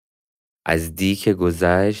از دی که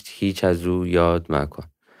گذشت هیچ از او یاد مکن.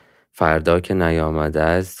 فردا که نیامده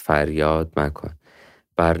است فریاد مکن.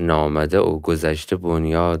 بر نامده و گذشته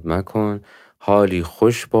بنیاد مکن. حالی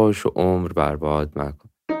خوش باش و عمر برباد مکن.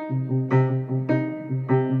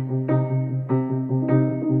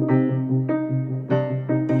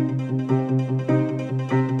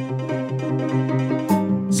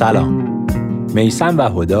 سلام. میثم و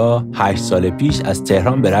حوزه 8 سال پیش از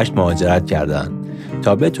تهران به رشت مهاجرت کردند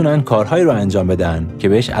تا بتونن کارهایی رو انجام بدن که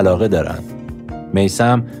بهش علاقه دارن.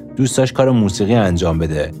 میثم دوست داشت کار موسیقی انجام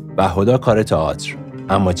بده و حوزه کار تئاتر.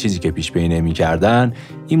 اما چیزی که پیش بینی نمی‌کردن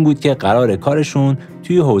این بود که قرار کارشون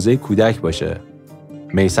توی حوزه کودک باشه.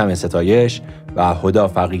 میثم ستایش و حوزه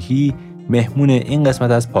فقیهی مهمون این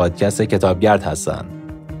قسمت از پادکست کتابگرد هستن.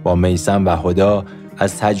 با میثم و حوزه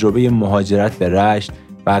از تجربه مهاجرت به رشت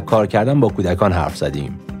و کار کردن با کودکان حرف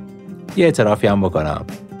زدیم. یه اعترافی هم بکنم.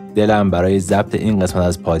 دلم برای ضبط این قسمت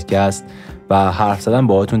از پادکست و حرف زدن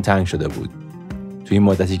باهاتون تنگ شده بود. توی این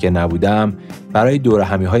مدتی که نبودم برای دوره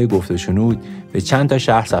همی‌های گفت و شنود به چند تا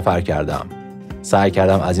شهر سفر کردم. سعی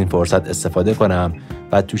کردم از این فرصت استفاده کنم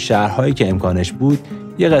و تو شهرهایی که امکانش بود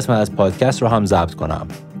یه قسمت از پادکست رو هم ضبط کنم.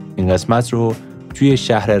 این قسمت رو توی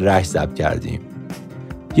شهر رشت ضبط کردیم.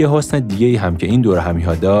 یه حسن دیگه‌ای هم که این دوره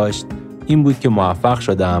همی‌ها داشت این بود که موفق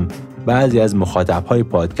شدم بعضی از مخاطب‌های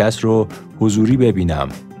پادکست رو حضوری ببینم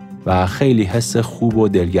و خیلی حس خوب و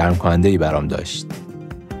دلگرم کننده‌ای برام داشت.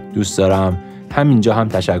 دوست دارم همینجا هم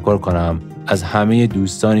تشکر کنم از همه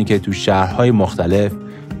دوستانی که تو شهرهای مختلف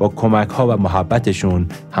با کمک‌ها و محبتشون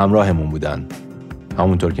همراهمون بودن.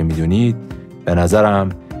 همونطور که میدونید به نظرم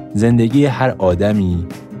زندگی هر آدمی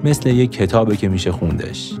مثل یک کتابه که میشه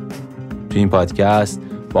خوندش. تو این پادکست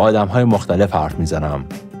با آدم‌های مختلف حرف میزنم،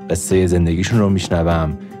 قصه زندگیشون رو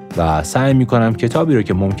میشنوم و سعی میکنم کتابی رو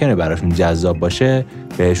که ممکنه براشون جذاب باشه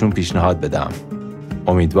بهشون پیشنهاد بدم.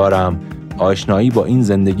 امیدوارم آشنایی با این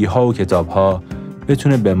زندگی‌ها و کتاب‌ها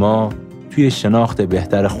بتونه به ما توی شناخت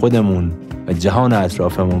بهتر خودمون و جهان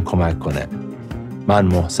اطرافمون کمک کنه. من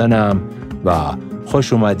محسنم و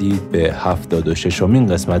خوش اومدید به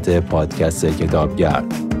 76مین قسمت پادکست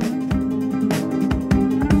کتابگرد.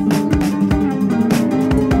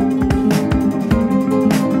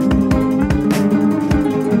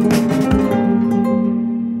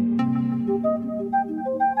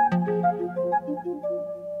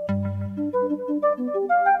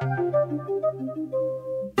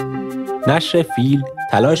 نشر فیل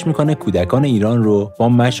تلاش میکنه کودکان ایران رو با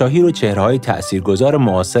مشاهیر و چهره‌های تأثیرگذار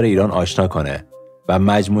معاصر ایران آشنا کنه و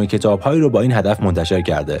مجموعه کتاب‌هایی رو با این هدف منتشر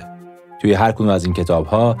کرده. توی هر کدوم از این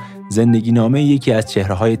کتاب‌ها زندگی نامه یکی از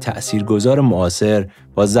چهره‌های تأثیرگذار معاصر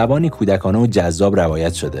با زبانی کودکانه و جذاب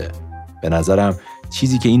روایت شده. به نظرم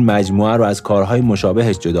چیزی که این مجموعه رو از کارهای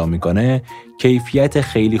مشابهش جدا میکنه کیفیت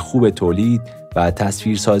خیلی خوب تولید و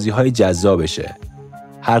تصویرسازی‌های جذابشه.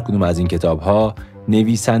 هر کدوم از این کتاب‌ها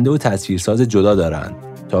نویسنده و تصویرساز جدا دارن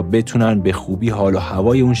تا بتونن به خوبی حال و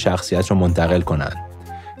هوای اون شخصیت رو منتقل کنن.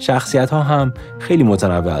 شخصیت‌ها هم خیلی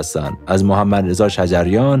متنوع هستن، از محمد رضا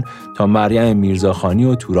شجریان تا مریم میرزاخانی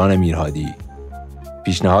و توران میرهادی.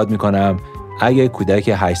 پیشنهاد میکنم اگه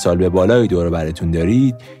کودک 8 سال به بالای دور براتون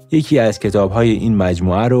دارید، یکی از کتاب‌های این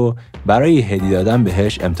مجموعه رو برای هدیه دادن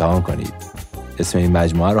بهش امتحان کنید. اسم این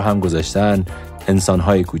مجموعه رو هم گذاشتن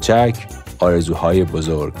انسان‌های کوچک، آرزوهای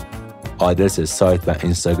بزرگ. آدرس سایت و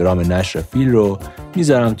اینستاگرام نشر فیل رو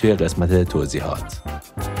میذارم توی قسمت توضیحات.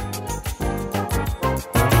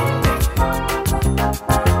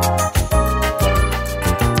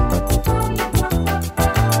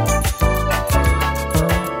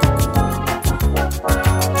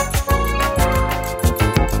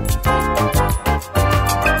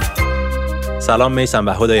 سلام میثم و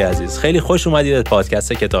حوزه عزیز، خیلی خوش اومدید به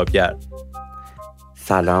پادکست کتابگرد.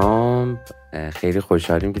 سلام، خیلی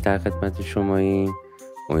خوشحالیم که در خدمت شماییم.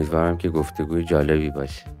 امیدوارم که گفتگوی جالبی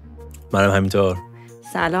باشه. منم همینطور.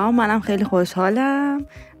 سلام، منم خیلی خوشحالم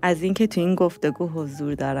از اینکه تو این گفتگو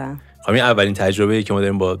حضور دارم. همین اولین تجربه‌ای که ما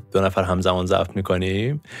داریم با 2 نفر همزمان ضبط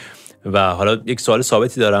می‌کنیم و حالا یک سوال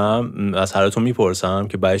ثابتی دارم از هر دوتون میپرسم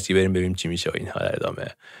که بعدش دیگه بریم ببینیم چی میشه این حالا ادامه.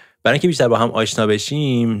 برای اینکه بیشتر با هم آشنا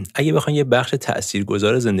بشیم، اگه بخواید یه بخش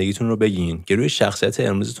تاثیرگذار زندگیتون رو بگین که روی شخصیت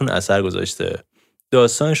امروزتون اثر گذاشته،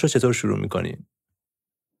 داستانش رو چطور شروع میکنین؟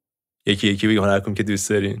 یکی بگیم هر کدوم که دوست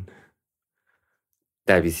دارین.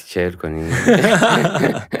 40 کنیم.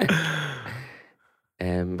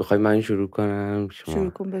 بخوای من شروع کنم؟ شروع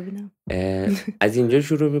کن ببینم. از اینجا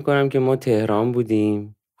شروع میکنم که ما تهران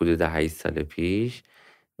بودیم حدود 8 سال پیش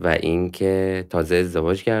و اینکه تازه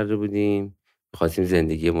ازدواج کرده بودیم، می‌خواستیم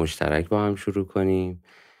زندگی مشترک با هم شروع کنیم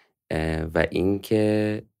و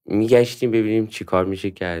اینکه میگشتیم ببینیم چی کار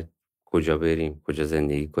میشه کرد، کجا بریم، کجا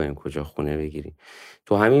زندگی کنیم، کجا خونه بگیریم.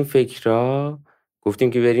 تو همین فکرها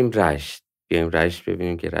گفتیم که بریم رشت، بیایم رشت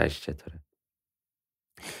ببینیم که رشت چطوره.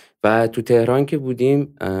 و تو تهران که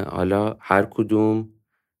بودیم حالا هر کدوم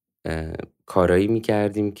کارایی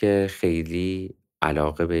میکردیم که خیلی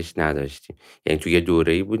علاقه بهش نداشتیم. یعنی تو یه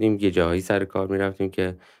دوره‌ای بودیم، یه جاهایی سر کار میرفتیم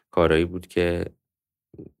که کارایی بود که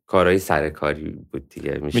کارهای سرکاری بود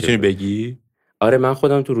دیگه. میتونی بگی؟ آره، من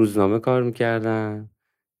خودم تو روزنامه کار میکردم،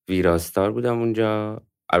 ویراستار بودم اونجا.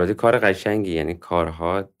 البته کار قشنگی، یعنی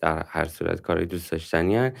کارها در هر صورت کارهای دوست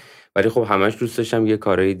داشتنی هن. ولی خب همش دوست داشتم یه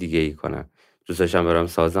کارهای دیگه ای کنم. دوست داشتم برم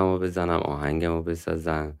سازمو بزنم، آهنگمو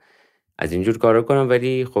بسازم، از اینجور کارا کنم.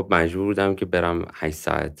 ولی خب مجبور بودم که برم 8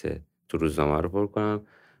 ساعت تو روزنامه رو پر کنم.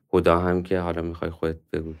 خدا هم که حالا میخوای خودت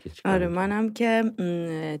بگو که چیکار آره، می‌کنی. منم که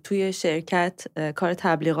توی شرکت کار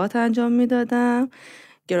تبلیغات انجام میدادم،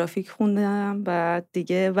 گرافیک خوندم بعد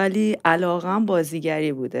دیگه، ولی علاقم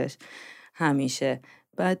بازیگری بودش همیشه.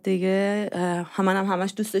 بعد دیگه منم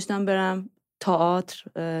همش دوست داشتم برم تئاتر،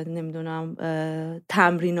 نمیدونم،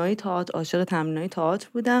 تمرینای تئاتر، عاشق تمرینای تئاتر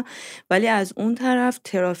بودم. ولی از اون طرف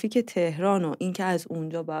ترافیک تهران و این که از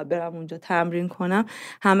اونجا باید برم اونجا تمرین کنم،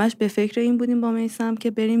 همش به فکر این بودیم با میثم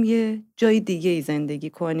که بریم یه جای دیگه ای زندگی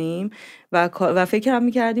کنیم و فکر هم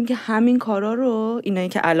میکردیم که همین کارا رو، اینایی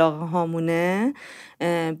که علاقه هامونه،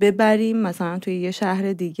 ببریم مثلا توی یه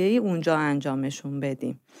شهر دیگه ای اونجا انجامشون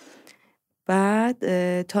بدیم.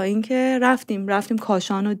 بعد تا اینکه رفتیم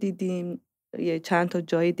کاشان رو دیدیم، یه چند تا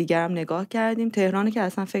جای دیگه هم نگاه کردیم، تهران که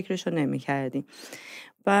اصلا فکرشو نمی کردیم.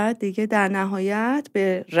 بعد دیگه در نهایت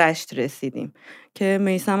به رشت رسیدیم که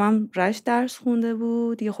میثم هم رشت درس خونده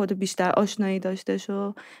بود، یه خود بیشتر آشنایی داشتش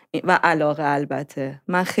و علاقه. البته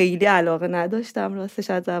من خیلی علاقه نداشتم راستش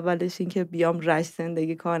از اولش این که بیام رشت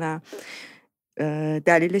زندگی کنم.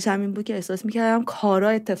 دلیلش هم این بود که احساس میکردم کارا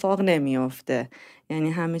اتفاق نمیافته،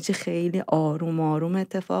 یعنی همه چی خیلی آروم آروم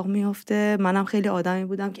اتفاق میافته. منم خیلی آدمی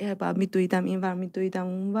بودم که بعد میدویدم این ور میدویدم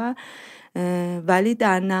اون ور. ولی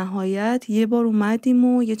در نهایت یه بار اومدیم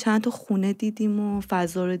و یه چند تا خونه دیدیم و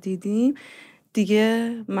فضا رو دیدیم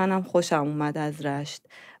دیگه، منم خوشم اومد از رشت.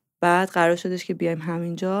 بعد قرار شدش که بیایم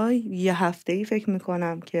همین جای. یه هفته‌ای فکر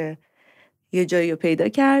میکنم که یه جایی رو پیدا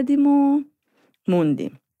کردیم و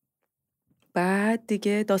موندیم. بعد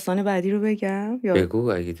دیگه داستان بعدی رو بگم یا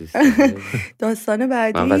بگو اگه دوست داری. داستان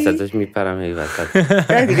بعدی من وسطش میپرم هی وسط.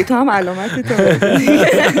 نه دیگه، تو هم علامت تو بگو.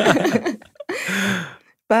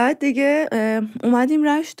 بعد دیگه اومدیم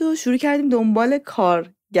رشت و شروع کردیم دنبال کار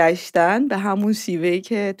گشتن به همون شیوهی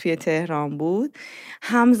که توی تهران بود.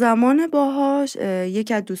 همزمان باهاش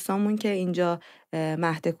یکی از دوستامون که اینجا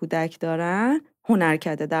مهد کودک دارن،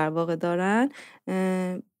 هنرکده در واقع دارن،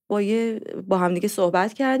 با هم دیگه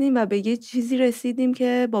صحبت کردیم و به یه چیزی رسیدیم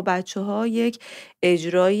که با بچه‌ها یک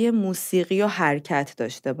اجرای موسیقی و حرکت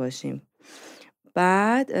داشته باشیم.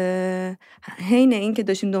 بعد حین این که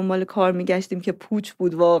داشتیم دنبال کار میگشتیم که پوچ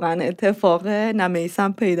بود واقعا اتفاقه، نه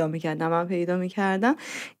میثم پیدا میکرد نه من پیدا میکردم،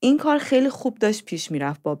 این کار خیلی خوب داشت پیش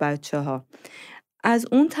میرفت با بچه‌ها. از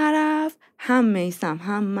اون طرف هم میثم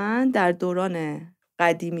هم من در دوران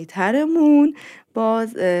قدیمی ترمون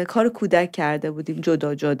باز کار کودک کرده بودیم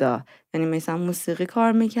جدا جدا. یعنی میثم موسیقی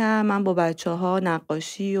کار میکرد، من با بچه‌ها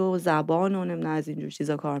نقاشی و زبان و نمیدونم از اینجور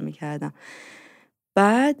چیزا کار میکردم.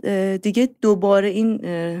 بعد دیگه دوباره این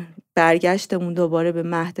برگشتمون دوباره به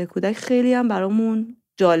مهد کودک خیلی هم برامون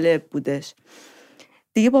جالب بودش.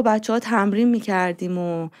 دیگه با بچه‌ها تمرین میکردیم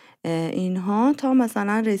و اینها تا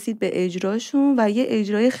مثلا رسید به اجراشون و یه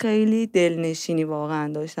اجرای خیلی دلنشینی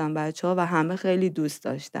واقعا داشتن بچه‌ها و همه خیلی دوست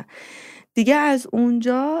داشتن. دیگه از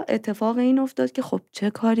اونجا اتفاق این افتاد که خب چه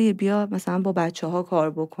کاری، بیا مثلا با بچه‌ها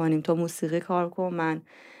کار بکنیم، تو موسیقی کار کن، من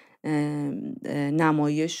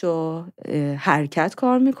نمایش و حرکت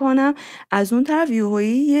کار میکنم. از اون طرف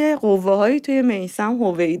یوهایی یه قوه هایی توی میثم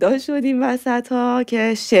هویدا شدیم وسط ها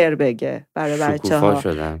که شعر بگه برای بچه ها. شکوفا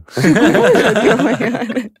شدم.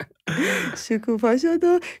 شکوفا شد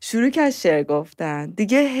و شروع کرد شعر گفتن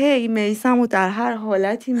دیگه. هی میثم رو در هر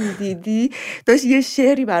حالتی میدیدی داشت یه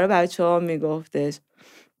شعری برای بچه ها میگفتش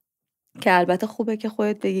که البته خوبه که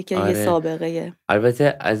خودت بگی که آره. یه سابقه.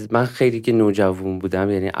 البته از من خیلی که نوجوان بودم،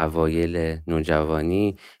 یعنی اوایل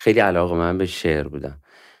نوجوانی، خیلی علاقه من به شعر بودم.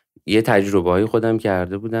 یه تجربه های خودم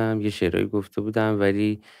کرده بودم، یه شعرهایی گفته بودم.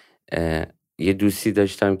 ولی یه دوستی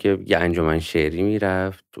داشتم که یه انجمن شعری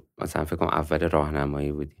میرفت، مثلا فکر کنم اول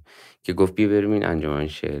راهنمایی بودی، که گفت بیا بریم این انجمن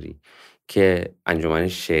شعری، که انجمن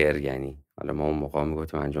شعر، یعنی حالا ما اون موقع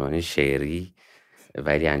میگفتیم انجمن شعری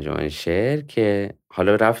ولی انجمن شعر، که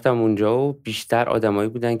حالا رفتم اونجا و بیشتر آدمایی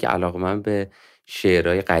بودن که علاقه‌مند به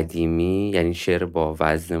شعرهای قدیمی، یعنی شعر با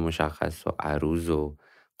وزن مشخص و عروض و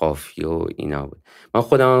قافیه و اینا بود. من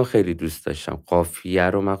خودم هم خیلی دوست داشتم قافیه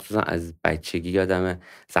رو، مخصوصا از بچگی یادمه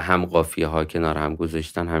مثلا هم قافیه ها کنار هم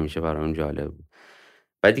گذاشتن همیشه برام جالب بود.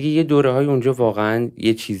 و دیگه یه دوره‌های اونجا واقعا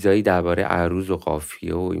یه چیزایی درباره عروض و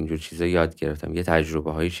قافیه و اینجور چیزا یاد گرفتم. یه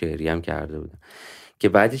تجربه‌های شعری هم کرده بودم که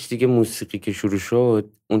بعدش دیگه موسیقی که شروع شد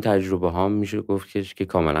اون تجربه ها میشه گفت که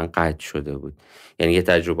کاملا قطع شده بود. یعنی یه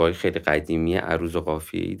تجربه خیلی قدیمی عروض و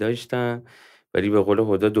قافیه‌ای داشتم، ولی به قول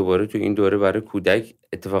هدا دوباره تو این دوره برای کودک،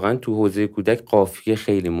 اتفاقا تو حوزه کودک قافیه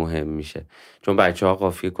خیلی مهم میشه، چون بچه‌ها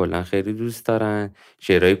قافیه کلا خیلی دوست دارن.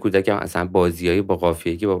 شعرهای کودک هم اصلا بازیایی با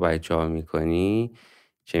قافیه که با بچه‌ها میکنی،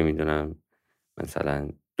 چه میدونم مثلا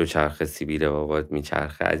دوچرخه سیبیل بابات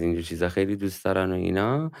میچرخه، از اینجور چیزا خیلی دوست دارن و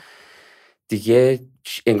اینا دیگه.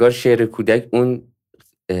 انگار شعر کودک اون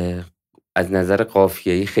از نظر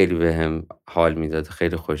قافیه‌ای خیلی بهم حال میداد،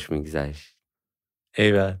 خیلی خوش میگذشت.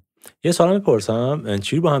 ایول. یه سوال میپرسم،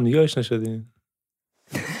 چی با هم دیگه آشنا شدین؟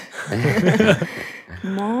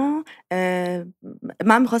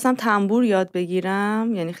 من میخواستم تنبور یاد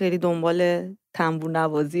بگیرم، یعنی خیلی دنبال تنبور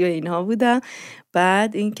نوازی و اینها بودم.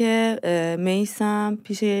 بعد اینکه میثم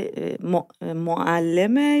پیش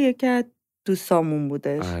معلم یکی از دوستامون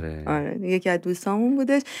بودش. آره یکی از دوستامون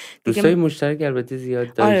بودش. دوستای مشترک البته زیاد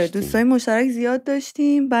داشتیم. آره دوستای مشترک زیاد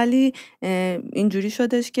داشتیم، ولی اینجوری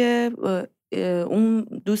شدش که اون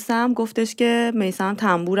دوستم گفتش که میثم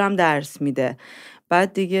تنبورم درس میده.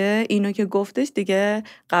 بعد دیگه اینو که گفتش دیگه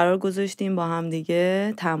قرار گذاشتیم با هم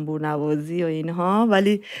دیگه تنبور نوازی و اینها،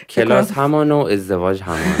 ولی کلاس همان و ازدواج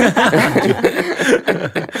همان.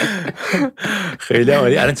 خیلی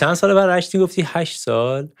عالی. الان چند ساله برگشتی؟ گفتی 8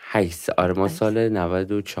 سال؟ 8 سال. آره ما سال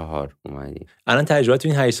 94 اومدیم. الان تجربه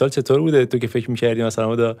این 8 سال چطور بوده؟ تو که فکر می‌کردی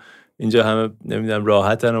مثلا اینجا همه نمیدونم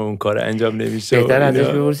راحتن و اون کار انجام نمیشه. بهتر ازش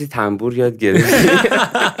بپرسی تنبور یاد گرفتی؟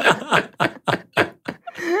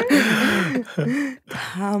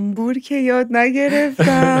 تنبور که یاد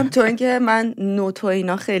نگرفتم، چون که من نوت و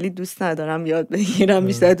اینا خیلی دوست ندارم یاد بگیرم،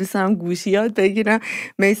 بیشتر دوست دارم گوشی یاد بگیرم.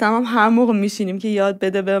 میثم هم هر موقع میشینیم که یاد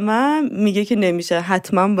بده به من میگه که نمیشه،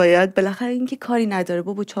 حتما باید، بالاخره این که کاری نداره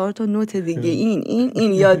بابا 4 تا نوت دیگه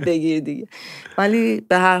این یاد بگیر دیگه. ولی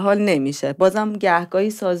به هر حال نمیشه. بازم گهگاهی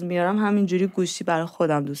ساز میارم همینجوری گوشی برای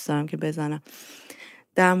خودم دوست دارم که بزنم.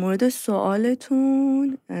 در مورد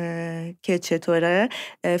سوالتون که چطوره،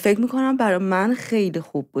 فکر میکنم برای من خیلی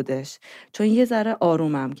خوب بودش، چون یه ذره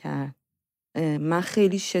آرومم کرد. من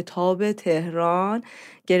خیلی شتاب تهران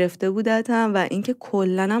گرفته بودم و اینکه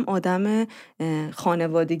کلنم آدم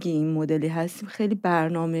خانوادگی این مدلی هستیم، خیلی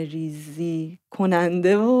برنامه ریزی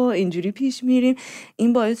کننده و اینجوری پیش میریم.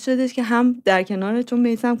 این باعث شدش که هم در کنار، چون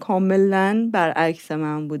میثم کاملا برعکس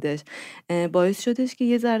من بودش، باعث شدش که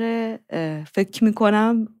یه ذره فکر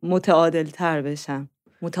میکنم متعادل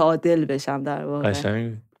بشم در واقع.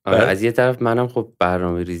 آره از یه طرف منم خب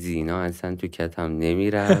برنامه ریزی اینا اصلا تو کتم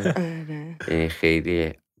نمیره.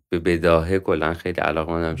 خیلی به بداهه کلا خیلی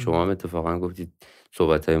علاقه‌مندم. شما هم اتفاقا گفتید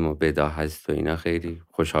صحبت‌های ما بداهه است و اینا، خیلی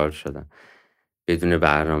خوشحال شدم. بدون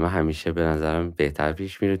برنامه همیشه به نظرم بهتر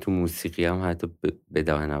پیش میره. تو موسیقی هم حتی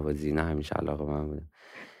بداهه نوازی اینا همیشه علاقه‌مند بودم.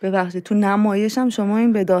 ببخشید تو نمایش هم شما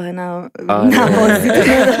این بداهه نوازی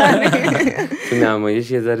تو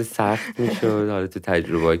نمایش یه ذره سخت میشد. حالا تو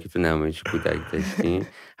تجربه‌ای که تو نمایش کودک داشتیم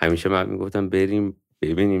همیشه من میگفتم بریم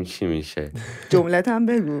ببینیم چی میشه. جملت هم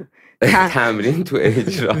بگو. تمرین تو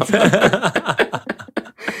اجرا.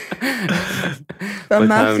 و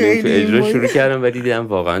من خیلی تو اجرا شروع کردم ولی دیدم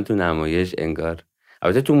واقعا تو نمایش انگار،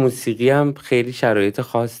 البته تو موسیقی هم خیلی شرایط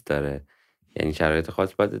خاص داره، یعنی شرایط خاص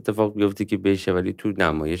باید اتفاق بیفته که بشه، ولی تو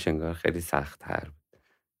نمایش انگار خیلی سخت‌تر.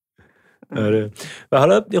 آره. و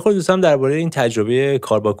حالا یه خورده دوستم درباره این تجربه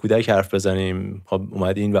کار با کودک حرف بزنیم. خب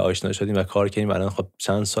اومدین و آشنا شدین و کار کردین، الان خب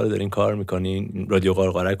چند سال دارین کار میکنین؟ رادیو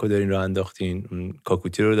قارقارک رو دارین راه انداختین،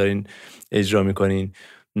 کاکوتی رو دارین اجرا میکنین.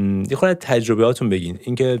 یه خورده تجربهاتون بگین،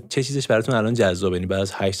 اینکه چه چیزش براتون الان جذابه، یعنی بعد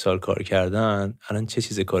از 8 سال کار کردن الان چه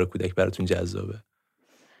چیز کار کودک براتون جذابه؟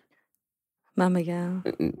 من بگم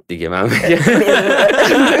دیگه من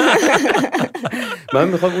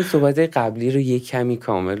میخوام اون صحبت قبلی رو یک کمی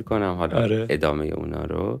کامل کنم، حالا ادامه اونا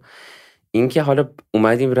رو. این که حالا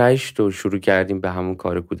اومدیم رشت و شروع کردیم به همون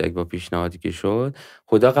کار کودک با پیشنهادی که شد.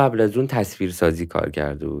 خدا قبل از اون تصویرسازی کار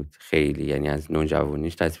کرده بود خیلی، یعنی از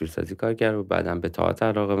نوجوانیش تصویرسازی کار کرد و بعدم به تئاتر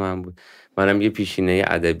علاقه من بود. منم یه پیشینه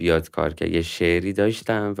ادبیات کار کردم، یه شعری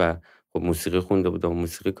داشتم و خب موسیقی خونده بودم،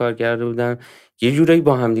 موسیقی کار کرده بودم. یه جورایی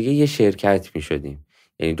با هم دیگه یه شرکت می‌شدیم،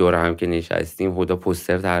 یعنی دور هم که نشستیم هدا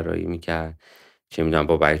پوستر طراحی می‌کرد، چه میدونم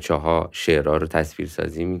با بچه‌ها شعرها رو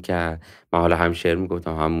تصویرسازی میکرد. من حالا هم شعر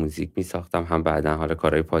میگفتم هم موزیک میساختم، هم بعدا حالا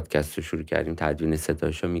کارهای پادکست رو شروع کردیم، تدوین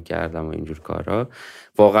ستایش رو میکردم و اینجور کارا.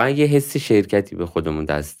 واقعا یه حس شرکتی به خودمون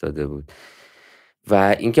دست داده بود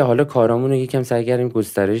و اینکه حالا کارامون رو یکم سعی کردیم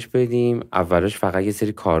گسترش بدیم. اولش فقط یه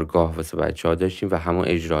سری کارگاه واسه بچه‌ها داشتیم و همون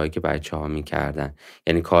اجراهایی که بچه‌ها میکردن،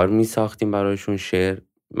 یعنی کار میساختیم براشون، شعر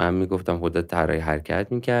من میگفتم، خودت طراحی حرکت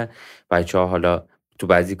میکرد، بچه‌ها حالا تو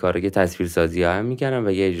بعضی کارا یه تصویرسازی هم میکردن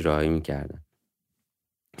و یه اجراهایی میکردن.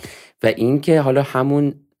 و اینکه حالا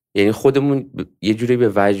همون یعنی خودمون یه جوری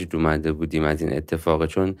به وجد اومده بودیم از این اتفاق،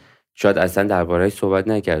 چون شاید اصلا درباره‌اش صحبت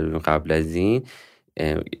نکردیم قبل از این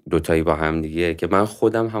دوتایی با هم دیگه، که من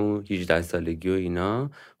خودم همون 18 سالگی و اینا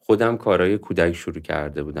خودم کارهای کودک شروع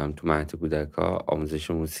کرده بودم. تو مهد کودک‌ها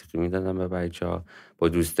آموزش موسیقی میدادم به بچه‌ها، با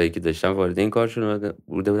دوستایی که داشتم وارد این کار شده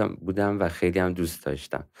بودم و خیلی هم دوست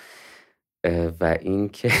داشتم. و این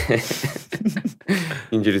که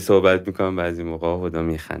اینجوری صحبت میکنم بعضی موقع هدا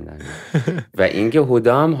میخندن. و این که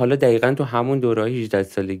هدا هم حالا دقیقا تو همون دورهای 18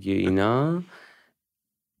 سالگی اینا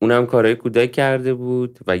اونم کارهای کودک کرده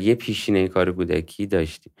بود و یه پیشینه کار کودکی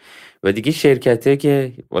داشتیم و دیگه شرکته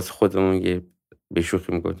که واسه خودمون یه به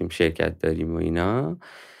شوخی میگفتیم شرکت داریم و اینا،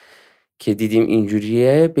 که دیدیم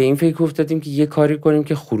اینجوریه به این فکر افتادیم که یه کاری کنیم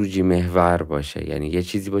که خروجی محور باشه، یعنی یه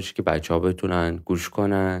چیزی باشه که بچه‌ها بتونن گوش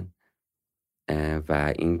کنن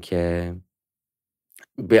و اینکه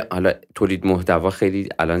حالا تولید محتوا خیلی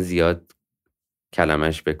الان زیاد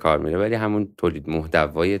کلمش به کار میره، ولی همون تولید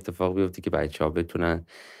محتوای اتفاق بیفته که بچه‌ها بتونن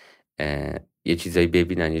یه چیزایی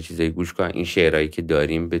ببینن، یه چیزایی گوش کنن، این شعرهایی که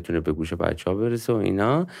داریم بتونه به گوش بچه‌ها برسه و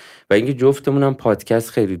اینا. و اینکه جفتمون هم پادکست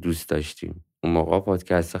خیلی دوست داشتیم. اون موقع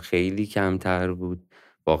پادکست خیلی کمتر بود،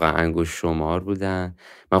 واقعا انگشت شمار بودن.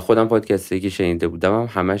 من خودم پادکستی که شنیده بودم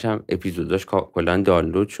همش هم اپیزوداش کلا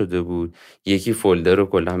دانلود شده بود، یکی فولدر رو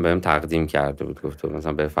کلا بهم تقدیم کرده بود، گفت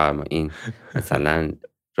مثلا بفرما این مثلا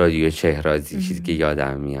رادیو شهرازی، چیزی که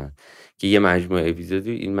یادم میاد که یه مجموعه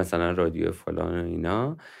اپیزودی این مثلا رادیو فلان و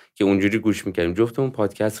اینا که اونجوری گوش میکردیم. جفتمون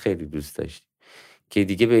پادکست خیلی دوست داشتیم که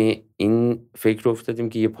دیگه به این فکر افتادیم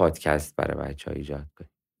که یه پادکست برای بچه‌ها ایجاد کنیم.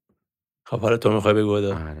 خب حالا تو میخوای بگو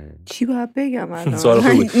هدا؟ آره. چی باید بگم الان؟ سوال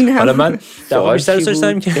خوب بود. حالا من دقیقا بیشتر دوست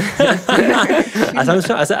داشتم که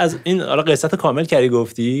اصلا از این حالا قصت کامل کردی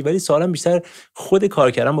گفتی، ولی سوالم بیشتر خود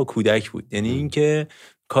کار کردن با کودک بود. یعنی اینکه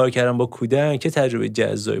کار کردن با کودک چه تجربه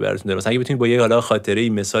جذابی براتون داره؟ مثلا اگه بتونید با یه حالا خاطره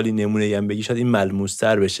مثالی نمونه‌ای هم بگی شاید این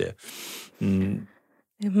ملموس‌تر بشه.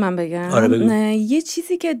 من بگم؟ آره بگو. یه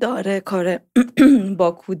چیزی که داره کار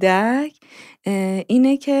با کودک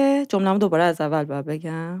اینه که جمله‌مو دوباره از اول باید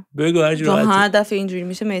بگم. بگو هر جوری راحت. هر دفعه اینجوری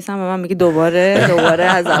میشه میثم به من میگه دوباره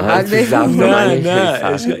از اول بگم.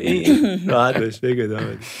 نه راحت باش بگو.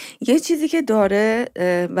 یه چیزی که داره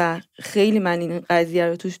و خیلی من این قضیه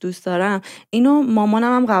رو توش دوست دارم، اینو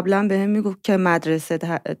مامانم هم قبلا بهم میگفت که مدرسه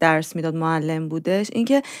درس میداد، معلم بودش،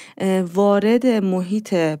 اینکه وارد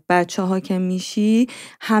محیط بچه‌ها که میشی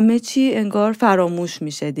همه چی انگار فراموش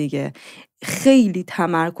میشه دیگه، خیلی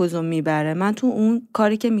تمرکز رو میبره. من تو اون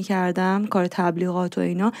کاری که میکردم، کار تبلیغات و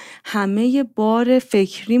اینا، همه بار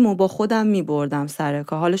فکریمو با خودم میبردم سر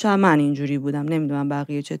کار. حالا شاید من اینجوری بودم، نمیدونم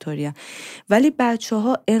بقیه چطوریه، ولی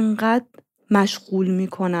بچه‌ها انقدر مشغول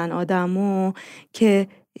میکنن آدمو که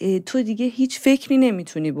تو دیگه هیچ فکری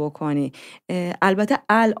نمیتونی بکنی. البته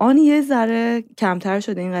الان یه ذره کمتر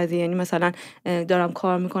شده این قضیه، یعنی مثلا دارم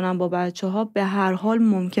کار میکنم با بچه‌ها، به هر حال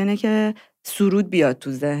ممکنه که سرود بیاد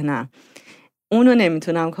تو ذهنم، اونو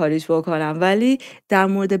نمیتونم کاریش بکنم، ولی در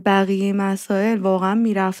مورد بقیه مسائل واقعا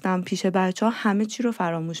میرفتم پیش بچه‌ها، همه چی رو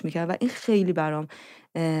فراموش میکرد و این خیلی برام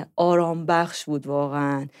آرام بخش بود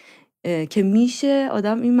واقعا، که میشه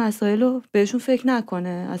آدم این مسائل رو بهشون فکر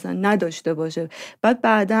نکنه، اصلا نداشته باشه.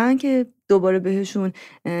 بعدن که دوباره بهشون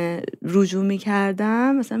رجوع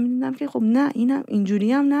میکردم مثلا میدیدم که خب نه، اینم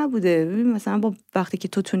اینجوری هم نبوده. مثلا وقتی که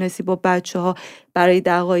تو تونستی با بچه‌ها برای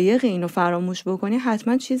دقایق اینو فراموش بکنی،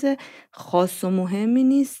 حتما چیز خاص و مهمی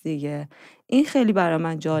نیست دیگه. این خیلی برای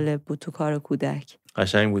من جالب بود تو کار کودک.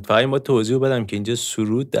 قشنگ بود. فقط این با توضیح بدم که اینجا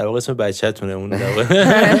سرود در واقع اسم بچه‌تونه، اون در واقع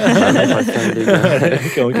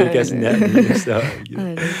که ممکن کسی ندونه.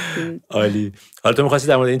 عالی. حالا تو می‌خواستی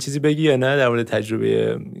در مورد این چیزی بگی یا نه، در مورد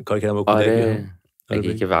تجربه کار کردن با کودک؟ آره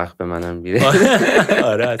اگه که وقت به منم میره.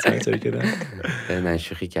 آره حتما چرا که نه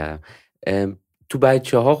شوخی کردم. تو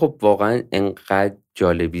بچه‌ها خب واقعا انقدر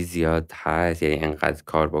جالبی زیاد هست، یعنی انقدر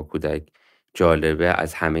کار با کودک جالبه.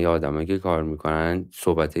 از همه آدمایی که کار میکنن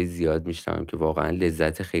صحبتای زیاد میشنوم که واقعا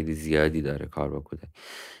لذت خیلی زیادی داره کار با کودک.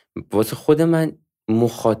 واسه خود من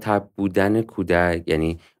مخاطب بودن کودک،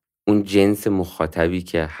 یعنی اون جنس مخاطبی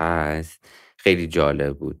که هست، خیلی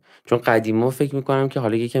جالب بود. چون قدیما فکر میکنم که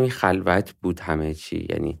حالا یه کمی خلوت بود همه چی،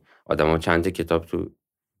 یعنی آدما چند تا کتاب تو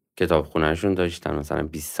کتابخونه‌شون داشتن، مثلا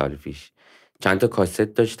 20 سال پیش چند تا کاست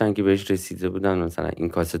داشتن که بهش رسیده بودن، مثلا این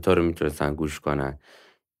کاست‌ها رو میتونستن گوش کنن،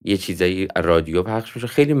 یه چیزایی رادیو پخش میشه،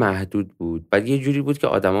 خیلی محدود بود. بعد یه جوری بود که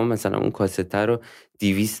آدما مثلا اون کاست رو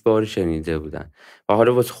 200 بار شنیده بودن. و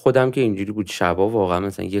حالا واسه خودم که اینجوری بود، شبا واقعا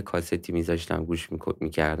مثلا یه کاستی میذاشتم گوش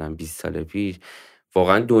میکردم 20 سال پیش،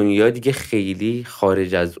 واقعا دنیا دیگه خیلی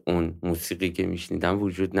خارج از اون موسیقی که میشنیدم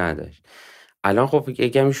وجود نداشت. الان خب یه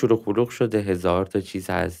کمی شلوغ پلوغ شده، 1000 تا چیز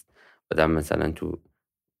هست، آدم مثلا تو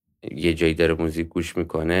یه جایی داره موزیک گوش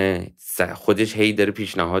میکنه، خودش هی داره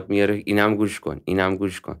پیشنهاد میاره اینم گوش کن اینم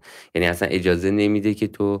گوش کن، یعنی اصلا اجازه نمیده که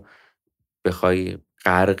تو بخوای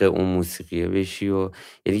غرق اون موسیقیه بشی. و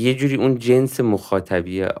یعنی یه جوری اون جنس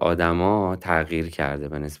مخاطبی آدما تغییر کرده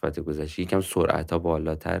به نسبت گذشته، یکم سرعت‌ها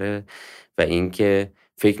بالاتره و اینکه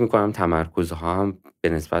فکر میکنم تمرکزها هم به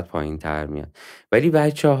نسبت پایین تر میاد. ولی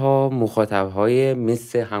بچه‌ها مخاطب‌های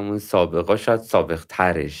مثل همون سابقا، شاید سابق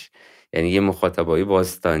ترش، یعنی یه مخاطبای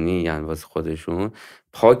باستانی یعنی واسه خودشون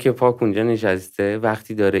پاک اونجا نشسته،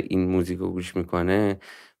 وقتی داره این موزیک رو گوش میکنه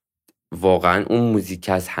واقعا اون موزیک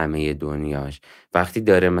از همه دنیاش. وقتی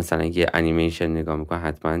داره مثلا یه انیمیشن نگاه میکنه،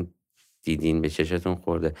 حتما دیدین به چشتون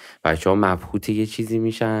خورده، بچه‌ها مبهوت یه چیزی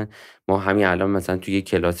میشن. ما همین الان مثلا توی یه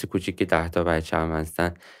کلاس کوچیک که 10 تا بچه هم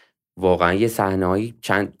هستن، واقعا یه صحنه‌ای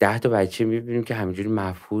 10 تا بچه میبینیم که همینجوری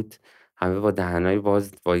مبهوت، همه با دهنای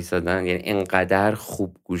باز وایسادن، یعنی انقدر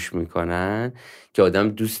خوب گوش میکنن که آدم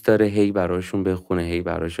دوست داره هی براشون بخونه، هی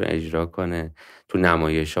براشون اجرا کنه. تو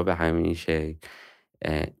نمایش‌ها به همین شکل.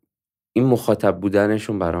 این مخاطب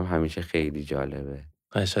بودنشون برام همیشه خیلی جالبه.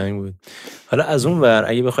 قشنگ بود. حالا از اون ور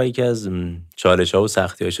اگه بخوای یکی از چالش‌ها و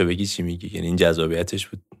سختی‌هاشو بگی چی میگی؟ یعنی این جذابیتش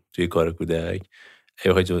بود توی کار کودک.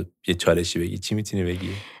 اگه بخوای یه چالشی بگی چی میتونی بگی؟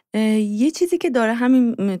 یه چیزی که داره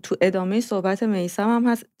همین تو ادامه صحبت میثم هم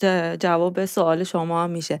هست، جواب سوال شما هم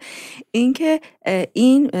میشه اینکه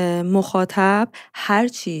این مخاطب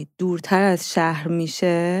هرچی دورتر از شهر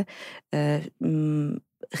میشه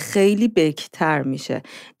خیلی بکتر میشه.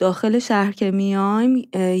 داخل شهر که میایم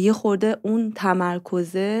یه خورده اون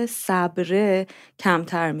تمرکزه صبره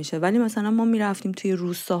کمتر میشه، ولی مثلا ما میرفتیم توی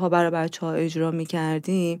روستاها برای بچه‌ها اجرا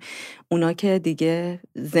میکردیم، اونا که دیگه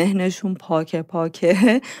ذهنشون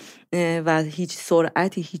پاکه و هیچ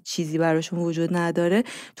سرعتی هیچ چیزی براشون وجود نداره،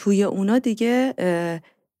 توی اونا دیگه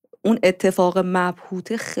اون اتفاق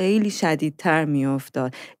مبهوته خیلی شدیدتر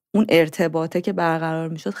میافتاد، اون ارتباطه که برقرار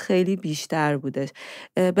میشد خیلی بیشتر بودش.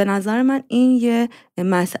 به نظر من این یه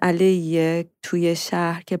مسئله توی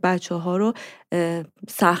شهر که بچه‌ها رو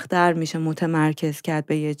سخت‌تر میشه متمرکز کرد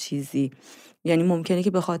به یه چیزی. یعنی ممکنه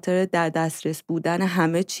که به خاطر در دسترس بودن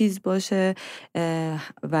همه چیز باشه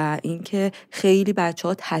و اینکه خیلی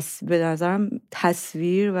بچه‌ها به نظرم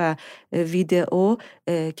تصویر و ویدئو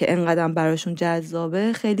که انقدر براشون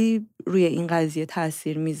جذابه خیلی روی این قضیه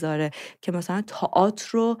تاثیر میذاره که مثلا تئاتر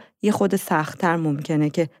رو یه خود سخت‌تر ممکنه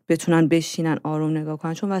که بتونن بشینن آروم نگاه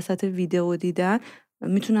کنن، چون وسط ویدئو دیدن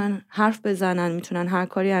میتونن حرف بزنن، میتونن هر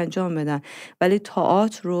کاری انجام بدن، ولی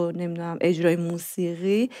تئاتر رو نمیدونم اجرای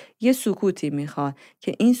موسیقی یه سکوتی میخواد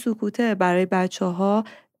که این سکوته برای بچه‌ها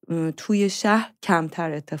توی شهر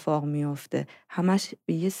کمتر اتفاق میفته، همش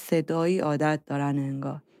به یه صدایی عادت دارن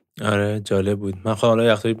انگار. آره جالب بود. من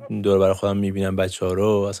حالا وقتی دور برای خودم میبینم بچه‌ها رو،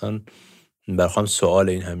 اصلا برای خودم سوال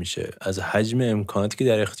این همیشه از حجم امکاناتی که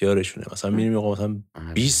در اختیارشونه. مثلا میبینیم مثلا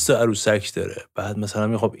 20 تا عروسک داره، بعد مثلا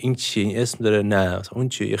میگم این چیه، این اسم داره، نه مثلا اون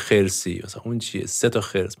چیه، یه خرسی، مثلا اون چیه، 3 تا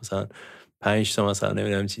خرس، مثلا 5 تا مثلا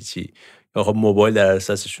نمیدونم چی، یا خب موبایل در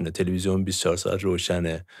دستشونه، تلویزیون 24 ساعت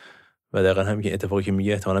روشنه و دقیقاً همین که اتفاقی که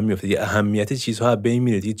میگه احتمالاً میفته. دیگه اهمیت چیزها به این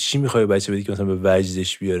میره دیگه. چی میخوای بچه بدی که مثلا به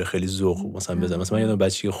وجدش بیاره، خیلی ذوق مثلا بزن. مثلا من یادم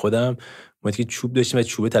بچگی خودم وقتی که چوب داشتیم و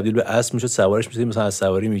چوبه تبدیل به اسب میشد، سوارش میشدیم، مثلا از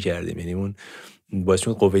سواری میکردیم، یعنی اون باعث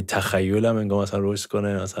میشد قوه تخیلم انگار مثلا رشد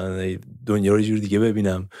کنه، مثلا دنیا رو یه جور دیگه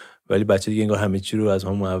ببینم. ولی بچه دیگه انگار همه چی رو از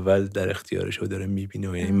همون اول در اختیارش رو داره میبینه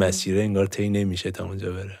و یعنی مسیر انگار طی نمیشه تا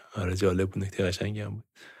اونجا بره. آره جالب بود، نکته قشنگی هم بود.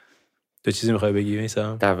 تو چیزی میخوای بگی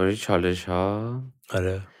میثم درباره چالش‌ها؟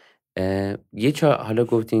 آره حالا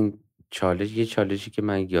گفتین چالش، یه چالشی که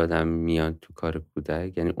من یادم میاد تو کار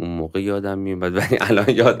کودک، یعنی اون موقع یادم میاد ولی الان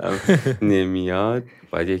یادم نمیاد،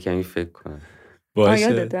 باید یه کمی فکر کنم.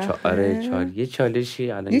 باشه. یه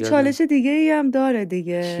چالشی الان یه یادم. چالش دیگه ای هم داره چی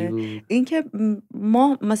دیگه، بود؟ اینکه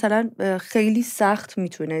ما مثلا خیلی سخت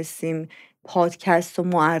میتونستیم پادکست رو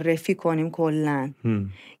معرفی کنیم کلن.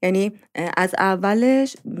 یعنی از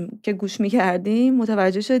اولش که گوش میکردیم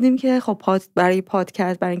متوجه شدیم که خب برای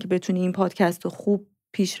اینکه بتونی این پادکست رو خوب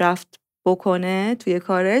پیشرفت بکنه توی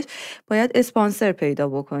کارش باید اسپانسر پیدا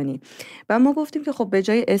بکنی. و ما گفتیم که خب به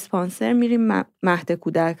جای اسپانسر میریم مهد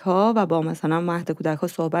کودک ها و با مثلا مهد کودک ها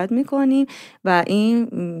صحبت میکنیم و این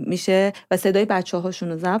میشه و صدای بچه هاشون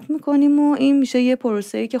رو ضبط میکنیم و این میشه یه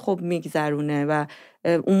پروسه‌ای که خب میگذرونه و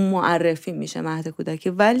اون معرفی میشه مهد کودکی،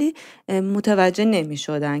 ولی متوجه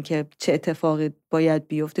نمیشدن که چه اتفاقی باید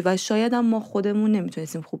بیفته و شاید هم ما خودمون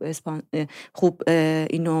نمیتونستیم خوب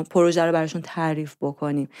اینو پروژه رو براشون تعریف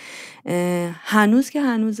بکنیم. هنوز که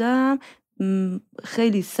هنوزم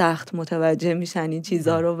خیلی سخت متوجه میشن این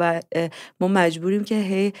چیزا رو و ما مجبوریم که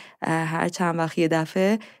هی هر چند وقت یه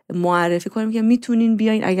دفعه معرفی کنیم که میتونین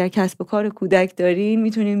بیاین، اگر کسب و کار کودک دارین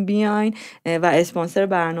میتونین بیاین و اسپانسر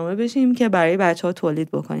برنامه بشیم که برای بچه‌ها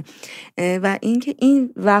تولید بکنیم. و اینکه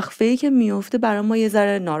این وقفه‌ای که میفته برای ما یه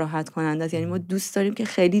ذره ناراحت کننده است. یعنی ما دوست داریم که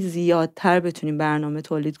خیلی زیادتر بتونیم برنامه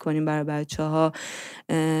تولید کنیم برای بچه‌ها،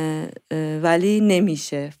 ولی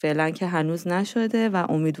نمیشه فعلا که هنوز نشده و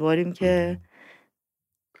امیدواریم که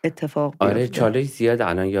اتفاق بیفته. آره چالش زیاد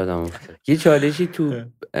الان یادم افتاد. یه چالشی تو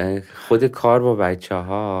خود کار با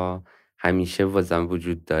بچه‌ها همیشه واسم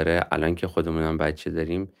وجود داره، الان که خودمونم بچه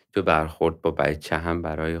داریم تو برخورد با بچه هم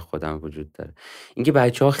برای خودم وجود داره. اینکه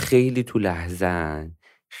بچه‌ها خیلی تو لحظه‌ن،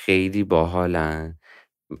 خیلی باحالن،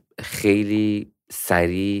 خیلی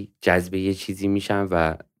سریع جذب یه چیزی میشن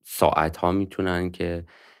و ساعت‌ها میتونن که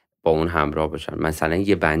با اون همراه باشن. مثلا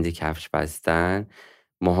یه بند کفش بستن،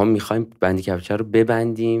 ماها میخوایم بند کفش رو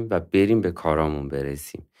ببندیم و بریم به کارامون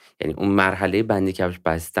برسیم. یعنی اون مرحله بند کفش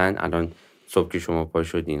بستن، الان صبح که شما پا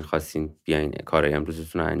شدین خواستین بیاین کارای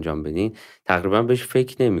امروزتون رو انجام بدین، تقریبا بهش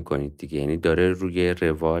فکر نمی کنید دیگه. یعنی داره روی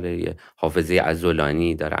روال حافظه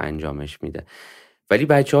عضلانی داره انجامش میده. ولی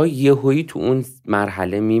بچه‌ها یهویی تو اون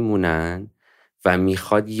مرحله میمونن و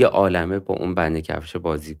میخواد یه عالمه با اون بند کفش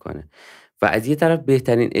بازی کنه و از یه طرف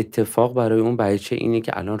بهترین اتفاق برای اون بچه اینه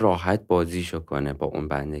که الان راحت بازیشو کنه با اون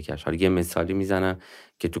بند کفش. حالا یه مثالی میزنم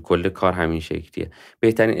که تو کل کار همین شکلیه.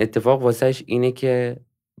 بهترین اتفاق واسهش اینه که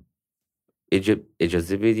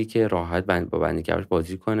اجازه بدی که راحت با بند کفش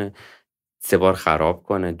بازی کنه، 3 بار خراب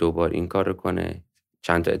کنه، 2 بار این کار کنه،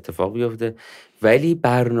 چند تا اتفاق بیفته. ولی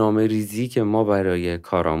برنامه ریزی که ما برای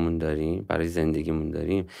کارامون داریم، برای زندگیمون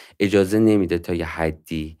داریم، اجازه نمیده تا یه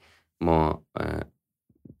حدی ما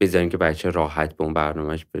بذاریم که بچه راحت به اون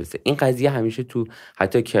برنامهش برسه. این قضیه همیشه تو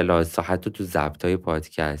حتی کلاس، حتی تو ضبط‌های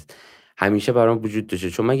پادکست همیشه برام وجود داشته.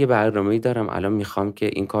 چون من یه برنامه‌ای دارم، الان میخوام که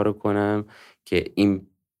این کارو کنم که این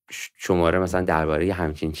شماره مثلا درباره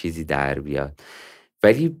همچین چیزی در بیاد.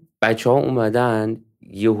 ولی بچه‌ها اومدن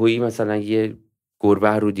یهویی مثلا یه گربه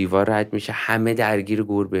رو دیوار رد میشه، همه درگیر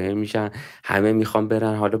گربه میشن، همه میخوام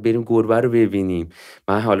برن حالا بریم گربه رو ببینیم.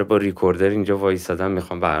 من حالا با ریکوردر اینجا وایسادم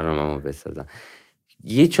میخوام برنامه‌مو بسازم.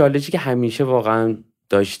 یه چالشی که همیشه واقعا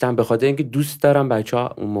داشتم به خاطر اینکه دوست دارم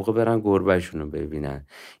بچه‌ها اون موقع برن گربه‌شون رو ببینن.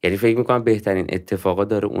 یعنی فکر میکنم بهترین اتفاقا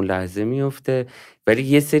داره اون لحظه میفته، ولی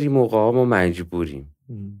یه سری موقعا ما مجبوریم.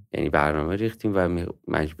 یعنی برنامه ریختیم و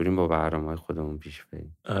مجبوریم با برنامه خودمون پیش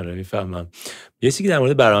بریم. آره میفهمم. یه چیزی که در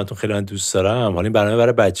مورد برنامه‌تون خیلی من دوست دارم، حالا این برنامه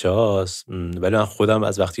برای بچه‌هاست، ولی من خودم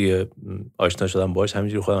از وقتی آشنا شدم باهاش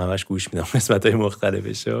همینجوری خودم همش گوش میدم قسمت‌های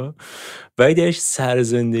مختلفشو. ولی درش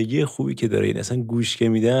سرزندگی خوبی که داره، این اصلا گوش که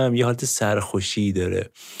میدم یه حالت سرخوشی داره.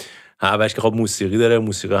 اولش که خب موسیقی داره،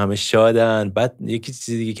 موسیقی همه شادن، بعد یکی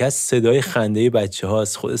چیزی دیگه که از صدای خنده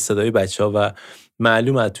بچه‌هاست، خود صدای بچه‌ها و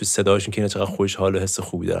معلومه تو صداشون که اینا چقدر خوشحال و حس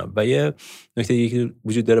خوبی دارن. و یه نکته دیگه که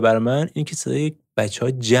وجود داره برای من این که صدای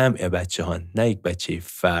بچه‌ها جمع بچه‌هان، نه یک بچه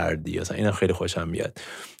فردی. مثلا اینا خیلی خوشم میاد،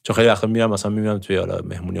 چون خیلی وقتا میرم مثلا میبینم توی حالا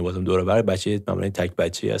مهمونی بازم دور و بر بچه معمولا تک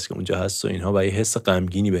بچه‌ای هست که اونجا هست و اینها و یه حس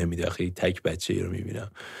غمگینی بهم میده خیلی تک بچه‌ای رو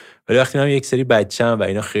میبینم. ولی وقتی من یک سری بچه‌ام و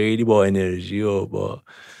اینا خیلی با انرژی و با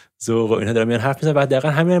ذوق و اینا دارن میان حرف میزنن و دقیقاً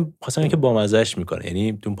همین خواستم که بامزه‌اش میکنه.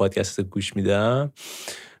 یعنی تو پادکست گوش میدم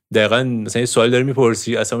دقیقاً مثلا یه سوال داره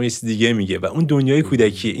میپرسی اصلا یه چیز دیگه میگه و اون دنیای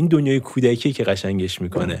کودکیه، این دنیای کودکی که قشنگش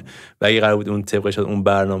میکنه. و اگه قرار بود اون طبقش اون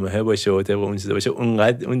برنامه باشه و طبق اون چیزا باشه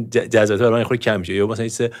اونقدر اون جذابیت برام خیلی کم میشه. یا مثلا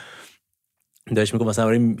یه داشت میگم مثلا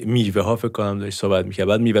برای میوه ها فکر کنم داشت صحبت میکرد،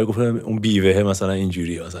 بعد میوه گفتم اون بیوه مثلا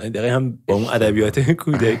اینجوریه، مثلا دقیقاً هم با اون ادبیات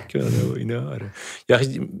کودک و اینا. آره یا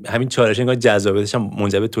همین چالش انگار جذابیتش هم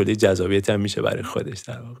منجر به تولید جذابیت هم میشه برای خودش.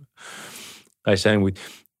 در واقع قشنگ بود.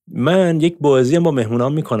 من یک بازی هم با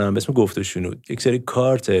مهمونام میکنم به اسم گفت و شنود. یک سری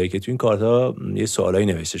کارته که تو این کارت‌ها یه سوالایی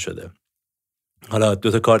نوشته شده. حالا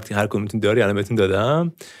 2 تا کارت هر کدومتون داری الان بهتون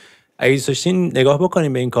دادم، اگه دوست داشتین نگاه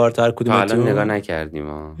بکنیم به این کارت هر کدومتون. حالا نگاه نکردیم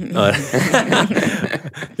ها. آره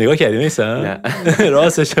نگاه کردیم میثم؟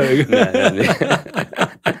 راستش بگو.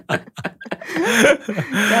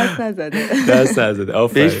 دست نزده.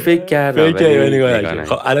 بهش فکر کردم ولی نگاه نکردم.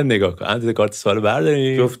 خب الان نگاه کن. الان کارت سوالو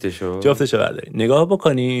بردارین، جفتشو بردارین، نگاه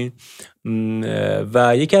بکنین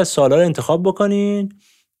و یکی از سوالا رو انتخاب بکنین،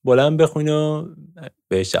 بلند بخونین و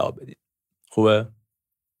بهش جواب بدین. خوبه؟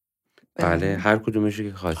 بله، هر کدومشو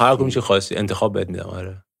که خواستی. هر کدومشو خواستی انتخاب بهت میدم.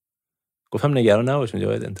 آره گفتم نگران نباش، اونجا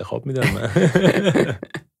باید انتخاب میدم من.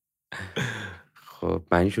 خب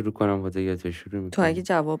من شروع کنم بوده یا تو شروع میکنی؟ تو اگه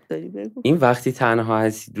جواب داری بگو. این وقتی تنها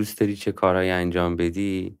هستی دوست داری چه کارهایی انجام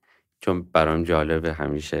بدی؟ چون برام جالبه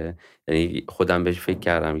همیشه، یعنی خودم بهش فکر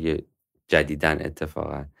کردم یه جدیدن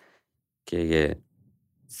اتفاقا که یه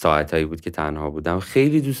ساعتایی بود که تنها بودم،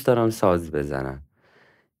 خیلی دوست دارم ساز بزنم.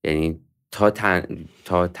 یعنی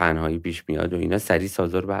تا تنهایی پیش میاد و اینا سری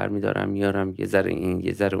سازا رو برمیدارم میارم، یه ذره این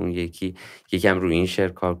یه ذره اون، یکم رو این شعر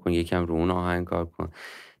کار کن، یکم رو اون آهنگ کار کن.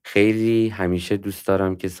 خیلی همیشه دوست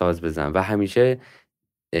دارم که ساز بزنم و همیشه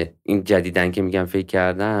این جدیدن که میگم فکر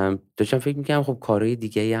کردم، داشتم فکر میکنم خب کارهای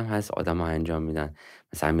دیگه هم هست آدم ها انجام میدن،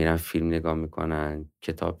 مثلا میرن فیلم نگاه میکنن،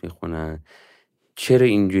 کتاب میخونن، چرا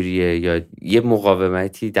اینجوریه؟ یا یه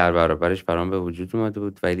مقاومتی در برابرش برام به وجود اومده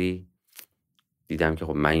بود، ولی دیدم که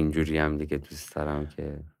خب من اینجوری هم دیگه دوست دارم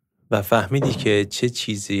که. و فهمیدی که چه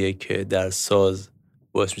چیزیه که در ساز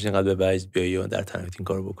باعث میشه اینقدر به وجد بیایی و در تنهاییت این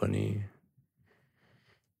کارو بکنی؟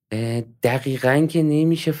 دقیقاً که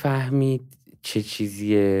نمیشه فهمید چه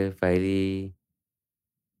چیزیه، ولی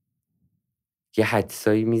یه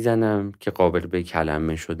حدسایی میزنم که قابل به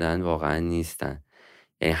کلمه شدن واقعا نیستن.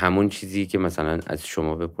 یعنی همون چیزی که مثلا از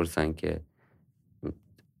شما بپرسن که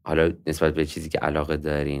حالا نسبت به چیزی که علاقه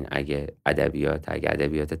دارین، اگه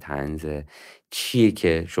ادبیات طنزه، چیه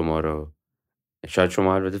که شما رو، شاید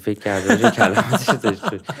شما البته فکر کرده باشین کلماتش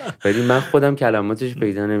داشته، ولی من خودم کلماتش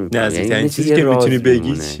پیدا نمی‌کنم. یعنی چیزی که میتونی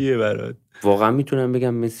بگی چیه برات؟ واقعا میتونم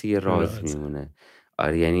بگم مثل یه راز میمونه.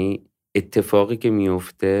 آره یعنی اتفاقی که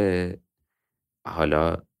میفته،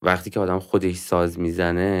 حالا وقتی که آدم خودش ساز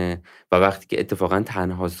میزنه و وقتی که اتفاقا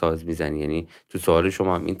تنها ساز میزنی، یعنی تو سوال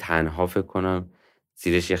شما هم این تنها فکر کنم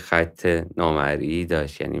زیرش یه خط نامرئی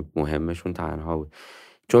داشت، یعنی مهمشون تنها بود،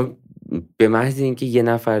 چون به محض اینکه یه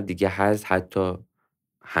نفر دیگه هست، حتی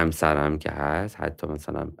همسرم که هست،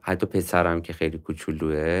 حتی پسرم که خیلی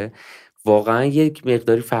کوچولوه، واقعا یک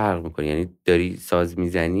مقداری فرق میکنه. یعنی داری ساز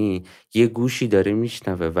میزنی یه گوشی داره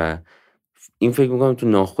میشنوه و این فکر میکنم تو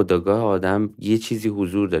ناخودآگاه آدم یه چیزی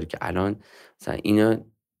حضور داره که الان مثلا اینا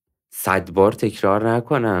 100 بار تکرار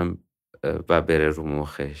نکنم و بره رو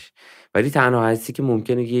مخش، ولی تنها هستی که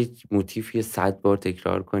ممکنه یه موتیفی 100 بار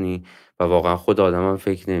تکرار کنی و واقعا خود آدم هم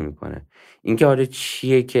فکر نمیکنه. اینکه آره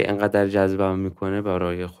چیه که انقدر جذبم میکنه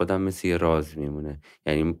برای خودم مثل یه راز میمونه،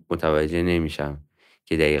 یعنی متوجه نمیشم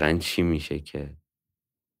که دقیقاً چی میشه که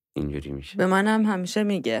اینجوری میشه. به منم همیشه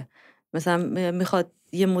میگه مثلا میخواد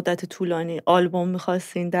یه مدت طولانی آلبوم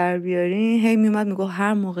میخواستین در بیارین، هی میومد میگه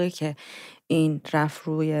هر موقع که این رفت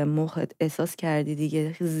روی مخت احساس کردی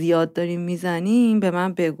دیگه زیاد داریم میزنیم به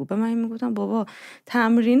من بگو. به من میگفتم بابا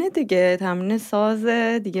تمرینه دیگه، تمرین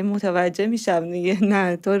سازه دیگه، متوجه میشم دیگه،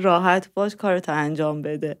 نه تو راحت باش کارتو انجام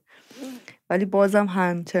بده. ولی بازم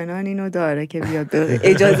همچنان اینو داره که بیاد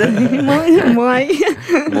اجازه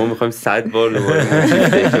ما میخوایم 100 بار دوباره.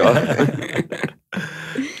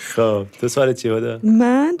 خب تو سوال چی بوده؟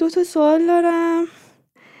 من 2 سوال دارم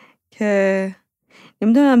که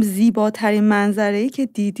نمیدونم زیباترین منظره‌ای که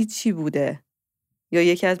دیدی چی بوده، یا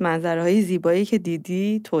یکی از منظره‌های زیبایی که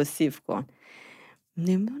دیدی توصیف کن.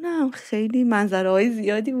 نمیدونم خیلی منظره‌های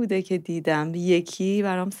زیادی بوده که دیدم، یکی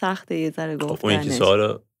برام سخته یه ذره گفتنش. خب اون یکی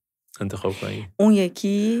سوالو انتخاب کنی. اون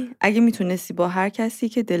یکی اگه میتونستی با هر کسی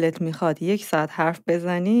که دلت میخواد 1 ساعت حرف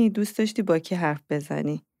بزنی، دوست داشتی با کی حرف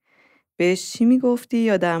بزنی؟ بهش چی میگفتی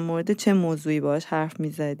یا در مورد چه موضوعی باهاش حرف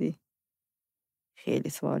میزدی؟ خیلی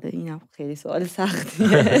سواله، اینم خیلی سوال سختیه.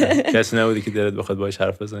 کسی نبودی که دلت بخواد باهاش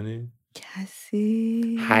حرف بزنی؟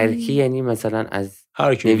 کسی هر کی، یعنی مثلا از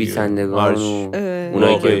نویسندگان و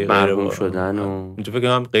اونایی که مرحوم شدن و تو فکر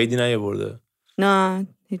کنم قیدی نیاورده؟ نه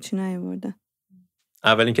هیچی نیاورده.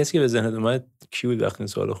 اولین کسی که به ذهنت اومد کی بود وقتی این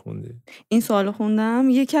سوالو خوندی؟ این سوالو خوندم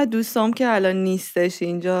یکی از دوستام که الان نیستش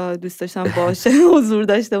اینجا، دوست داشتم باشه حضور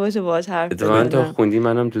داشته باشه باش حرف بزنم. من تا خوندی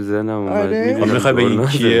منم تو ذهنم اومد. آره. میخوای بگی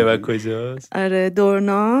کیه و کجاست؟ آره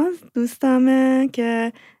دورناز دوستمه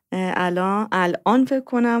که الان فکر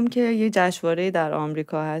کنم که یه جشنواره در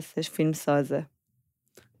آمریکا هستش، فیلم سازه.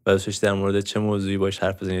 بعدش در مورد چه موضوعی باش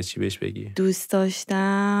حرف بزنی، چی بهش بگی؟ دوست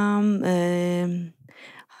داشتم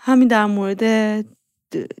همین در مورد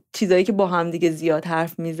چیزایی که با هم دیگه زیاد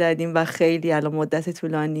حرف میزدیم و خیلی الان مدت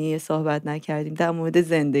طولانی صحبت نکردیم، در مورد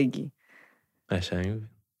زندگی. قشنگ بود.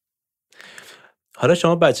 حالا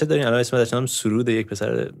شما بچه دارین، الان اسمش هم سرود، یک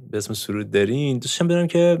پسر به اسم سرود دارین. دوستشم بدونم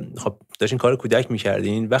که خب داشتین کار کودک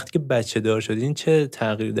می‌کردین، وقتی که بچه دار شدین چه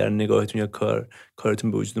تغییری در نگاهتون یا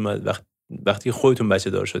کارتون به وجود اومد وقتی خودتون بچه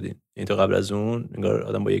دار شدین؟ یعنی تو قبل از اون انگار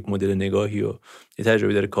آدم با یک مدل نگاهی و یه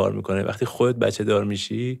تجربه داره کار میکنه، وقتی خودت بچه دار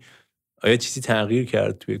میشی آیا چیزی تغییر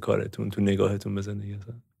کرد توی کارتون، تو نگاهتون به زندگی؟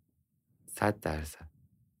 100%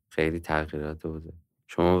 خیلی تغییرات بوده.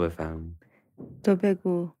 شما بفهمید. تو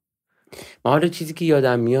بگو. ما حالا چیزی که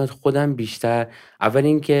یادم میاد خودم بیشتر، اول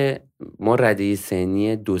این که ما رده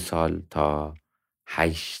سنی 2 سال تا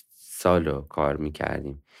 8 سال رو کار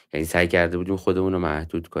میکردیم، یعنی سعی کرده بودیم خودمون رو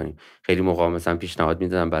محدود کنیم. خیلی موقع مثلا پیشنهاد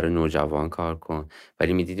میدادم برای نوجوان کار کن،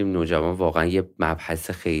 ولی میدیدیم نوجوان واقعا یه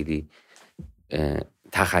مبحث خیلی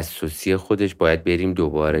تخصصی خودش، باید بریم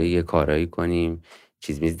دوباره یه کارایی کنیم،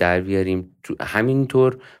 چیز میز در بیاریم.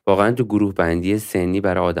 همینطور واقعا تو گروه بندی سنی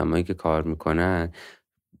برای آدمایی که کار میکنن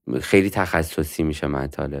خیلی تخصصی میشه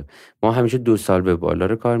مطالب. ما همیشه 2 سال به بالا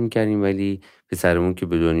رو کار میکردیم، ولی پسرمون که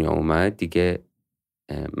به دنیا اومد دیگه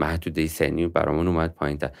محدوده سنی برامون اومد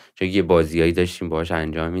پایین تر، چون یه بازیایی داشتیم باهاش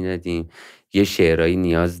انجام میدادیم، یه شعرهایی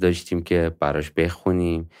نیاز داشتیم که براش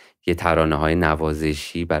بخونیم، یه ترانه‌های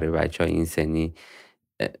نوازشی برای بچه‌های این سنی.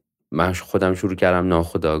 من خودم شروع کردم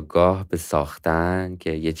ناخودآگاه به ساختن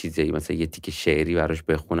که یه چیزی مثلا یه تیکه شعری براش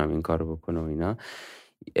بخونم، این کارو بکنم و اینا.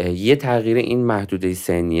 یه تغییر این محدوده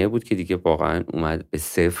سنیه بود که دیگه واقعا اومد به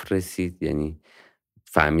 0 رسید. یعنی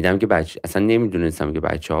فهمیدم که اصلا نمیدونستم که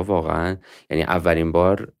بچه‌ها واقعا، یعنی اولین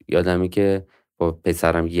بار یادمی که با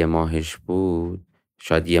پسرم 1 ماهش بود،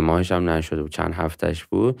 شاید 1 ماهش هم نشده بود، چند هفتهش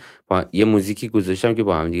بود، با یه موزیکی گذاشتم که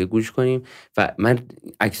با هم دیگه گوش کنیم و من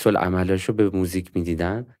عکس العملاشو به موزیک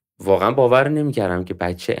میدیدم. واقعا باور نمی‌کردم که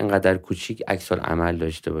بچه اینقدر کوچیک عکس العمل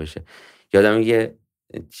داشته باشه. یادم یه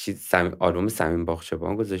آلبوم صمیم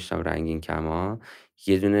باغچبان گذاشتم، رنگین کمان،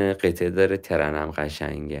 یه دونه قطعه داره ترنم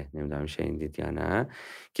قشنگه، نمیدونم شنیدید یا نه،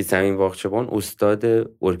 که صمیم باغچبان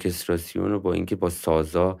استاد ارکستراسیون رو با اینکه با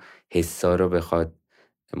سازا حسا رو بخواد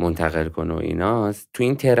منتقل کنه و ایناست، تو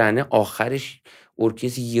این ترنه آخرش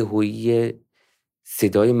ارکستر یهویی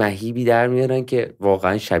صدای مهیبی در میارن که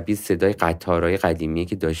واقعا شبیه صدای قطارهای قدیمیه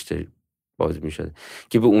که داشته باز میشد،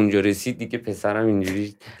 که به اونجا رسید دیگه پسرم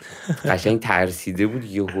اینجوری قشنگ ترسیده بود،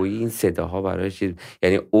 یهویی این صداها براش،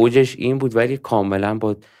 یعنی اوجش این بود، ولی کاملا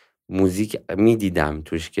با موزیک میدیدم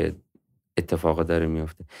توش که اتفاق داره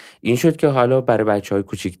میفته. این شد که حالا برای بچهای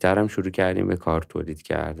کوچیک‌ترم شروع کردیم به کار تولید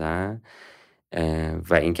کردن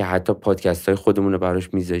و اینکه حتی پادکست های خودمون رو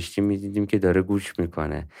براش میذاشتیم، میدیدیم که داره گوش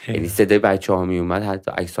میکنه، یعنی صدای بچه‌ها میومد،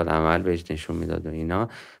 حتی عکس العمل بهش نشون میداد و اینا.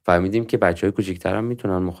 فهمیدیم که بچهای کوچیک‌تر هم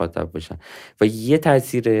میتونن مخاطب باشن. و یه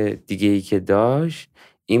تاثیر دیگه ای که داشت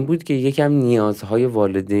این بود که یکم نیازهای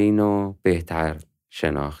والدین رو بهتر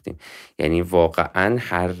شناختیم. یعنی واقعا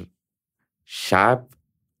هر شب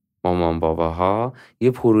مامان باباها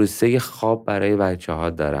یه پروسه خواب برای بچه‌ها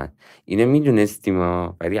دارن. اینو میدونستیم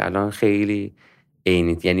ولی الان خیلی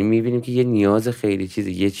عینیت، یعنی میبینیم که یه نیاز خیلی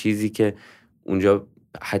یه چیزی که اونجا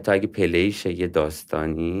حتی اگه پلیشه یه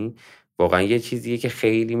داستانی، واقعا یه چیزیه که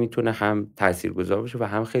خیلی میتونه هم تاثیرگذار باشه و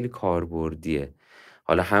هم خیلی کاربردیه.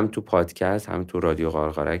 حالا هم تو پادکست، هم تو رادیو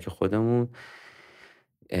قارقارک خودمون.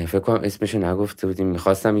 فکر کنم اسمشو نگفته بودیم،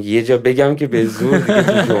 میخواستم یه جا بگم که به زور دیگه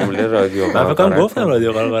تو جمله رادیو قارقارک. من فکر کنم گفتم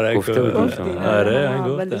رادیو قارقارک گفته بودیم. آره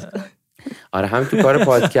من گفتم. آره هم تو کار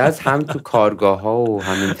پادکست، هم تو کارگاه‌ها و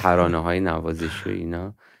همین ترانه‌های نوازشی و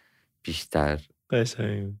اینا بیشتر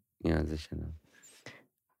قشنگ نیازشونه.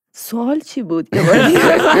 سوال چی بود؟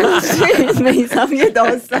 میثم یه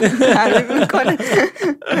داستان تعریف میکنه.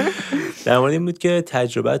 در مورد این بود که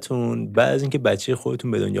تجربتون بعد از اینکه بچه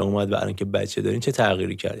خودتون به دنیا اومد و الان که بچه دارین چه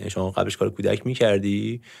تغییری کرد؟ یعنی شما قبلش کار کودک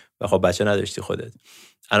میکردی و خب بچه نداشتی خودت،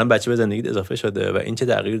 الان بچه به زندگیت اضافه شده و این چه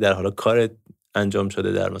تغییری در حالا کارت انجام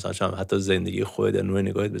شده، در مثلا شما حتی زندگی خودت، در نوع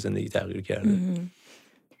نگاهت به زندگی تغییر کرده؟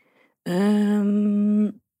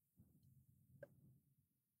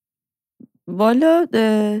 والا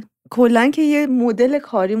کلن که یه مدل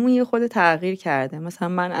کاریمون یه خود تغییر کرده. مثلا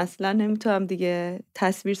من اصلا نمیتونم دیگه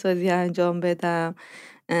تصویرسازی انجام بدم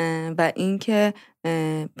و اینکه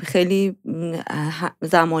خیلی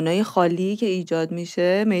زمانهای خالی که ایجاد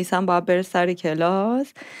میشه، میثم باید بره سر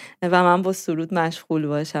کلاس و من با سرود مشغول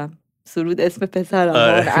باشم. سرود اسم پسرم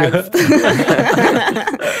است.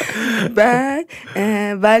 بعد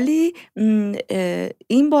ولی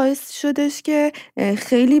این باعث شدش که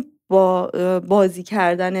خیلی با بازی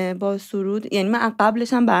کردن با سرود، یعنی من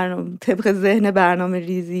قبلش هم طبق ذهن برنامه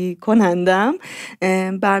ریزی کنندم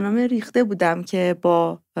برنامه ریخته بودم که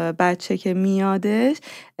با بچه که میادش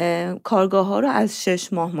کارگاه ها رو از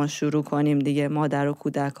 6 ماه ما شروع کنیم دیگه، مادر و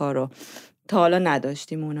کودک ها رو، تا حالا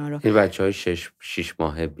نداشتیم اونا رو. این بچه‌های 6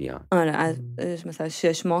 ماهه بیان. آره از مثلا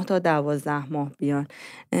 6 ماه تا 12 ماه بیان.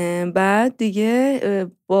 بعد دیگه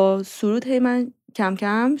با سرود هی من کم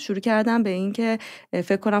کم شروع کردم به این که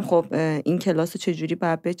فکر کنم خب این کلاس رو چجوری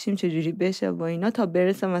باید بچیم، چجوری بشه و اینا تا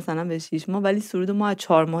برسه مثلا به 6 ماه. ولی سرود ما از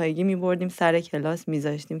 4 ماهگی میبردیم سر کلاس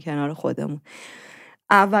میذاشتیم کنار خودمون.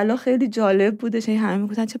 اولا خیلی جالب بودش، همه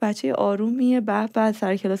میگفتن چه بچه آرومیه، بعد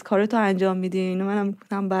سر کلاس کارتو انجام میدی. اینو منم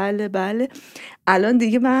میگفتم بله. الان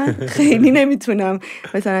دیگه من خیلی نمیتونم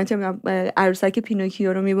مثلا چه عروسک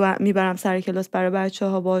پینوکیو رو میبرم سر کلاس برای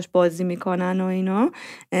بچه‌ها باش بازی میکنن و اینا،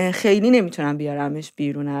 خیلی نمیتونم بیارمش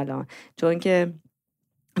بیرون الان، چون که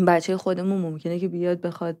بچه خودمون ممکنه که بیاد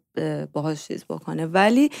بخواد باهاش چیز بکنه.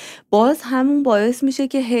 ولی باز همون باعث میشه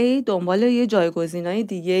که هی دنبال یه جایگزینای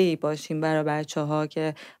دیگه‌ای باشیم برای بچه‌ها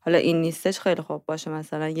که حالا این نیستش خیلی خوب باشه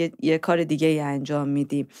مثلا یه کار دیگه‌ای انجام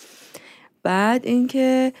میدیم. بعد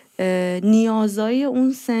اینکه نیازهای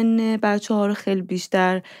اون سن بچه‌ها رو خیلی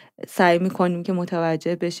بیشتر سعی میکنیم که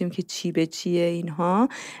متوجه بشیم که چی به چیه اینها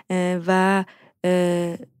و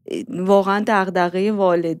واقعا دغدغه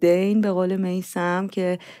والدین به قول میثم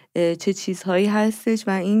که چه چیزهایی هستش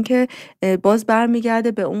و اینکه باز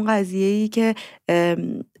برمیگرده به اون قضیه‌ای که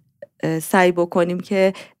سعی بکنیم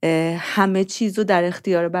که همه چیز رو در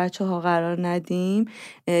اختیار بچه‌ها قرار ندیم.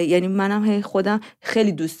 یعنی منم هی خودم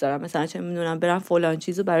خیلی دوست دارم مثلا چه میدونم برم فلان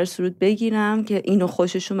چیزو برای سرود بگیرم که اینو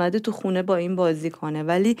خوشش اومده تو خونه با این بازی کنه،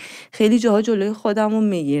 ولی خیلی جاها جلوی خودم رو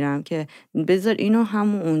میگیرم که بذار اینو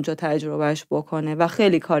همون اونجا تجربهش بکنه و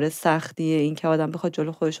خیلی کار سختیه این که آدم بخواد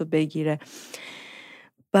جلو خودش رو بگیره.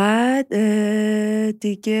 بعد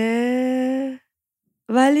دیگه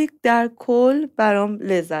ولی در کل برام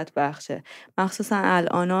لذت بخشه، مخصوصا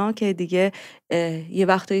الان که دیگه یه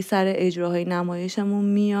وقتایی سر اجراهای نمایشمون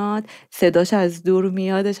میاد صداش از دور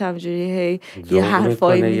میادش همجوری هی یه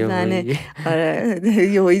حرفایی میزنه، آره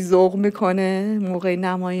یهویی ذوق میکنه موقع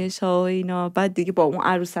نمایش ها و اینا. بعد دیگه با اون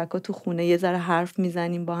عروسکا تو خونه یه ذره حرف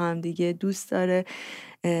میزنیم با هم دیگه، دوست داره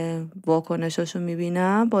واکنشاشو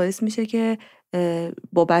میبینم، باعث میشه که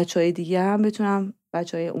با بچهای دیگه هم بتونم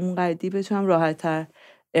بچهای اون قدی بتونم راحت‌تر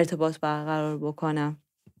ارتباط برقرار بکنم.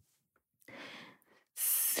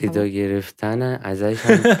 صدا گرفتن ازش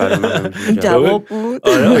هم برای من جواب بود.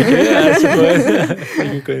 آره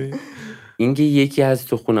اوکی. اینکه یکی از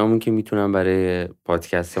تو خونمون که میتونم برای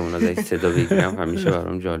پادکستمون ازش صدا بگیرم همیشه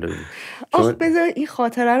برام جالبه. آخ بذار این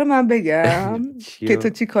خاطره رو من بگم که تو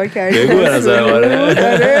چی کار کردی. بگو به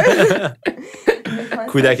نظر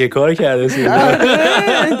کودک کار کرده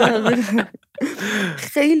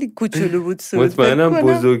خیلی کوچولو بود سرود، مطمئنم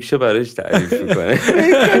بزرگشه براش تعریف میکنه.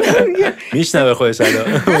 میشنوه خودش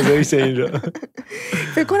الان بزرگشه این رو.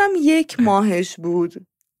 فکر کنم 1 ماهش بود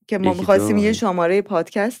که ما می‌خواستیم یه شماره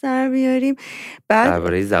پادکست در بیاریم، بعد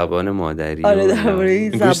درباره زبان مادری. آره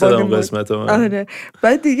درباره زبان قسمت. آره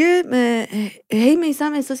بعد دیگه هی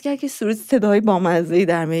میثم احساس کرد که سرود صدای بامزه‌ای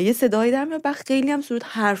در میاد، یه صدایی در میاد، بعد خیلی هم سرود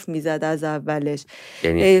حرف میزد از اولش،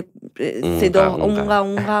 یعنی صدا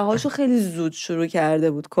اونقه‌هاشو خیلی زود شروع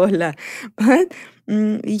کرده بود کلا. بعد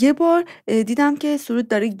یه بار دیدم که سرود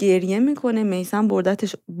داره گریه میکنه، میثم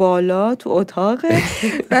بردتش بالا تو اتاقه،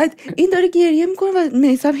 بعد این داره گریه میکنه و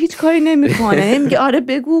میثم هیچ کاری نمیکنه، میگه آره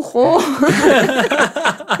بگو خب.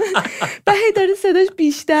 بعد داره صداش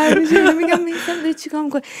بیشتر میشه، میگم میثم داری چیکار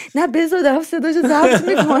میکنه؟ نه بذار دارم صداشو ضبط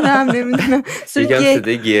میکنم، نمیدونم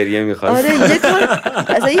صدای گریه میخواست.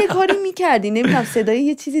 آره یه کاری میکردی، نمیدونم صدای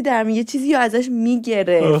یه چیزی در یه چیزی یا ازش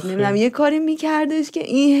میگرفت، نمیدونم یه کاری میکردش که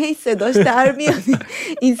این هی صداش در میاد،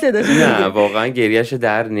 این صداش نه واقعا گریهشو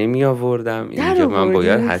در نمی آوردم، اینجا من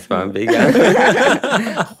باید حتما بگم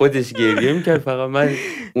خودش گریه میکرد، فقط من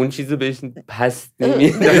اون چیزو بهش پس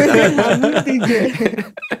نمیدادم دیگه.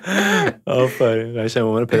 آفرین قشنگ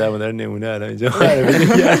مامان پدر مادر نمونه الان اینجا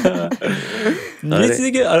یه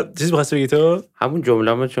چیزی که چیزی بخواست بگی تو همون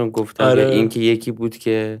جمله‌مو چون گفتم این که یکی بود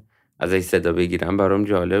که ازش صدا بگیرم برام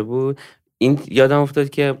جالب بود. این یادم افتاد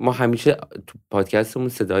که ما همیشه تو پادکستمون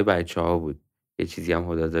صدای بچه‌ها بود، یه چیزی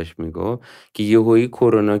هم هدا داشت میگو که یهویی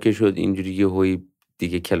کرونا که شد اینجوری یهویی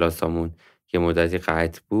دیگه کلاسامون یه مدتی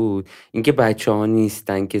قطع بود، اینکه بچه‌ها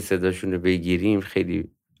نیستن که صداشون رو بگیریم خیلی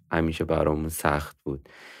همیشه برامون سخت بود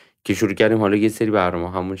که شروع کردیم حالا یه سری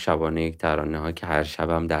برنامه همون شبانه یک ترانه ها که هر شب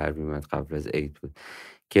هم در میومد قبل از عید بود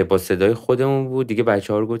که با صدای خودمون بود دیگه،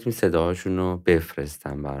 بچه‌ها رو گفتیم صداهاشون رو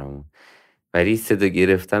بفرستن برامون. ولی صدا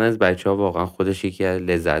گرفتن از بچه‌ها واقعا خودش یکی از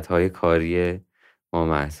لذت‌های کاری ما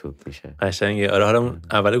محسوب میشه. قشنگه. آره حالا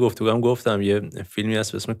اول گفتم یه فیلمی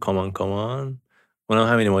هست به اسم کامان، اونم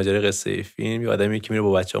همین ماجرای قصه فیلم، یه آدمی که میره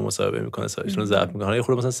با بچه‌ها مصاحبه میکنه، سایشون رو ضبط میکنه، حالا یه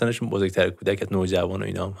خورده مثلا سنشون بزرگتر، کودک نوجوان و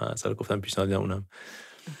اینا هم هست، حالا گفتم پیشنهاد میدم اونم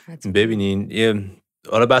ببینین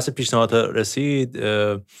حالا بحث پیشنهادها رسید،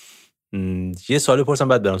 یه سوالی پرسم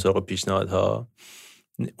بعد برم سراغ پیشنهادها.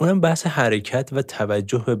 اونم بحث حرکت و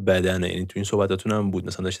توجه به بدنه. یعنی تو این صحبتاتون هم بود،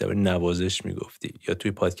 مثلا داشتی درباره نوازش میگفتی یا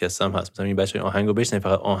توی پادکست هم هست، مثلا این بچه‌ها آهنگو بشنوید،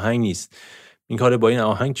 فقط آهنگ نیست، این کار با این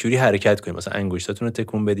آهنگ چوری حرکت کنیم، مثلا انگشتاتون رو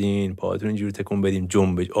تکون بدین، پاهاتون اینجوری تکون بدیم،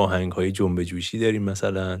 آهنگ‌های جنب جوشی داریم،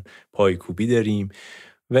 مثلا پایکوبی داریم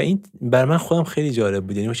و این بر من خودم خیلی جالب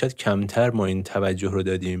بود. یعنی شاید کمتر ما این توجه رو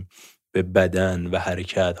دادیم به بدن و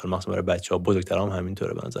حرکت، حالا مخصوصا برای بچه‌ها، بزرگترام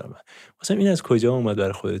همینطوره به نظر من. مثلا این از کجا اومد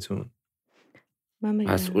برای خودتون؟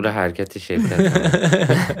 مسئول حرکت شرکت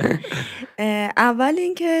اول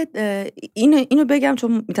اینکه اینو بگم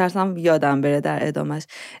چون میترسم یادم بره در ادامش،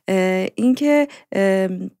 اینکه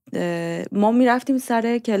ما میرفتیم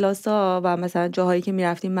سر کلاسا و مثلا جاهایی که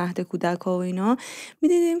میرفتیم مهد کودک ها و اینا،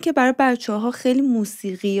 میدیدیم که برای بچه ها خیلی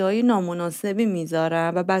موسیقی های نامناسبی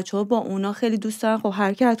میذارن و بچه ها با اونا خیلی دوست دارن خب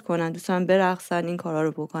حرکت کنن، دوست دارن برقصن، این کارا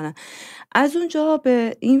رو بکنن. از اونجا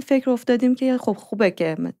به این فکر افتادیم که خب خوبه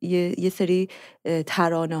که یه سری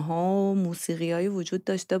ترانه ها و موسیقی هایی وجود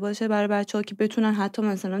داشته باشه برای بچه ها که بتونن حتی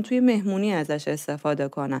مثلا توی مهمونی ازش استفاده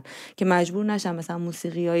کنن، که مجبور نشن مثلا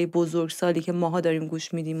موسیقی های بزرگسالی که ماها داریم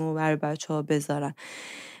گوش میدیم و برای بچه ها بذارن.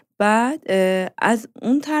 بعد از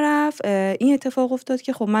اون طرف این اتفاق افتاد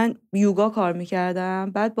که خب من یوگا کار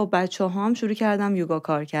میکردم، بعد با بچه ها هم شروع کردم یوگا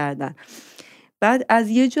کار کردن. بعد از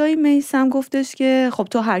یه جایی میثم گفتش که خب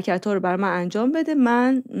تو حرکت ها رو برای من انجام بده،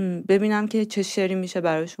 من ببینم که چه شعری میشه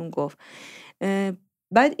براشون گفت.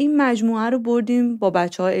 بعد این مجموعه رو بردیم با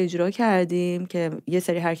بچه ها اجرا کردیم که یه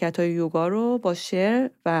سری حرکت های یوگا رو با شعر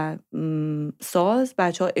و ساز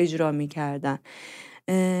بچه ها اجرا میکردن.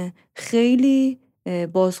 خیلی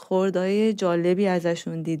بازخوردهای جالبی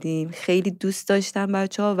ازشون دیدیم، خیلی دوست داشتن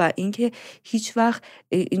بچه‌ها و اینکه هیچ وقت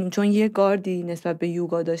چون یه گاردی نسبت به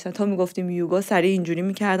یوگا داشتن، تا میگفتیم یوگا سریع اینجوری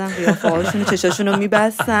میکردن، قیافه هاشون چشاشون رو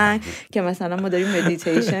میبستن که مثلا ما داریم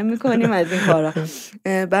مدیتیشن میکنیم از این کارا.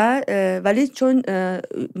 ولی چون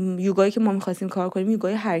یوگایی که ما میخواستیم کار کنیم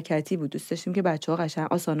یوگای حرکتی بود، دوست داشتیم که بچه‌ها قشنگ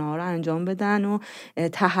آسانا ها رو انجام بدن و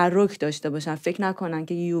تحرک داشته باشن، فکر نکنن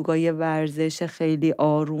که یوگای ورزش خیلی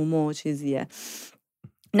آروم و چیزیه.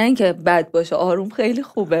 نه اینکه بد باشه، آروم خیلی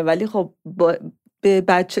خوبه، ولی خب به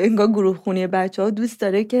بچه انگار گروه خونی بچه ها دوست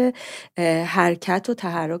داره که حرکت و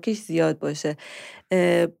تحرکش زیاد باشه.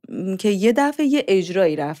 که یه دفعه یه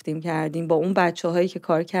اجرایی رفتیم کردیم با اون بچه هایی که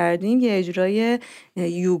کار کردیم، یه اجرای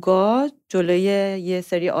یوگا جلوی یه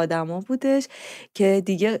سری آدم ها بودش که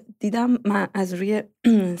دیگه دیدم من از روی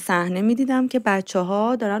صحنه میدیدم که بچه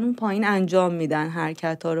ها دارن اون پایین انجام میدن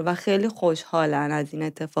حرکت ها رو و خیلی خوشحالن از این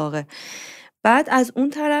اتفاقه. بعد از اون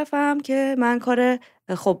طرفم که من کار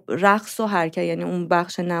خب رقص و حرکت، یعنی اون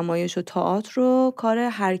بخش نمایش و تئاتر رو، کار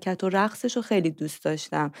حرکت و رقصش رو خیلی دوست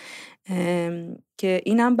داشتم که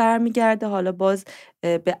اینم برمیگرده حالا باز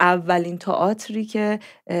به اولین تئاتری که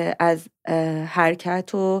از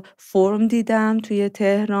حرکت و فرم دیدم توی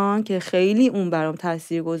تهران که خیلی اون برام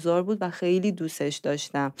تاثیرگذار بود و خیلی دوستش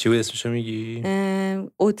داشتم. چی بود اسمشو میگی؟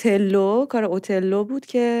 اوتلو، کار اوتلو بود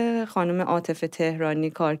که خانم عاطف تهرانی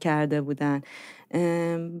کار کرده بودن.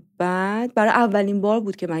 بعد برای اولین بار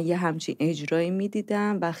بود که من یه همچین اجرایی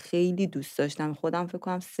میدیدم و خیلی دوست داشتم. خودم فکر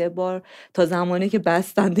کنم 3 بار تا زمانی که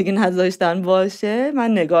بستن دیگه نذاشتن باشه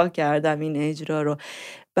من نگاه کردم این اجرا رو.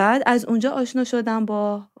 بعد از اونجا آشنا شدم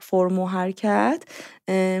با فرم و حرکت.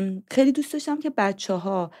 خیلی دوست داشتم که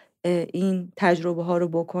بچه‌ها این تجربه ها رو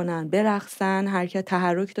بکنن، برقصن، حرکت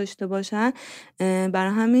تحرک داشته باشن.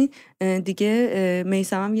 برای همین دیگه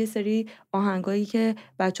میثم هم یه سری آهنگایی که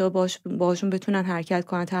بچه‌ها باشون بتونن حرکت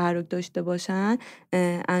کنن، تحرک داشته باشن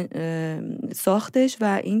ساختش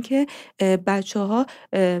و اینکه بچه‌ها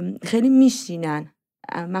خیلی میشینن،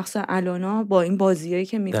 مخصوصا الانا با این بازیایی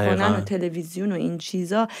که میکنن و تلویزیون و این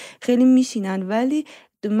چیزا خیلی میشینن، ولی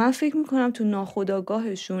من فکر میکنم تو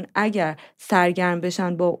ناخودآگاهشون اگر سرگرم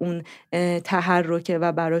بشن با اون تحرکه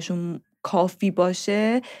و براشون کافی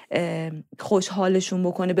باشه، خوشحالشون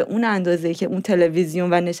بکنه به اون اندازه که اون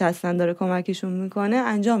تلویزیون و نشستن داره کمکشون میکنه،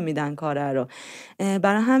 انجام میدن کاره رو.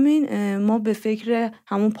 برای همین ما به فکر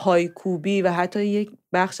همون پایکوبی و حتی یک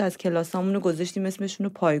بخش از کلاسامون رو گذاشتیم اسمشون رو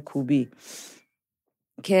پایکوبی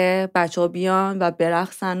که بچه‌ها بیان و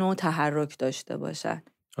برقصن و تحرک داشته باشن.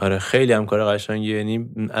 آره خیلی هم کار قشنگیه. یعنی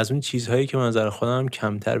از اون چیزهایی که من نظر خودم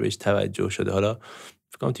کمتر بهش توجه شده. حالا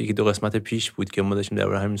فکر کنم توی 2 قسمت پیش بود که ما داشتیم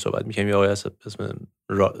درباره همین صحبت می‌کردیم. یه آقای اسم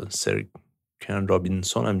سر کن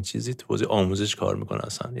رابینسون هم چیزی تو حوزه آموزش کار میکنه،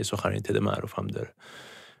 اصلا یه سخنرانی تد معروف هم داره.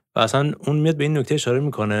 و اصلا اون میاد به این نکته اشاره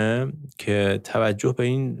میکنه که توجه به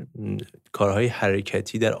این کارهای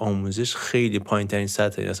حرکتی در آموزش خیلی پایین‌ترین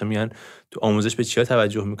سطحه. اصلا میگن تو آموزش به چیا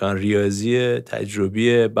توجه میکنن؟ ریاضی،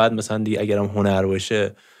 تجربی، بعد مثلا دیگه اگرم هنر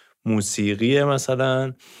باشه موسیقی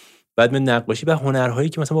مثلا، بعد من نقاشی و هنرهایی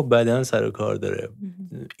که مثلا با بدن سر و کار داره.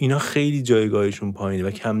 اینا خیلی جایگاهشون پایینه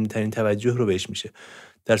و کمترین توجه رو بهش میشه.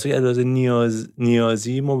 در صورتی از لحاظ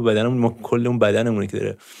نیازی ما به بدنمون، ما کل اون بدنمونه که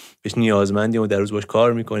داره بهش نیازمندیم و در روز باش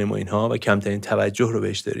کار میکنیم و اینها و کمترین توجه رو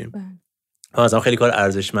بهش داریم. مثلا خیلی کار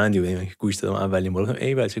ارزشمندی بود که گوش دادم اولین بار، گفتم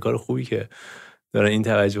ای بچه کار خوبی که دارن این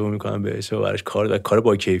توجه میکنن بهش و براش کار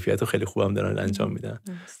با کیفیت و خیلی خوبم دارن انجام میدن.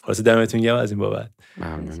 خلاص دمتون گرم از این بابت.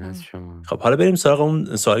 ممنون از شما. خب حالا بریم سراغ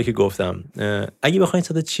اون سوالی که گفتم. اگه بخواید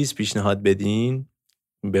صد چیز پیشنهاد بدین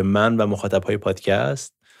به من و مخاطبهای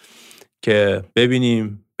پادکست که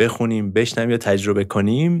ببینیم، بخونیم، بشنویم یا تجربه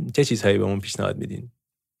کنیم، چه چیزهایی بهمون پیشنهاد میدین؟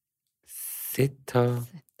 3 تا.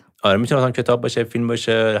 آره میتونه مثلا کتاب باشه، فیلم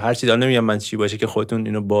باشه، هر چیزی. نمیگم من چی باشه که خودتون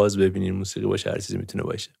اینو باز ببینین، موسیقی باشه، هر چیزی میتونه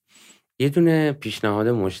باشه. یه دونه پیشنهاد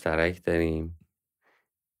مشترک داریم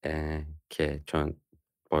که چون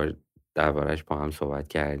دربارش با هم صحبت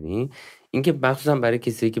کردیم، اینکه مخصوصا برای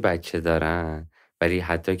کسایی که بچه دارن، برای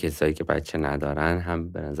حتی کسایی که بچه ندارن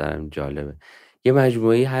هم به نظرم جالبه. یه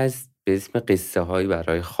مجموعه‌ای هست به اسم قصه هایی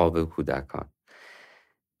برای خواب کودکان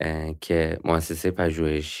که مؤسسه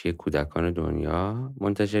پژوهشی کودکان دنیا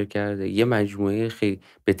منتشر کرده. یه مجموعه خیلی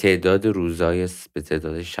به تعداد روزای، به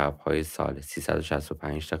تعداد شب‌های سال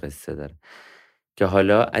 365 تا قصه داره که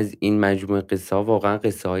حالا از این مجموعه قصه ها واقعا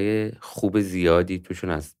قصه های خوب زیادی توشون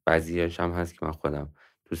هست. بعضیاش هم هست که من خودم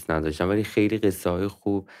دوست نداشتم، ولی خیلی قصه های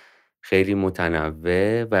خوب، خیلی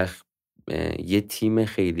متنوع و یه تیم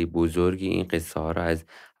خیلی بزرگی این قصه ها رو از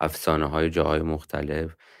افسانه های جاهای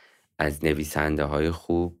مختلف، از نویسنده های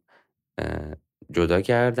خوب جدا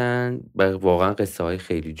کردن و واقعا قصه های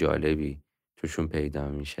خیلی جالبی توشون پیدا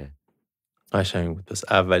میشه. قشنگ بود. پس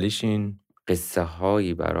اولیش این قصه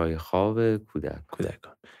هایی برای خواب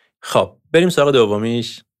کودکان. خب بریم سراغ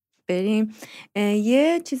دومیش. بریم.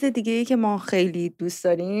 یه چیز دیگه ای که ما خیلی دوست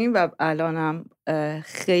داریم و الانم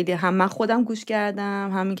خیلی هم من خودم گوش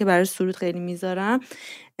کردم، همین که برای سرود خیلی میذارم،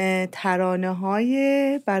 ترانه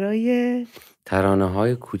های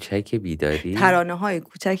کوچک بیداری. ترانه های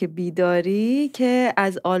کوچک بیداری که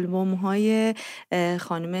از آلبوم های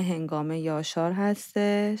خانم هنگامه یاشار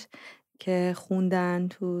هستش که خوندن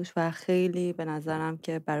توش و خیلی به نظرم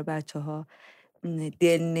که برای بچه ها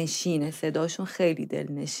دلنشینه، صداشون خیلی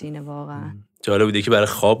دلنشینه واقعا. جالب بوده که برای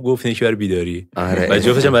خواب گفت، یکی برای بیداری. آره. و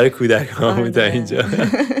جفتش برای کودکان بود اینجا.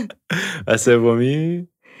 و سومی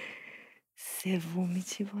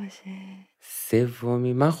چی باشه؟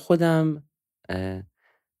 سومی من خودم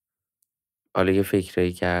حالا یه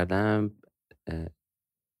فکرایی کردم،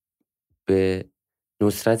 به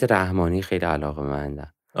نصرت رحمانی خیلی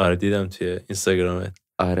علاقه‌مندم. آره دیدم توی اینستاگرامت.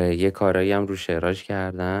 آره یه کارایی هم رو شعراش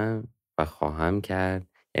کردم و خواهم کرد،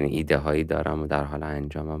 یعنی ایده هایی دارم و در حال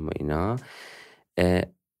انجامم و اینا.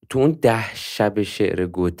 تو اون 10 شب شعر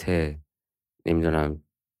گوته، نمیدونم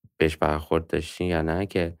بهش برخورد داشتین یا نه،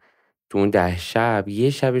 که تو اون 10 شب یه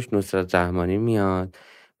شبش نصرت رحمانی میاد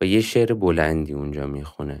و یه شعر بلندی اونجا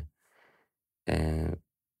میخونه.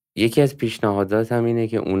 یکی از پیشنهاداتم اینه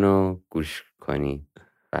که اونو گوش کنی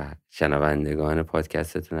و شنوندگان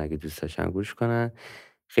پادکستتون اگه دوست داشتن گوش کنن.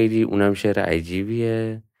 خیلی اونم شعر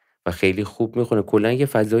عجیبیه و خیلی خوب میخونه. کلا یه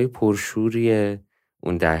فضای پرشوریه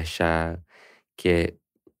اون 10 شب که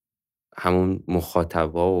همون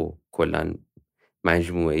مخاطبا و کلا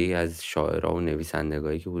مجموعه‌ای از شاعرها و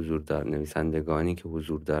نویسندگانی که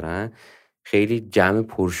حضور دارن خیلی جمع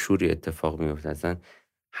پرشوری اتفاق میفته. اصلا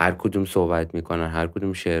هر کدوم صحبت میکنن، هر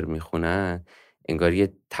کدوم شعر میخونن، انگار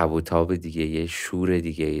یه تب و تاب دیگه، یه شور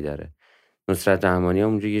دیگه ای داره. نصرت رحمانی هم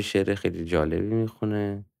اونجا یه شعر خیلی جالبی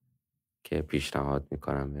میخونه که پیشنهاد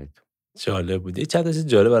میکنم بهتون. جالب بود. یه چند تا چیز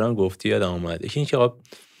جالب برام گفتی یادم اومد. یکی این که خب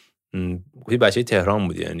گفتی بچه تهران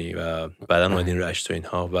بودی یعنی و بعداً اومدین رشت و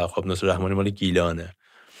اینها و خب نصرت رحمانی مال گیلانه.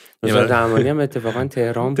 نصرت رحمانی هم اتفاقا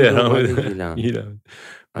تهران بود و گیلان.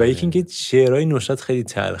 و یکی این که شعرهای نصرت خیلی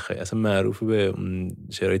تلخه، اصلا معروف به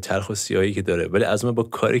شعرهای تلخ و سیاهی که داره، ولی از ما با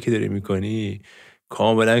کاری که داری میکنی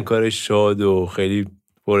کاملا کار شاد و خیلی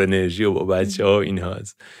پر انرژی و با بچه‌ها این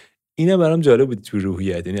هست. اینا برام جالب بود تو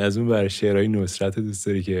روحیت، یعنی از اون ور شعرهای نصرت دوست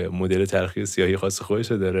داری که مدل تلخی و سیاهی خاص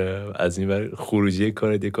خودش داره، از این ور خروجی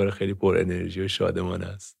کار خیلی پر انرژی و شادمان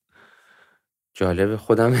است. جالب،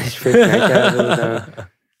 خودم بهش فکر نکرده بودم.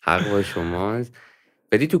 حق با شماست.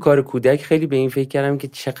 ولی تو کار کودک خیلی به این فکر کردم که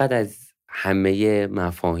چقدر از همه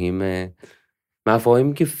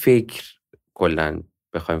مفاهیمی که فکر کلا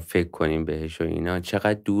بخوایم فکر کنیم بهش و اینا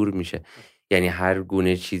چقدر دور میشه. یعنی هر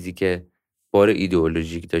گونه چیزی که بار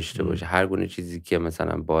ایدئولوژیک داشته باشه، هر گونه چیزی که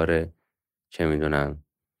مثلا بار چه میدونم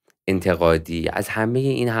انتقادی، از همه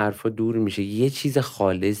این حرفا دور میشه، یه چیز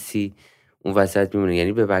خالصی اون وسط میمونه.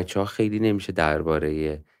 یعنی به بچه‌ها خیلی نمیشه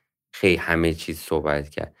درباره همه چیز صحبت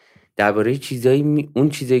کرد، درباره اون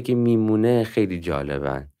چیزایی که میمونه خیلی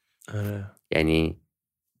جالبن. یعنی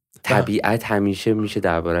طبیعت همیشه میشه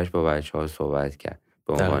درباره‌اش با بچه‌ها صحبت کرد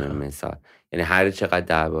به عنوان مثال. یعنی هر چقدر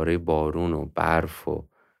درباره بارون و برف و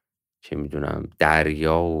چه میدونم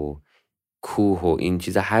دریا و کوه و این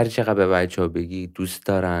چیزا هر چقدر به بچه‌ها بگی دوست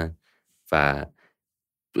دارن و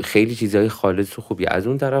خیلی چیزای خالص و خوبی. از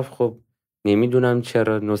اون طرف خب نمیدونم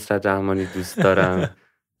چرا نصرت رحمانی دوست دارم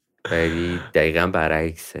ولی دقیقاً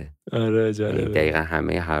برعکسه. آره جالبه. دقیقاً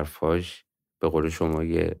همه حرفاش به قول شما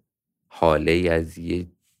یه حاله ای از یه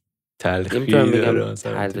تلخی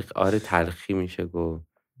داره. تلخی میشه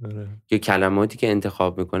گفت. یه کلماتی که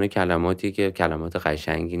انتخاب میکنه کلماتی که کلمات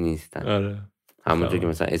قشنگی نیستن. همونطور که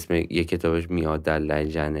مثلا اسم یه کتابش میاد در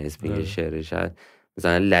لجن، اسم یه شعرش هست،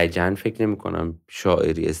 مثلا لجن فکر نمی کنم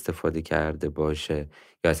شاعری استفاده کرده باشه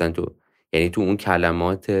یا اصلا یعنی تو اون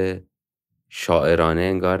کلمات شاعرانه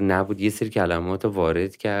انگار نبود، یه سری کلمات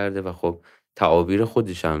وارد کرده و خب تعابیر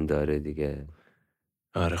خودش هم داره دیگه.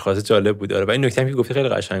 آره خاصه جالب بود. آره و این نکته هم که گفتی خیلی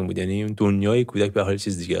قشنگ بود. یعنی دنیای کودک به حال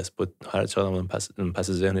چیز دیگه است، با هر چقدر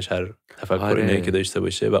پس ذهنش هر تفکر اینایی که داشته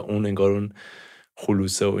باشه و اون انگار اون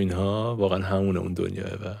خلوصه و اینها واقعا همونه اون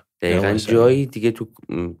دنیاه. و دقیقاً جایی دیگه تو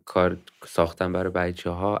کار ساختن برای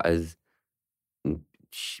بچه‌ها از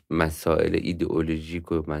مسائل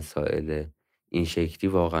ایدئولوژیک و مسائل این شکلی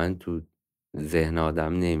واقعا تو ذهن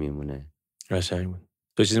آدم نمیمونه. قشنگ بود.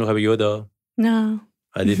 تو چیزی میخوای بگی ودا؟ نه.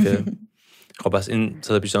 حدیثه. خب پس این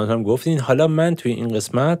صدا پیشنهاد هم گفتین. حالا من توی این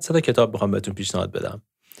قسمت صدا کتاب میخوام بهتون پیشنهاد بدم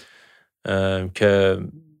که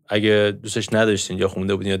اگه دوستش نداشتین یا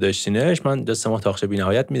خونده بودین یا داشتینش، من دست ما تاخچه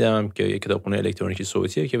بی‌نهایت میدم که یه کتابخونه الکترونیکی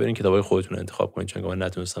صوتیه که برین کتابای خودتون انتخاب کنین، چون من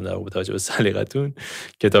نتونستم در واقع توجه به سلیقتون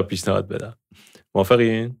کتاب پیشنهاد بدم.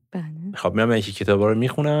 موافقین؟ بله. خب من یکی کتابا رو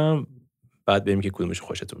میخونم بعد ببینیم که کدومش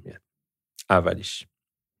خوشتون میاد.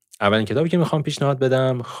 اولین کتابی که میخوام پیشنهاد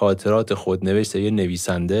بدم خاطرات خودنوشته یه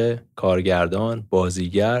نویسنده، کارگردان،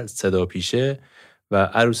 بازیگر، صداپیشه و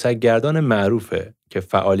عروسک‌گردان معروفه که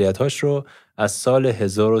فعالیتاش رو از سال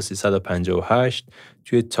 1358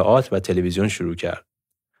 توی تئاتر و تلویزیون شروع کرد.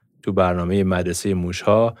 تو برنامه مدرسه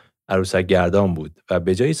موشها عروسک‌گردان بود و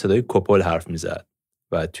به جای صدای کپل حرف میزد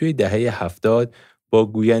و توی دهه 70 با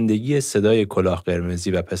گویندگی صدای کلاه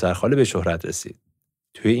قرمزی و پسرخاله به شهرت رسید.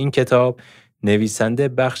 توی این کتاب نویسنده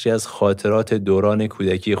بخشی از خاطرات دوران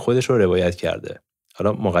کودکی خودش رو روایت کرده.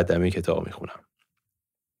 حالا مقدمه کتاب میخونم.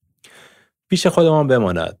 پیش خودمان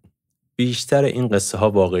بماند. بیشتر این قصه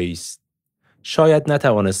ها واقعی است. شاید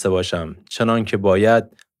نتوانسته باشم چنان که باید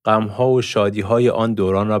غم‌ها و شادی‌های آن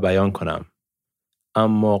دوران را بیان کنم.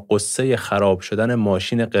 اما قصه خراب شدن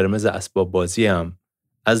ماشین قرمز اسباب بازیم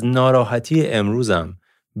از ناراحتی امروزم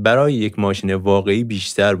برای یک ماشین واقعی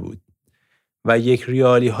بیشتر بود و یک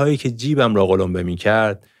ریالی هایی که جیبم را قلمبه می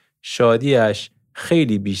کرد شادیش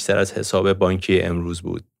خیلی بیشتر از حساب بانکی امروز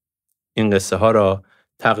بود. این قصه ها را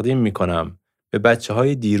تقدیم می کنم به بچه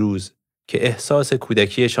های دیروز که احساس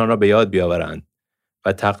کودکیشان را به یاد بیاورند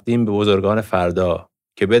و تقدیم به بزرگان فردا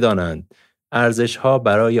که بدانند ارزش ها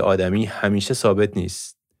برای آدمی همیشه ثابت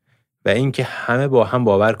نیست و اینکه همه با هم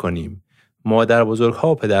باور کنیم مادر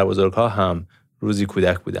بزرگها و پدر بزرگها هم روزی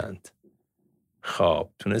کودک بودند. خب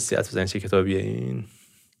تونستی حدس بزنی چه کتابیه این؟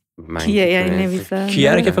 کیه یعنی نویسنده؟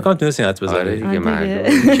 کیه رو که فکر کنم تونستی حدس بزنی. آره دیگه معلومه.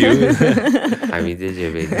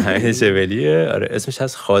 حمید جبلیه. آره اسمش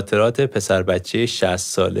از خاطرات پسر بچه 60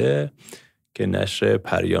 ساله که نشر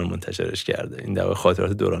پریان منتشرش کرده. این در واقع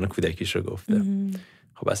خاطرات دوران کودکیش رو گفته.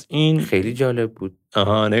 خب بس این خیلی جالب بود.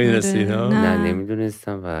 آها نمیدونستی؟ نه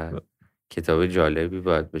نمیدونستم و کتاب جالبی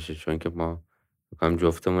باید بشه چون که ما هم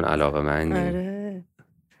جفتمون علاقه‌مندیم. آره.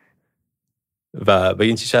 و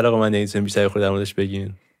بگین چی علاقه من نیستم بیشتر خود در موردش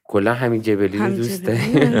بگین. کلا حمید جبلی رو دوست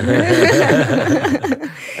داریم.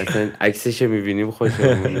 اصلا عکسش میبینیم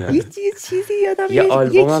خوشمون میاد. یه چیزی یادم یه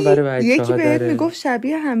آلبوم هم برای بچه‌ها یکی داره. بهت میگفت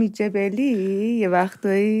شبیه حمید جبلی یه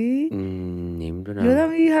وقتایی. نمیدونم.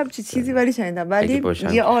 یادم یه همچین چیزی ولی شنیدم. ولی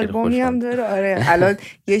یه آلبومی هم داره. آره الان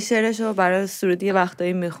یه شعرشو برای سرودی یه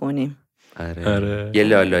وقتایی میخونیم. آره. یه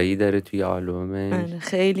لالایی داره توی آلبومش. آره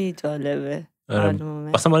خیلی جالبه.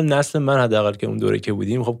 اصلا مال نسل من حداقل که اون دوره که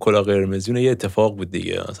بودیم خب کلاه قرمزی یه اتفاق بود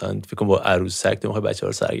دیگه. مثلا فکر کنم با عروسک تو میخوای بچه‌ها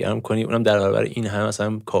رو سرگرم کنی، اونم در برابر این هم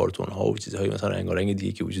مثلا کارتون ها و چیزهای مثلا رنگارنگ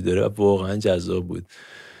دیگه که وجود داره واقعا جذاب بود.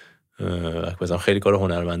 مثلا خیلی کار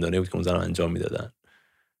هنرمندانه بود که اون زمان انجام میدادن.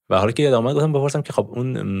 و حالا که یادم اومد گفتم بپرسم که خب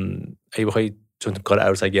اون اگه بخوای چون کار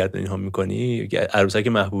عروسک گردانی ها میکنی، عروسک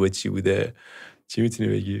محبوبت چی بوده؟ چی میتونی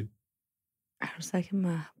بگی؟ عروسک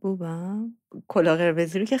محبوبم کلاه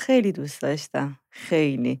قرمزی رو که خیلی دوست داشتم،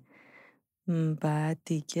 خیلی. بعد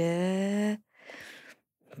دیگه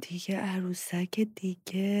عروسک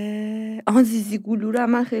دیگه زیزی گلو رو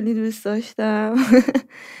من خیلی دوست داشتم.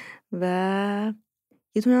 و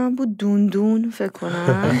یه دونه هم بود دوندون فکر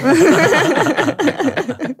کنم.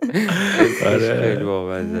 خیلی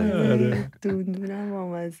بامزه. دوندونم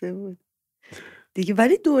بامزه بود دیگه.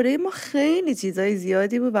 ولی دوره ما خیلی چیزای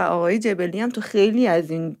زیادی بود و آقای جبلی هم تو خیلی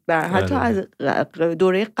از این حتی از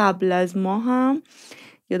دوره قبل از ما هم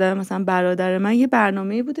یادم مثلا برادر من یه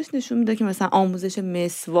برنامه‌ای بودش نشون میده که مثلا آموزش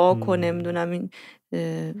مسواک و نمیدونم این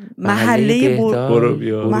محله برو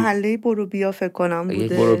بیا فکر کنم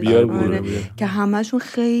بوده، برو بیا که همشون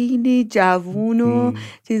خیلی جوون و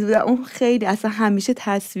چیز بودن. اون خیلی اصلا همیشه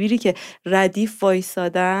تصویری که ردیف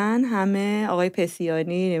وایسادن همه آقای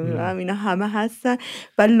پسیانی نمیدونم اینا همه هستن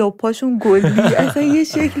و لپاشون گلی، اصلا یه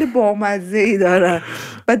شکل بامزه‌ای دارن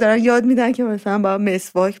و دارن یاد میدن که مثلا باید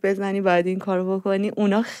مسواک بزنی، باید این کارو بکنی.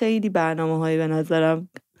 اونا خیلی برنامه‌هایی به نظرم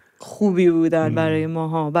خوبی بودن برای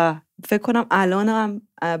ماها و فکر کنم الانم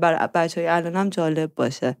برای بچهای الانم جالب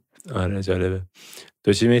باشه. آره جالبه.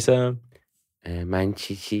 تو چی میثم؟ من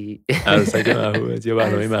چی عروسک محبوبت یا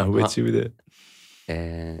برنامه محبوبت چی بوده؟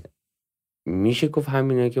 میشه گفت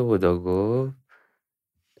همینا که هدا گفت.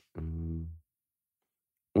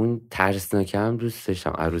 اون ترسناکه هم دوست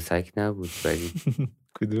داشتم، عروسک نبود ولی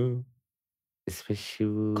کدوم؟ اسمش چی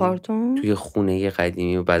بود؟ کارتون توی خونه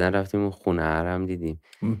قدیمی و بعدن رفتیم اون خونه هرم دیدیم.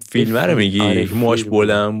 فیلم رو میگی؟ موهاش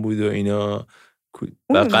بلند بود و اینا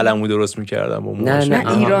و قلمو درست میکردم با موهاش.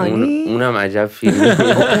 نه ایرانی؟ اونم عجب فیلمی.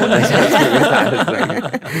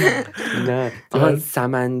 نه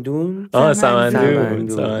سمندون.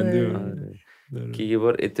 که یه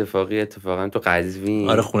بار اتفاقا تو قزوین.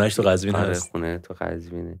 آره خونهش تو قزوین هست. آره خونه تو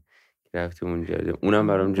قزوینه رفتیم اونجا. اونم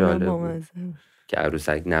برام جالب بود که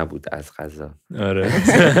عروسک نبود از قضا. آره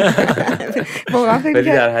واقعا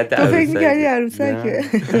فکر می‌کردی عروسکه.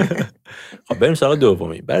 خب بریم سراغ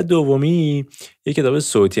دومی. برای دومی یک کتاب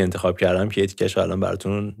صوتی انتخاب کردم که تیکش الان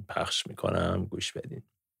براتون پخش میکنم، گوش بدین.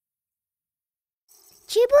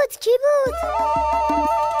 کی بود؟ کی بود؟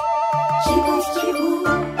 کی بود؟ کی بود؟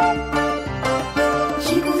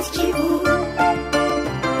 کی بود؟ کی بود؟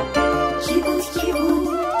 کی بود؟ کی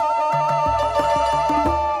بود؟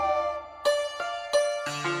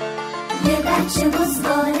 یه بچه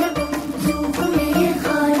بزغاله بود تو خونه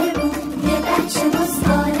خاله بود. یه بچه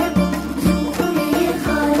بزغاله بود تو خونه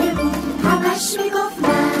خاله بود. همش میگفت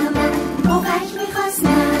مامان پفک میخواست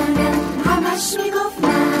نانم. همش میگفت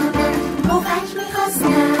مامان پفک میخواست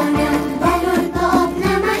نانم. بلون با آب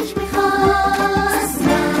نمک میخواست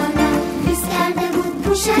نانم. خیس کرده بود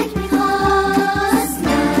پوشک میخواست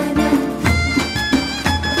نانم.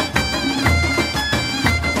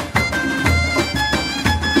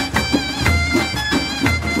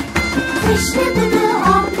 تشنه بود و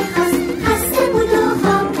آب میخواست، خسته بود و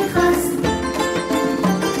خواب میخواست.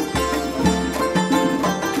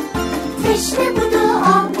 تشنه بود و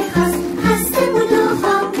آب میخواست، خسته بود و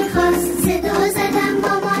خواب میخواست. صدا زدم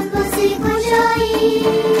مامان بازی کجایی؟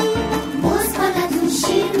 بزغالتون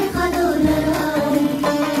شیر میخواد و لالایی.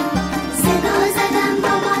 صدا زدم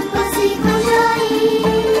مامان بازی کجایی؟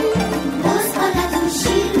 بزغالتون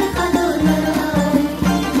شیر میخواد و لالایی.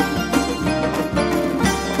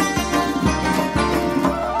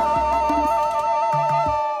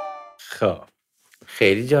 خب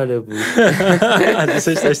خیلی جالب بود.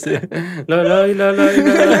 دوستش داشتی؟ لا لا لا لا لا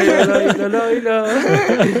لا لا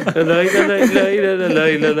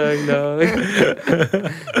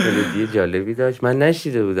ملودی جالبی داشت، من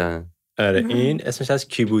نشیده بودم. آره این اسمش از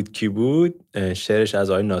کی بود کی بود. شعرش از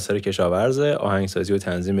آقای ناصر کشاورز، آهنگسازی و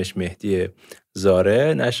تنظیمش مهدی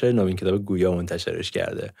زاره. نشر نوین کتاب گویا منتشرش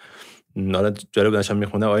کرده. حالا جالب داشتم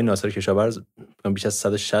میخوندم آقای ناصر کشاورز بیش از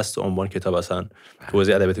 160 عنوان کتاب اصلا تو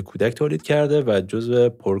حوزه ادبیات کودک تولید کرده و جزو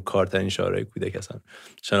پرکارترین شاعرای کودک اصلا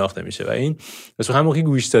شناخته میشه. و این مثلا همون که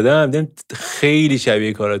گوش دادم دیدم خیلی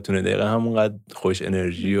شبیه کاراتونه، دقیقاً همونقدر خوش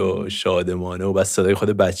انرژی و شادمانه و بس صدای خود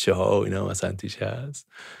بچه‌ها و اینا مثلا توش هست.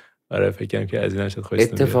 آره فکر کنم که از این شد خوشتون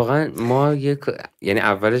بیاد. اتفاقا ما یعنی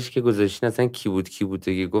اولش که گذاشتین اصلا کی بود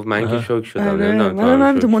دیگه گفت من که شوک شدم. نمیدونم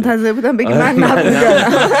من تو منتظر بودم بگی من نبودم.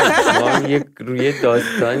 ما روی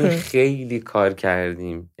داستانی خیلی کار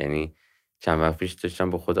کردیم. یعنی چند وقت پیش داشتم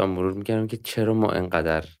با خودم مرور میکردم که چرا ما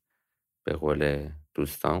انقدر به قول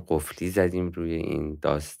دوستان قفلی زدیم روی این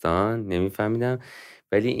داستان، نمیفهمیدم.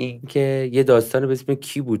 ولی این که یه داستان به اسم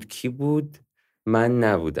کی بود من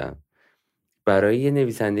نبودم، برای یه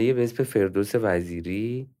نویسنده به اسم فردوس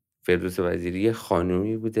وزیری فردوس وزیری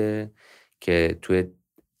خانومی بوده که توی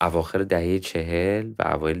اواخر دهه 40 و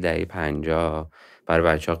اوایل دهه 50 برای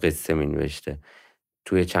بچه‌ها قصه می‌نوشته.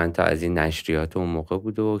 توی چند تا از این نشریات اون موقع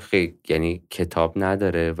بود و خیلی، یعنی کتاب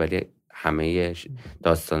نداره ولی همه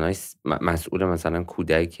داستانای مسئول مثلا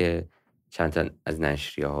کودک چند تا از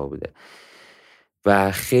نشریه ها بوده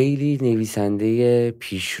و خیلی نویسنده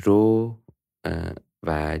پیشرو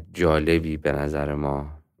و جالبی به نظر ما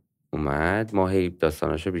اومد. ما هی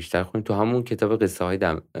داستاناشو بیشتر خوندیم. تو همون کتاب قصه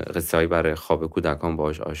های برای خواب کودکان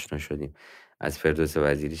باهاش آشنا شدیم. از فردوس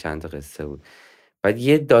وزیری چند تا قصه بود. بعد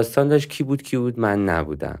یه داستان داشت کی بود من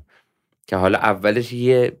نبودم، که حالا اولش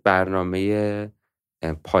یه برنامه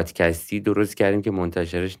پادکستی درست کردیم که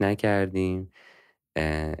منتشرش نکردیم،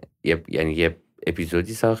 یعنی یه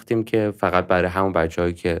اپیزودی ساختیم که فقط برای همون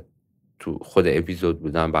بچه‌هایی که تو خود اپیزود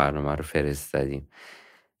بودن برنامه رو فرستادیم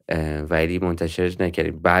ولی منتشرش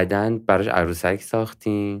نکردیم. بعداً براش عروسک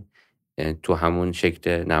ساختیم تو همون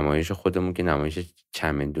شکل نمایش خودمون که نمایش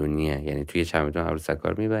چمدونیه، یعنی توی چمدون عروسک‌ها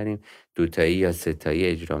رو میبریم 2 تایی یا 3 تایی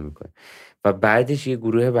اجرا میکنیم. و بعدش یه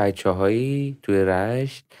گروه بچه‌هایی توی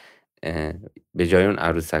رشت به جای اون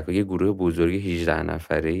عروسک‌ها یه گروه بزرگی 18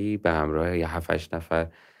 نفری به همراه یا 7-8 نفر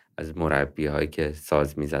از مربی‌هایی که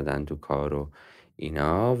ساز میزدن تو کار و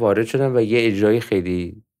اینا وارد شدن و یه اجرای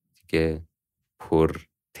خیلی دیگه پر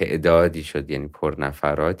تعدادی شد، یعنی پر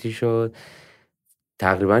نفراتی شد.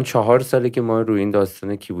 تقریبا 4 ساله که ما روی این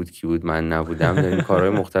داستان کی بود من نبودم داریم کارهای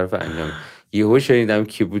مختلف انجام. یهو شنیدم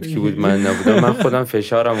کی بود من نبودم، من خودم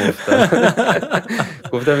فشارم افتاد.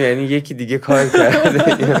 گفتم یعنی یکی دیگه کار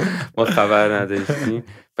کرده ما خبر نداشتیم.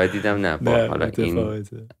 بعد دیدم نه حالا این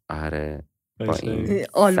آره با این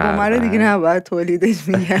آلبوم رو دیگه نباید تولیدش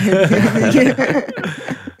می‌کردیم.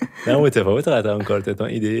 نه متفاوت قطعا کارتتون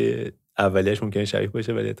ایده اولیش ممکنه شبیه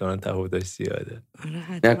باشه ولی احتمالاً تفاوتش زیاده.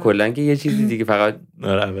 نه کلا که یه چیزی دیگه فقط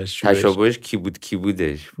تشابهش کی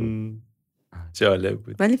بودش جالب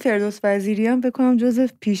بود. ولی فردوس وزیری هم بکنم جز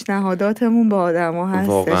پیشنهاداتمون با آدما هستش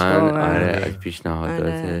واقعا. آره از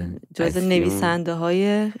پیشنهادات جز نویسنده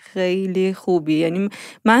های خیلی خوبی. یعنی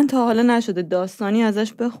من تا حالا نشده داستانی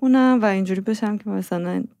ازش بخونم و اینجوری بشم که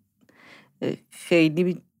مثلا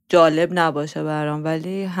خیلی جالب نباشه برام،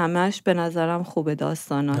 ولی همش به نظرم خوبه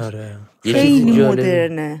داستاناش. آره. خیلی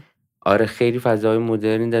مدرنه. آره خیلی فضای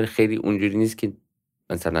مدرنی داره. خیلی اونجوری نیست که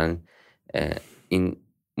مثلا این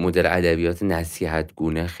مدل ادبیات نصیحت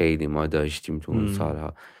گونه خیلی ما داشتیم تو اون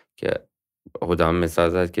سالها که خودم مثال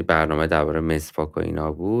زد که برنامه درباره مسواک و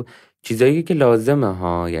اینا بود، چیزایی که لازمه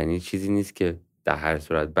ها، یعنی چیزی نیست که در هر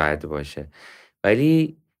صورت بد باشه.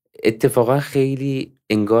 ولی اتفاقا خیلی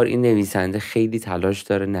انگار این نویسنده خیلی تلاش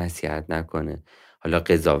داره نصیحت نکنه، حالا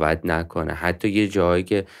قضاوت نکنه. حتی یه جایی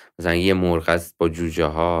که مثلا یه مرغ است با جوجه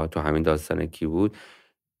ها تو همین داستان کی بود،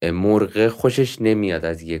 مرغ خوشش نمیاد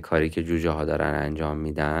از یه کاری که جوجه ها دارن انجام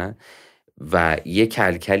میدن و یه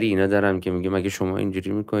کلکلی اینا دارم که میگه مگه شما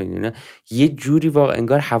اینجوری میکنید اینا. یه جوری واقعا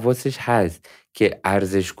انگار حواسش هست که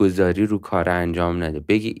ارزش گذاری رو کار انجام نده،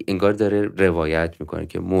 بگی انگار داره روایت میکنه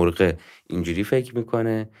که مرغ اینجوری فکر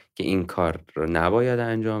میکنه که این کار رو نباید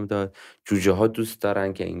انجام داد، جوجه ها دوست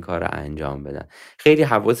دارن که این کار رو انجام بدن. خیلی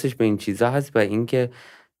حواسش به این چیزا هست و اینکه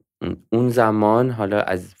اون زمان حالا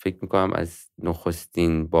از فکر میکنم از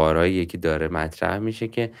نخستین بارایی که داره مطرح میشه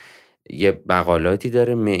که یه مقالاتی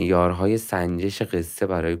داره معیارهای سنجش قصه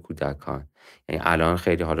برای کودکان. یعنی الان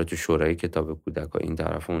خیلی حالا تو شورای کتاب کودک این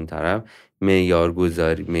طرف و اون طرف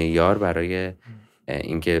معیار برای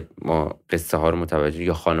اینکه ما قصه ها رو متوجه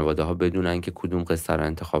یا خانواده ها بدونن که کدوم قصه رو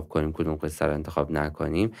انتخاب کنیم کدوم قصه رو انتخاب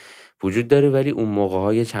نکنیم وجود داره. ولی اون موقع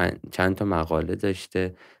های چند تا مقاله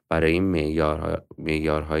داشته برای این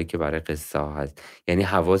معیارهایی که برای قصه ها هست، یعنی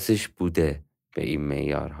حواسش بوده به این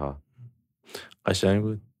معیارها. قشنگ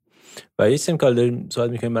بود. و یه سیم کال داریم صحبت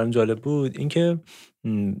میکنیم برام جالب بود اینکه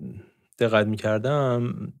دقت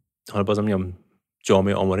میکردم، حالا بازم میگم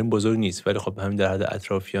جامعه آماریم بزرگ نیست ولی خب همین در حد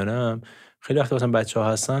اطرافیانم خیلی وقتا مثلا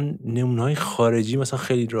بچه‌ها هستن نمونه‌های خارجی مثلا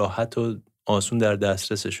خیلی راحت و آسون در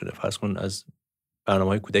دسترسشونه. فرض کن از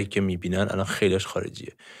برنامه‌های کودکی که میبینن الان خیلیش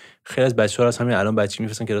خارجیه. خیلی از بچه‌ها هستن همین الان بچه‌ای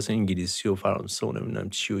میفرستن کلاس انگلیسی و فرانسه و نمیدونم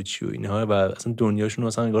چی و اینها و اصلا دنیاشون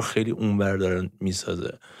مثلا انگار خیلی اونور دارن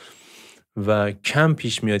میسازه و کم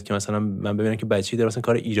پیش میاد که مثلا من ببینم که بچه‌ای داره مثلا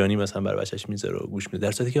کار ایرانی مثلا برای بچه‌ش میذاره و گوش میده،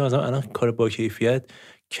 در صورتی که مثلا الان کار با کیفیت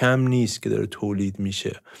کم نیست که داره تولید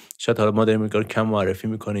میشه. شاید حالا ما داریم این کارو کم معرفی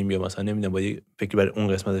میکنیم یا مثلا نمیدونم با یه فکری برای اون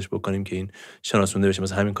قسمتش بکنیم که این شناسونده بشه.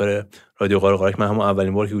 مثلا همین کار رادیو قارقارک من همون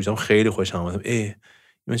اولین بار که گوش دادم خیلی خوشم اومد.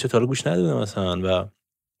 من چه تا حالا گوش ندادم مثلا و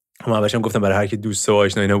هم اولش گفتم برای هر کی دوست و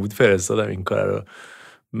آشنا اینا بود فرستادم این کار رو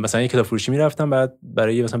مثلا یه کتاب فروشی میرفتم، بعد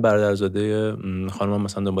برای مثلا برادرزاده خانمم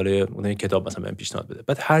مثلا دنبال اون کتاب مثلا بهم پیشنهاد بده،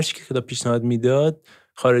 بعد هر چی که کتاب پیشنهاد میداد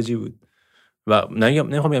خارجی بود و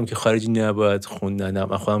نمیخوام بگم که خارجی نباید خوندن، نه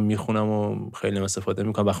من خودم میخونم و خیلی استفاده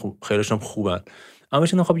میکنم و خیلیشون خوبن، اما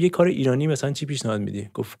چون خب یه کار ایرانی مثلا چی پیشنهاد میدی؟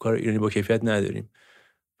 گفت کار ایرانی با کیفیت نداریم.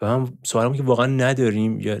 و هم سوالم که واقعا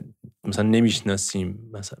نداریم یا مثلا نمیشناسیم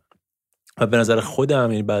مثلا. و به نظر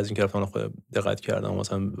خودم یعنی بعضی اینکه رفتم خودم دقت کردم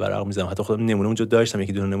مثلا ورق میزنم، حتی خودم نمونه اونجا داشتم،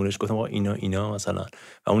 یکی دونه نمونهش گفتم آقا اینا مثلا،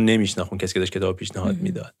 و اون نمیشناخت کسی که داشت کتاب پیشنهاد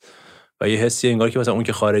میداد و یه حسی انگار که مثلا اون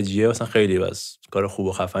که خارجیه مثلا خیلی بس کار خوب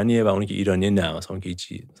و خفنیه و اون که ایرانیه نه مثلا اون که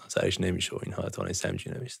هیچی سرش نمیشه و اینها تا سمجی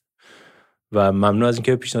نمیشه. و ممنون از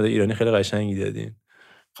اینکه پیشنهاد ایرانی خیلی قشنگی دادین.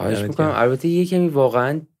 خواهش میکنم. البته یه کمی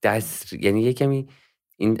واقعا یعنی یه کمی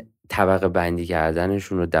این طبقه بندی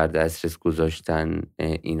کردنشون رو در دسترس گذاشتن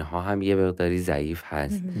اینها هم یه مقداری ضعیف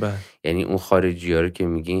هست. یعنی اون خارجی ها رو که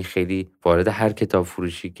میگین خیلی وارد هر کتاب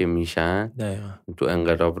فروشی که میشن تو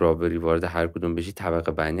انقلاب رابری وارد هر کدوم بشی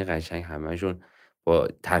طبقه بندی قشنگ همشون با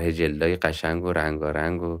طرح جلدای قشنگ و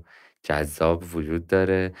رنگارنگ و جذاب وجود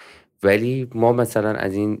داره. ولی ما مثلا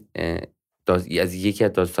از این از یکی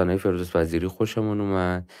از داستانهای فردوس وزیری خوشمون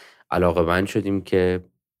اومد، علاقه‌مند شدیم که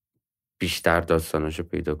بیشتر داستاناشو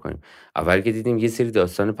پیدا کنیم. اول که دیدیم یه سری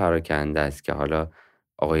داستان پراکنده است که حالا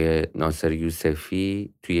آقای ناصر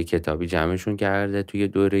یوسفی توی کتابی جمعشون کرده، توی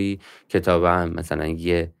دوره‌ای کتاب هم مثلا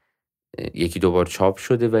یکی دو بار چاپ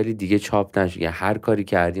شده ولی دیگه چاپ نشد. یعنی هر کاری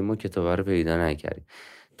کردیم و کتاب رو پیدا نکردیم.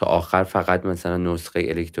 تا آخر فقط مثلا نسخه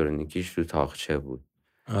الکترونیکیش تو تاقچه بود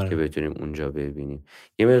که بتونیم اونجا ببینیم.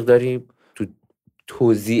 یه مقداری تو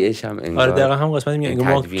توضیحش هم انگار دقیقاً هم قسمت میگه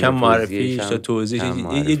ما کم معرفیش تا توضیحش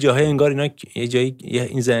یه جاهای انگار اینا یه جایی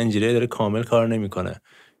این زنجیره داره کامل کار نمیکنه،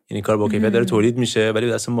 یعنی کار با کیفیت داره تولید میشه ولی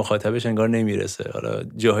دست مخاطبش انگار نمیرسه. حالا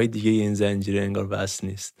جاهای دیگه این زنجیره انگار وصل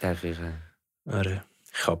نیست. دقیقاً. آره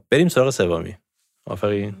خب بریم سراغ سومی.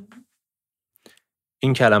 موافقین؟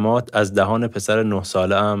 این کلمات از دهان پسر 9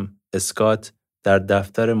 ساله‌ام اسکات در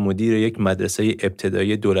دفتر مدیر یک مدرسه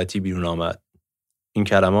ابتدایی دولتی بیرون آمد. این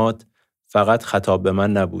کلمات فقط خطاب به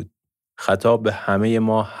من نبود، خطاب به همه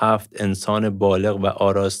ما 7 انسان بالغ و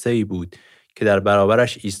آراسته‌ای بود که در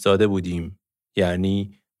برابرش ایستاده بودیم،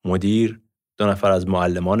 یعنی مدیر، 2 نفر از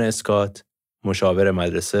معلمان اسکات، مشاور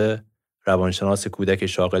مدرسه، روانشناس کودک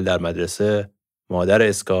شاغل در مدرسه، مادر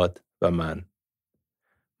اسکات و من.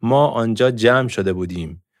 ما آنجا جمع شده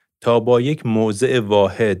بودیم تا با یک موضع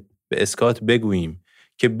واحد به اسکات بگوییم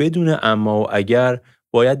که بدون اما و اگر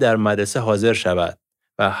باید در مدرسه حاضر شود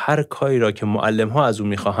و هر کاری را که معلم‌ها از او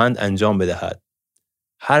می‌خواهند انجام بدهد.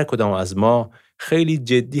 هر کدام از ما خیلی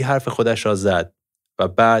جدی حرف خودش را زد و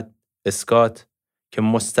بعد اسکات که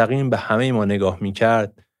مستقیم به همه ما نگاه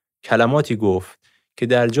می‌کرد کلماتی گفت که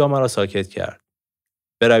در جا مرا ساکت کرد.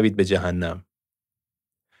 بروید به جهنم.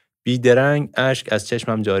 بیدرنگ اشک از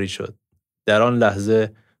چشمم جاری شد. در آن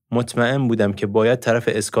لحظه مطمئن بودم که باید طرف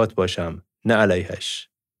اسکات باشم، نه علیهش.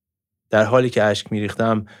 در حالی که اشک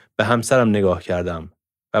می‌ریختم به همسرم نگاه کردم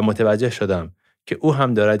و متوجه شدم که او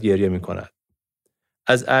هم دارد گریه می‌کند.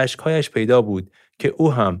 از اشک‌هایش پیدا بود که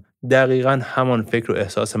او هم دقیقاً همان فکر و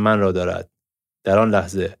احساس من را دارد. در آن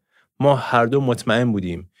لحظه ما هر دو مطمئن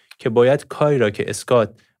بودیم که باید کاری را که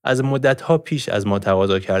اسکات از مدت‌ها پیش از ما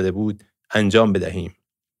تقاضا کرده بود انجام بدهیم.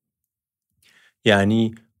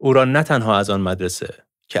 یعنی او را نه تنها از آن مدرسه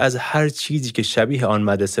که از هر چیزی که شبیه آن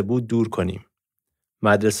مدرسه بود دور کنیم.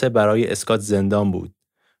 مدرسه برای اسکات زندان بود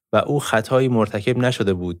و او خطایی مرتکب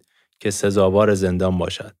نشده بود که سزاوار زندان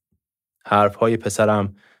باشد. حرفهای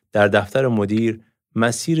پسرم در دفتر مدیر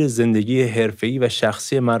مسیر زندگی حرفه‌ای و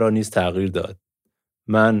شخصی من را نیز تغییر داد.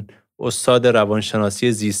 من استاد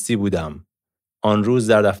روانشناسی زیستی بودم. آن روز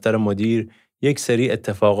در دفتر مدیر یک سری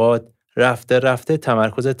اتفاقات رفته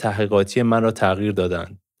تمرکز تحقیقاتی من را تغییر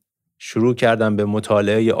دادند. شروع کردم به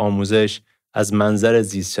مطالعه آموزش از منظر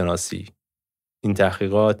زیست شناسی. این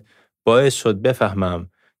تحقیقات باعث شد بفهمم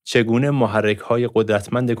چگونه محرک‌های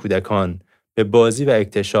قدرتمند کودکان به بازی و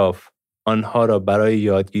اکتشاف آنها را برای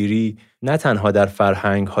یادگیری نه تنها در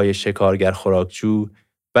فرهنگ‌های شکارگر خوراکجو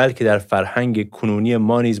بلکه در فرهنگ کنونی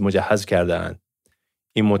ما نیز مجهز کرده‌اند.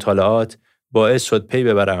 این مطالعات باعث شد پی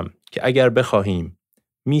ببرم که اگر بخواهیم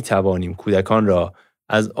می توانیم کودکان را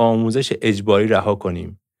از آموزش اجباری رها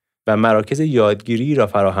کنیم و مراکز یادگیری را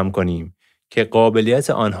فراهم کنیم که قابلیت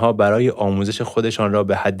آنها برای آموزش خودشان را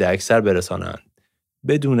به حد اکثر برسانند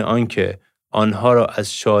بدون آنکه آنها را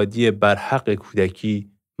از شادی برحق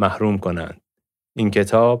کودکی محروم کنند. این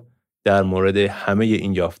کتاب در مورد همه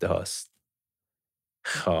این یافته هاست.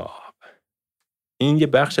 خب این یه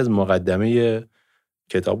بخش از مقدمه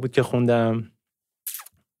کتاب بود که خوندم.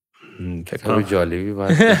 کتاب جالبی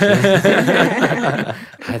باید باشه.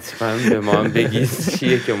 حتما به ما هم بگید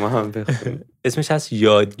چیه که ما هم بخونیم. اسمش هست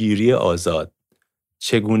یادگیری آزاد.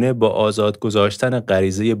 چگونه با آزاد گذاشتن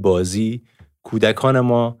غریزه بازی کودکان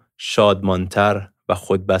ما شادمانتر و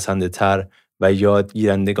خودبسنده‌تر و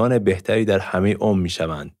یادگیرندگان بهتری در همه عمر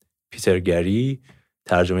میشوند. پیتر گری،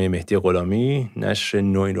 ترجمه مهدی غلامی، نشر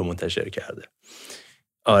نوین رو منتشر کرده.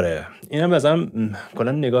 آره این هم مثلا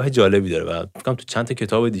کلا نگاه جالبی داره و فکر کنم تو چند تا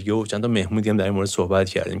کتاب دیگه و چند تا مهمون دیگه هم در این مورد صحبت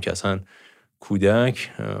کردیم که اصلا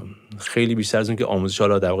کودک خیلی بیشتر از اون که آموزش،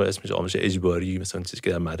 حالا در واقع اسمش آموزش اجباری مثلا چیزی که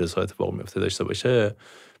در مدرسه اتفاق میفته داشته باشه،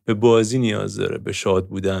 به بازی نیاز داره، به شاد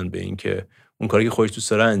بودن، به این که اون کاری که خودش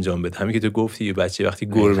دوست داره انجام بده. همین که تو گفتی بچه وقتی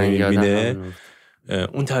گربه میبینه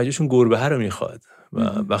اون توجهشون گربه رو میخواد و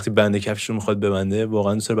وقتی بنده کفش رو میخواد ببنده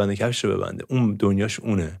واقعا دوست داره بنده کفش رو ببنده، اون دنیاش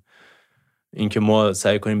اونه. اینکه ما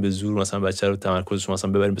سعی کنیم به زور مثلا بچه رو تمرکزش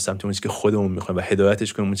مثلا ببریم به سمت اون چیزی که خودمون میخوایم و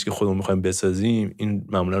هدایتش کنیم اون چیزی که خودمون میخوایم بسازیم، این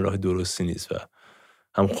معمولا راه درستی نیست و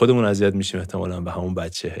هم خودمون اذیت میشیم احتمالاً به همون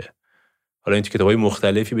بچه‌ه. حالا این تو کتاب‌های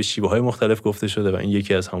مختلفی به شیوه‌های مختلف گفته شده و این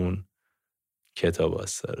یکی از همون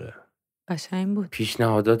کتاباست. داره قشنگ بود.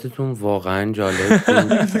 پیشنهاداتتون واقعا جالب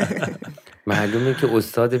بود. معلومه که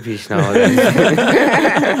استاد پیشنهاد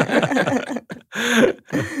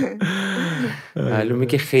معلومه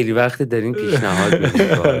که خیلی وقت دارین پیشنهاد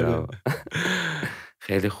میدید.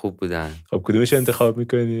 خیلی خوب بودن. خب کدومش انتخاب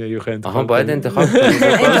میکنی؟ اگه بخوای انتخاب باید انتخاب کنی.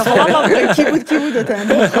 انتخاب کی بود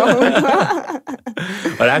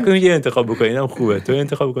آره هر کدوم یه انتخاب بکنی اینم خوبه. تو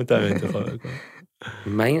انتخاب کن، تو انتخاب کن.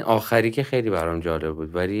 من این آخری که خیلی برام جالب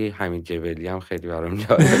بود، ولی حمید جبلی هم خیلی برام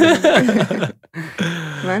جالب بود.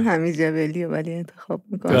 من حمید جبلی ولی انتخاب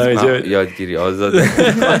میکنم. یادگیری آزاده.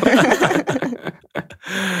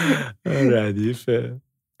 ردیفه.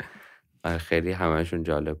 خیلی همشون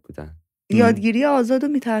جالب بودن. یادگیری آزادو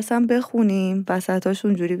میترسم بخونیم وسطاش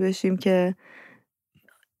اونجوری بشیم که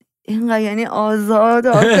اینقدر یعنی آزاد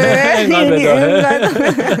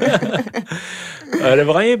آره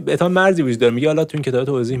واقعا یه اتهام مرزی وجود داره. میگه حالا تو این کتاب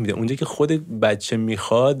توضیح میده اونجا که خود بچه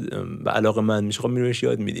میخواد و علاقه‌مند میشه خب میروش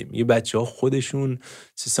یاد میدیم. یه بچه‌ها خودشون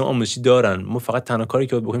سیستم آموزشی دارن، ما فقط تنها کاری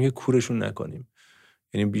که باید بکنیم که کورشون نکنیم.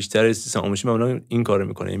 یعنی بیشتر سیستم آموزشی معمولا این کارو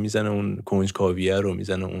میکنه، میزنه اون کنجکاویه رو،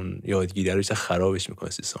 میزنه اون یادگیری رو، خرابش میکنه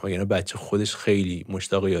سیستم. یعنی بچه خودش خیلی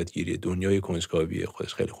مشتاق یادگیریه، دنیای کنجکاویه،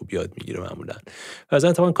 خودش خیلی خوب یاد میگیره معمولا.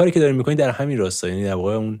 مثلا طبعا کاری که داریم میکنیم در همین راستا، یعنی در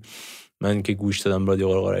واقع اون من که گوش دادم رادیو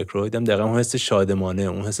قرقرک رو دیدم دقیقاً اون حس شادمانه،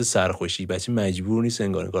 اون حس سرخوشی، بچه مجبور نیست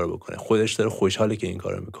انگار این کارو بکنه، خودش داره خوشحاله که این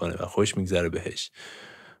کارو میکنه و خوش میگذره بهش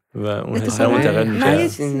و اون حس منتقل میشه.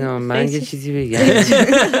 من یه چیزی بگم.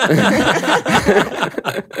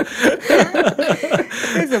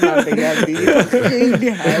 بذار من بگم خیلی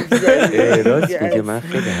حرف زدی. راست میگه، من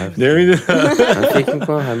خیلی حرف نمیدونم. من فکر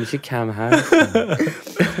میکنم همیشه کم حرف.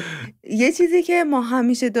 یه چیزی که ما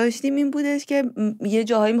همیشه داشتیم این بودش که یه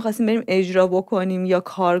جاهایی می‌خواستیم بریم اجرا بکنیم یا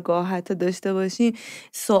کارگاه حتی داشته باشیم،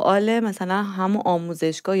 سوال مثلا همون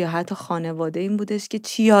آموزشگاه یا حتی خانواده این بودش که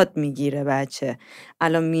چی یاد میگیره بچه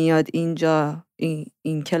الان میاد اینجا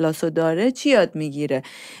این کلاسو داره، چی یاد میگیره.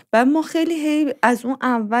 و ما خیلی از اون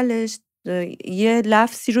اولش یه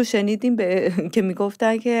لفظی رو شنیدیم که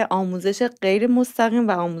میگفتن که آموزش غیر مستقیم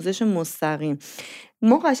و آموزش مستقیم.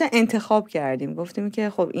 ما قشنگ انتخاب کردیم، گفتیم که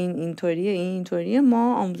خب این اینطوریه،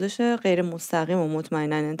 ما آموزش غیر مستقیم رو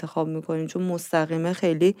مطمئنا انتخاب میکنیم چون مستقیمه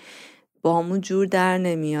خیلی با همون جور در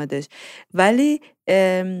نمیادش. ولی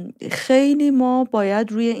خیلی ما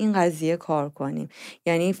باید روی این قضیه کار کنیم،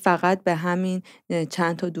 یعنی فقط به همین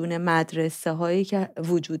چند تا دونه مدرسه هایی که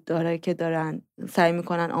وجود داره که دارن سعی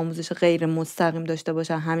میکنن آموزش غیر مستقیم داشته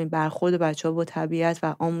باشن، همین برخورد بچه ها با طبیعت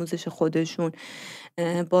و آموزش خودشون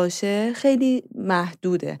باشه، خیلی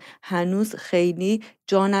محدوده، هنوز خیلی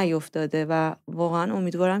جا نیفتاده و واقعا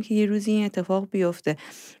امیدوارم که یه روزی این اتفاق بیفته.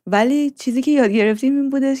 ولی چیزی که یاد گرفتیم این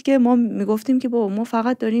بودش که ما میگفتیم که بابا ما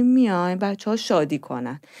فقط داریم میایم بچه‌ها شادی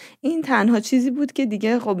کنن، این تنها چیزی بود که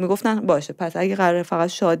دیگه خب میگفتن باشه پس اگه قراره فقط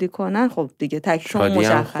شادی کنن خب دیگه تکلیفمون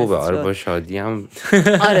مشخص خوبه. آره با شادی هم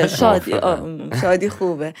آره شادی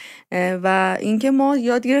خوبه. و اینکه ما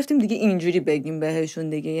یاد گرفتیم دیگه اینجوری بگیم بهشون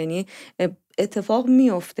دیگه، یعنی اتفاق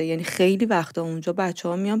میفته، یعنی خیلی وقتا اونجا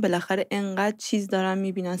بچه‌ها میان بالاخره انقدر چیز دارن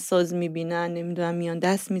میبینن، ساز میبینن، نمیدونم میان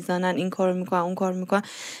دست میزنن، این کارو میکنن اون کارو میکنن،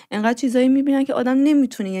 انقدر چیزایی میبینن که آدم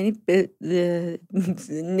نمیتونه، یعنی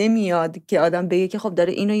نمیاد که آدم بگه که خب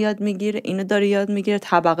داره اینو یاد میگیره اینو داره یاد میگیره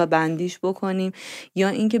طبقه بندیش بکنیم، یا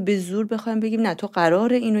اینکه به زور بخوایم بگیم نه تو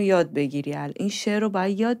قراره اینو یاد بگیری، این شعر رو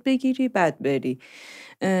باید یاد بگیری بعد بری.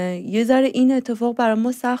 یه ذره این اتفاق برای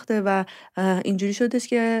ما سخته و اینجوری شدش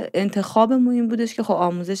که انتخابمون این بودش که خب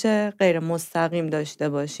آموزش غیر مستقیم داشته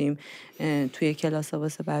باشیم توی کلاس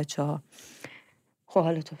واسه بچه‌ها. خب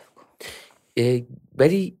حالا تو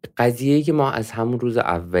ولی قضیه‌ای که ما از همون روز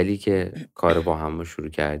اولی که کار با هم شروع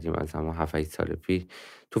کردیم، از همون 7-8 سال پیش،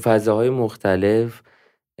 تو فضاهای مختلف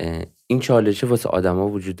این چالشه واسه آدما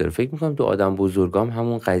وجود داره. فکر میکنم تو آدم بزرگام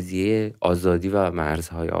همون قضیه آزادی و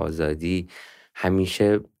مرزهای آزادی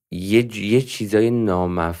همیشه یه چیزای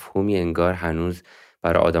نامفهومی انگار هنوز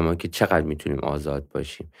برای آدما که چقدر میتونیم آزاد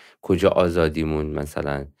باشیم، کجا آزادیمون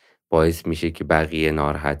مثلا باعث میشه که بقیه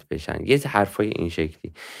ناراحت بشن، یه حرفای این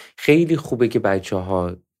شکلی. خیلی خوبه که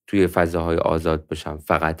بچه‌ها توی فضاهای آزاد باشن،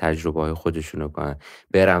 فقط تجربه های خودشونو کنن،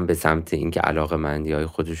 برن به سمت اینکه علاقه‌مندی های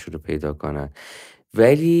خودشونو پیدا کنن،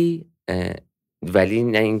 ولی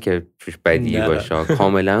نه اینکه توش بدی باشه،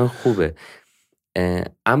 کاملا خوبه.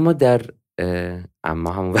 اما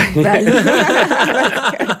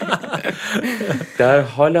در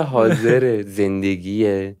حال حاضر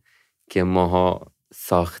زندگی که ماها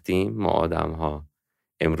ساختیم، ما آدم ها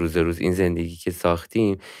امروز روز این زندگی که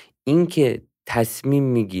ساختیم، این که تصمیم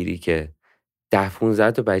میگیری که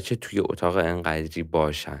 10-15 تا بچه توی اتاق انقدری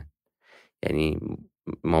باشن، یعنی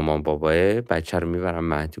مامان بابای بچه رو میبرن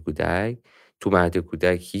مهد کودک، تو مهد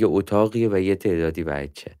کودک یه اتاقیه و یه تعدادی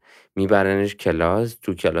بچه میبرنش کلاس،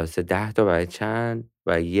 تو کلاس 10 تا بچه‌ن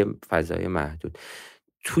و یه فضای محدود.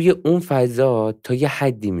 توی اون فضا تا یه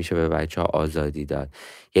حدی میشه به بچه ها آزادی داد،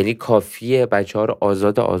 یعنی کافیه بچه ها رو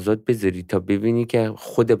آزاد بذاری تا ببینی که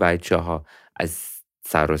خود بچه ها از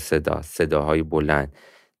سر و صداهای بلند،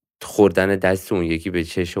 خوردن دست اون یکی به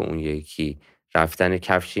چش اون یکی، رفتن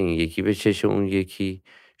کفش این یکی به چش اون یکی،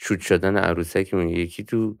 شوت شدن عروسک اون یکی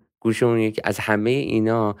تو گوش اون یکی، از همه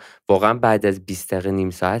اینا واقعا بعد از 20 دقیقه نیم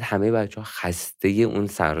ساعت همه بچه ها خسته اون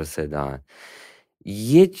سر و صدا.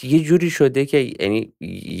 یه جوری شده که یعنی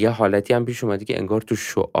یه حالتی هم پیش اومده که انگار تو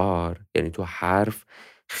شعار، یعنی تو حرف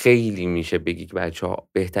خیلی میشه بگی که بچه ها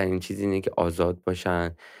بهترین چیز اینه که آزاد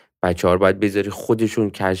باشن، بچه ها رو باید بذاری خودشون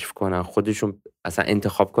کشف کنن، خودشون اصلا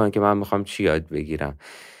انتخاب کنن که من میخوام چی یاد بگیرم.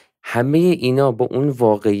 همه اینا با اون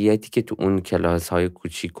واقعیتی که تو اون کلاس های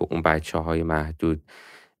کوچیک و اون بچه های محدود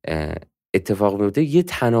اتفاق میفته، یه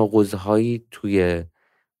تناقض‌هایی توی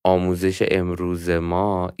آموزش امروز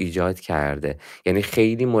ما ایجاد کرده. یعنی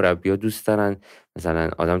خیلی مربی‌ها دوست دارن مثلا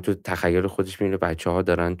آدم تو تخیل خودش میبینه بچه‌ها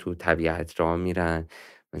دارن تو طبیعت راه میرن،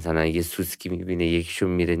 مثلا یه سوسکی میبینه، یکیشون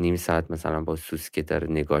میره نیم ساعت مثلا با سوسکی داره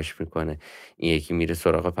نگاش میکنه، این یکی میره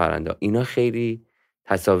سراغ پرنده. اینا خیلی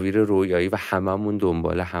تصاویر رویایی و هممون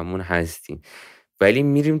دنبال همون هستیم، ولی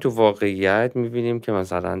میریم تو واقعیت میبینیم که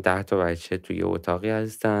مثلا 10 تا بچه توی اتاقی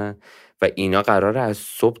هستن و اینا قراره از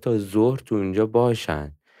صبح تا ظهر تو اونجا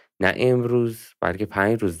باشن، نه امروز بلکه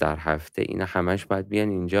 5 روز در هفته. اینا همش باید بیان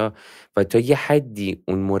اینجا و تا یه حدی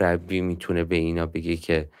اون مربی میتونه به اینا بگه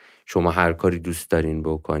که شما هر کاری دوست دارین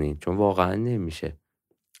بکنین، چون واقعا نمیشه.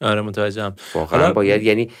 آره متوجهم. واقعا باید،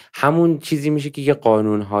 یعنی همون چیزی میشه که یه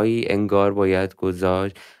قانونهایی انگار باید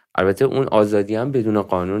گذاشت. البته اون آزادی هم بدون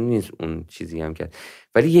قانون نیست، اون چیزی هم کرد،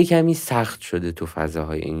 ولی یه کمی سخت شده تو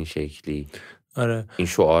فضاهای این شکلی. آره این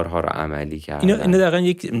شعارها رو عملی کردن. اینا دقیقاً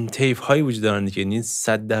یک طیف هایی وجود دارن که یعنی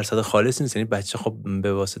 100% خالص نیست. یعنی بچه خب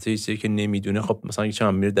به واسطه چیزی که نمیدونه، خب مثلا یک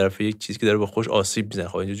چم میره طرف یک چیزی که داره به خوش آسیب میزنه،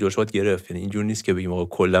 خب اینجا جلوشات گرفت. یعنی اینجور نیست که بگیم آقا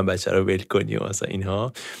کلا بچه رو ول کنی و مثلا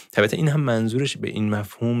اینها. البته این هم منظورش به این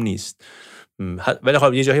مفهوم نیست، ولی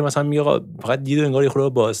خب یه جایی مثلا میگه آقا فقط دید و انگار یه خورده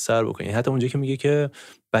بازتر بکنی. حتی اونجایی که میگه که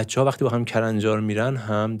بچه‌ها وقتی با هم کلنجار میرن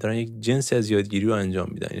هم دارن یک جنسی از یادگیری رو انجام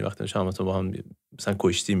میدن. یعنی وقتی مثلا با هم مثلا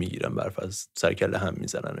کشتی میگیرن، برف از سر کله هم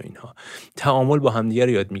میزنن و اینها، تعامل با همدیگه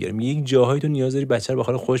رو یاد میگیرن. یک جاهایی تو نیاز داری بچه رو به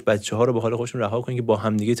حال خودش، بچه‌ها رو به حال خودشون رها کنن که با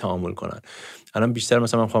همدیگه تعامل کنن. الان بیشتر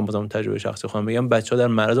مثلا من خودم بازم تجربه شخصی خودم بگم، بچه‌ها در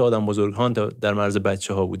معرض آدم بزرگان تا در معرض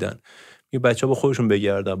بچه‌ها بودن. یه بچه‌ها با خودشون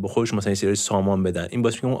بگردن، با خودشون مثلا یه سری سامان بدن، این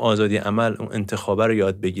باعث میشه اون آزادی عمل، اون انتخاب رو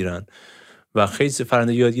یاد بگیرن و خیلی فرآیند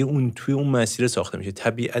یادگیری اون توی اون مسیر ساخته میشه.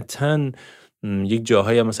 طبیعتاً یک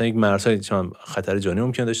جاهایی هم مثلا یک مرزهای خطر جانی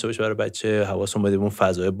ممکن داشته باشه برای بچه، حواسمون باید به اون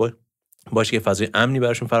فضای باشه که فضای امنی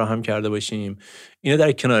براشون فراهم کرده باشیم. اینا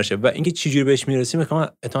در کنارشه و اینکه چجوری بهش میرسیم،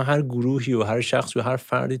 مثلا هر گروهی و هر شخصی و هر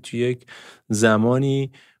فردی توی یک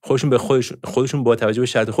زمانی خودشون به خودشون با توجه به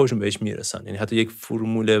شرط خودشون بهش میرسن. یعنی حتی یک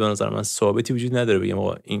فرمول به نظر من ثابتی وجود نداره بگیم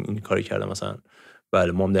آقا این کاری کردم مثلا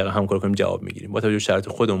بله ما هم دقیقاً هم کار کنیم جواب میگیریم. با توجه به شرط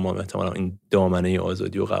خودمون ما احتمالاً این دامنه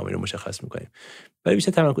آزادی و قوانین رو مشخص میکنیم. ولی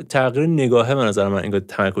بیشتر تغییر نگاهه به نظر من انگار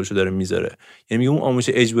تمرکزشو داره میذاره. یعنی میگه اون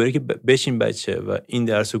آموزش اجباری که بشین بچه و این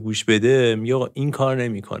درس رو گوش بده، میگه آقا این کار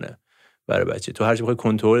نمیکنه برای بچه. تو هر چی بخوای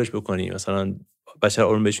کنترلش بکنی، مثلا بچه رو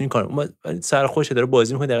آروم بشونی کار، ولی سر خودش داره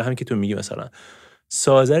بازی میکنه. دقیقاً همین که تو میگی مثلا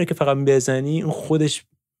سازه که فقط بزنی اون خودش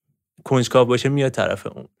کنجکاو باشه میاد طرف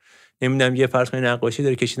اون. نمیدونم یه فرض کنید نقاشی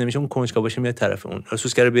داره کشیده میشه، اون کنجکاو باشه میاد طرف اون.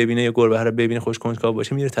 سوسکه رو ببینه یا گربه رو ببینه خوش کنجکاو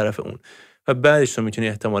باشه میره طرف اون. و بعدش تو میتونی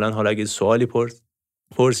احتمالاً حالا اگه سوالی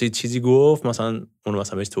پرسید چیزی گفت مثلا اون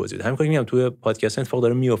مثلا بهش توضیح بده. همین کاری میگم توی پادکست اتفاق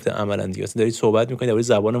داره میفته عملاً دیگه. مثلا دارید صحبت میکنید درباره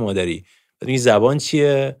زبان مادری، این زبان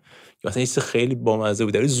چیه، یا مثلا چیز خیلی بامزه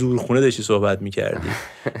بود در زورخونه داشتی صحبت میکردی.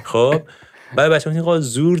 خب بعد بچه‌ها میگن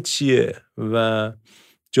زور چیه و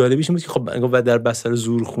جالبیش این بود که خب در بستر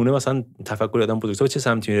زورخونه مثلا تفکر آدم بزرگسال چه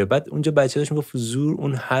سمتی میره. بعد اونجا بچه داشت میگفت زور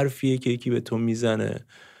اون حرفیه که یکی به تو میزنه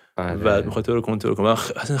و میخواد تو رو کنترل کنه.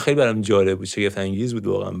 اصلا خیلی برام جالب بود، شگفت انگیز بود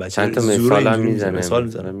واقعا. بچه چند تا مثال میزنه،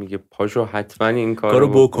 مثلا میگه پاشو حتما این کارو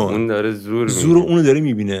بکن. اون داره زور اونو داره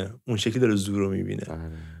میبینه، اون شکلی داره زور رو میبینه.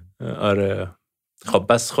 آره. خب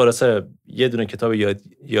بس خلاصه یه دونه کتاب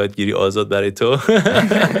یادگیری آزاد برای تو،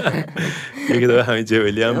 یه کتاب حمید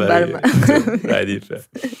جبلی هم برای ردیفه.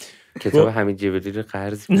 کتاب حمید جبلی رو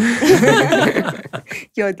قرض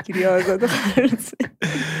یادگیری آزاد قرض.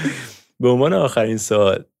 به عنوان آخرین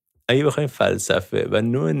سوال، اگه بخوایم فلسفه و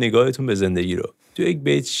نوع نگاهتون به زندگی رو تو یک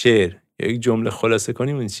بیت شعر یا یک جمله خلاصه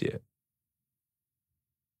کنیم اون چیه؟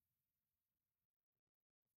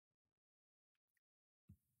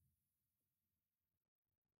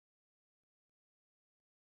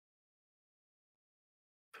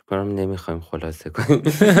 فکر کنم نمیخوایم خلاصه کنیم.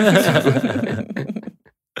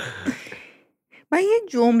 من یه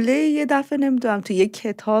جمله یه دفعه نمیدونم تو یه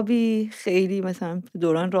کتابی خیلی مثلا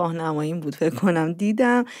دوران راهنماییم بود فکر کنم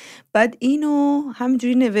دیدم، بعد اینو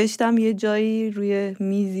همینجوری نوشتم یه جایی روی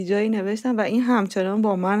میزی جایی نوشتم و این همچنان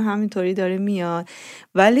با من همینطوری داره میاد،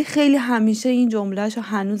 ولی خیلی همیشه این جملهشو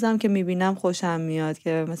هنوزم که میبینم خوشم میاد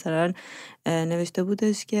که مثلا نوشته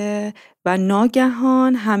بودش که و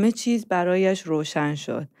ناگهان همه چیز برایش روشن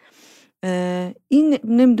شد. این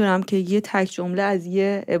نمیدونم که یه تک جمله از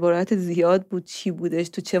یه عبارت زیاد بود چی بودش،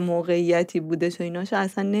 تو چه موقعیتی بودش و ایناشو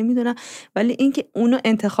اصلا نمیدونم، ولی این که اونو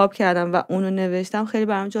انتخاب کردم و اونو نوشتم خیلی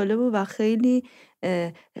برام جالب بود و خیلی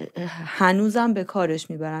هنوزم به کارش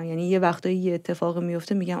میبرم. یعنی یه وقتایی یه اتفاق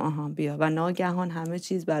میفته میگم آها بیا و ناگهان همه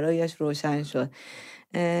چیز برایش روشن شد.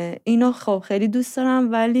 اینو خب خیلی دوست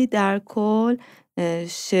دارم، ولی در کل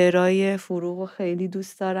شعرهای فروغو خیلی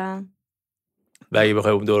دوست دارم. و اگه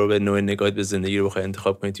بخوای اون دور به نوع نگاهت به زندگی رو بخوای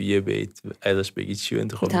انتخاب کنی تو یه بیت ازش بگی چی رو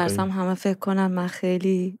انتخاب می‌کنی؟ ترسم همه فکر کنن من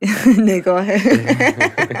خیلی نگاه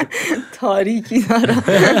تاریکی دارم،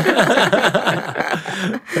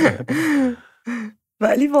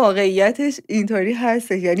 ولی واقعیتش اینطوری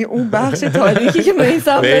هست. یعنی اون بخش تاریکی که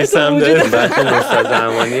میثم داره بخش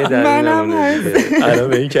مستزمانی در نمونه الان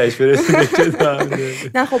به این کشف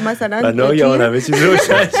رسیده. نه خب مثلا یا همه چیز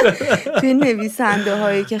روشن شد. توی نویسنده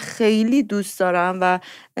هایی که خیلی دوست دارم و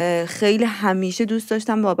خیلی همیشه دوست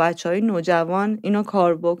داشتم با بچهای نوجوان اینو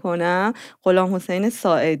کار بکنم، غلام حسین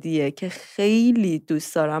ساعدیه که خیلی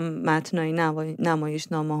دوست دارم متنای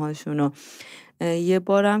نمایشنامه هاشونو. یه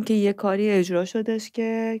بارم که یه کاری اجرا شدش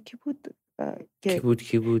که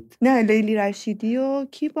کی بود؟ نه لیلی رشیدی و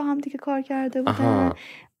کی با هم دیگه کار کرده بودن؟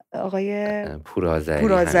 آقای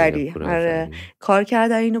پورآذری. آره کار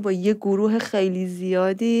کردن اینو با یه گروه خیلی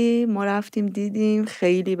زیادی، ما رفتیم دیدیم،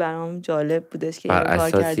 خیلی برام جالب بودش که این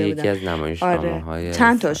کار کرده بودن. یکی از نمایشنامه‌های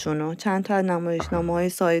چند تا از نمایشنامه‌های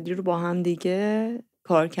سایدی رو با هم دیگه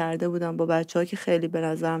کار کرده بودن با بچه‌ها که خیلی به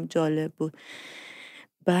نظرم جالب بود.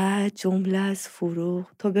 بعد جمله از فروغ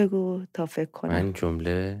تو بگو تا فکر کنم. من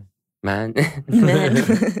جمله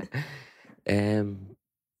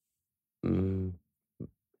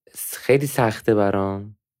خیلی سخته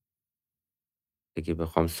برام اگه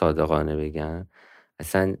بخوام صادقانه بگم.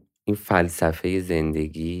 اصلا این فلسفه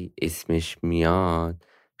زندگی اسمش میاد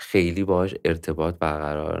خیلی باهاش ارتباط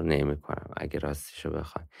برقرار نمی‌کنم اگه راستشو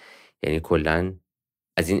بخوام. یعنی کلاً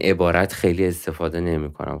از این عبارت خیلی استفاده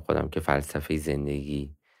نمی‌کنم خودم که فلسفه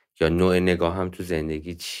زندگی یا نوع نگاهم تو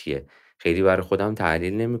زندگی چیه. خیلی برای خودم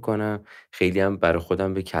تحلیل نمی‌کنم، خیلی هم برای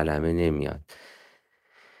خودم به کلمه نمیاد.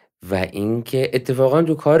 و اینکه اتفاقا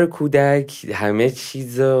تو کار کودک همه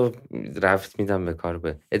چیزو رفت میدم به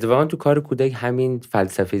کار اتفاقا تو کار کودک همین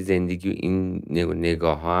فلسفه زندگی و این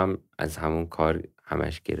نگاه هم از همون کار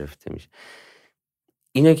همش گرفته میشه.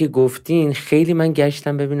 اینا که گفتین خیلی من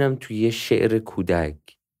گشتم ببینم توی یه شعر کودک،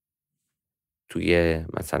 توی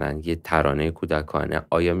مثلا یه ترانه کودکانه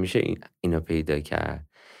آیا میشه اینا پیدا کرد.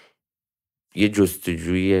 یه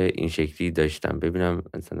جستجوی این شکلی داشتم ببینم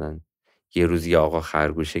مثلا یه روز یه آقا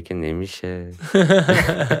خرگوشه که نمیشه.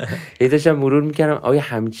 یه داشتم مرور میکردم آیا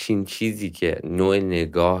همچین چیزی که نوع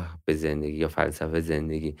نگاه به زندگی یا فلسفه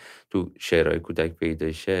زندگی تو شعرهای کودک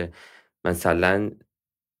پیدا شه. مثلا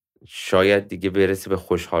شاید دیگه برسی به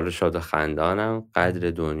خوشحال و شاد و خندانم،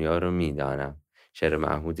 قدر دنیا رو میدانم. شعر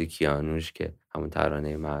محمود کیانوش که همون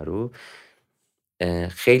ترانه معروف.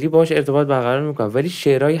 خیلی باش ارتباط برقرار میکنم، ولی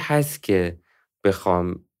شعرهایی هست که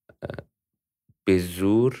بخوام به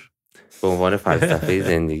زور به عنوان فلسفه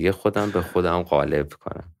زندگی خودم به خودم غالب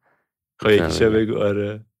کنم. یکیشو بگو.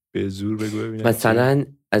 آره به زور بگو ببینم. مثلا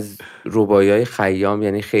از رباعی‌های خیام،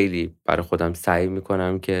 یعنی خیلی برای خودم سعی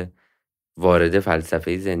میکنم که وارد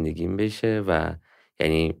فلسفه زندگیم بشه و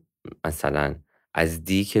یعنی مثلا از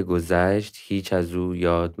دی که گذشت هیچ از او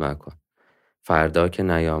یاد مکن، فردا که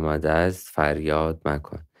نیامده است فریاد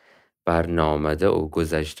مکن، بر نامده او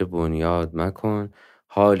گذشته بنیاد مکن،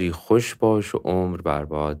 حالی خوش باش و عمر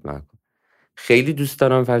برباد مکن. خیلی دوست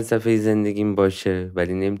دارم فلسفه زندگیم باشه،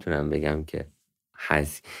 ولی نمیتونم بگم که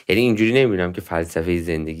هست. یعنی اینجوری نمیبینم که فلسفه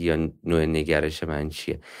زندگی یا نوع نگرش من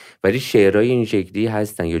چیه، ولی شعرهای این شکلی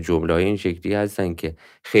هستن یا جمله‌های این شکلی هستن که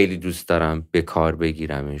خیلی دوست دارم به کار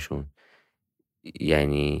بگیرمشون.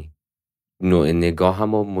 یعنی نوع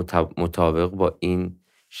نگاهم رو مطابق با این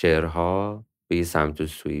شعرها به یه سمت و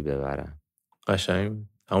سویی ببرم. قشنگ.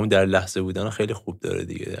 همون در لحظه بودن خیلی خوب داره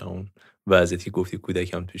دیگه. همون وضعیتی که گفتی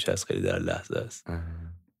کودک هم توش هست، خیلی در لحظه است.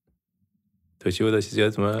 تو چی بود چیزی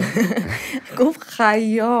یادت اومد؟ گفت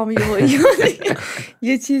خیام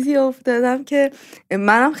یه چیزی افتادم که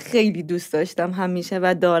منم خیلی دوست داشتم همیشه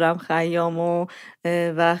و دارم خیامو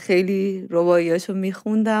و خیلی رباعیاشو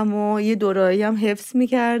میخوندم و یه دورایی هم حفظ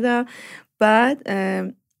میکردم. بعد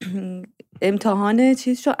امتحان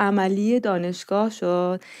چیزشو عملی دانشگاه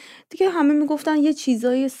شد دیگه، همه میگفتن یه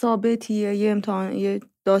چیزای ثابتیه، یه امتحان یه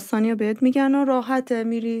داستانی رو بهت میگن و راحته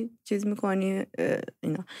میری چیز میکنی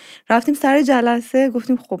اینا. رفتیم سر جلسه،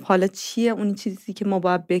 گفتیم خب حالا چیه اون چیزی که ما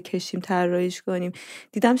باید بکشیم طراحیش کنیم.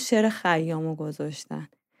 دیدم شعر خیامو گذاشتن.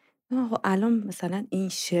 الان مثلا این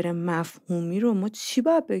شعر مفهومی رو ما چی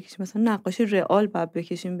باید بکشیم؟ مثلا نقاشی رئال باید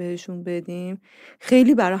بکشیم بهشون بدیم؟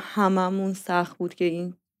 خیلی برای هممون سخت بود که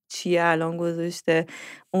این چیه الان گذاشته.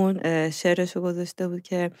 اون شعرشو گذاشته بود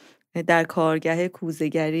که در کارگاه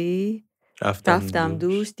کوزه‌گری رفتم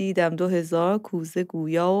دوش دیدم 2000 کوزه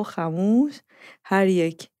گویا و خموش، هر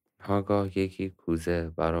یک آگاه یکی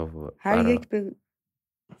کوزه هر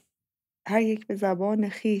یک به زبان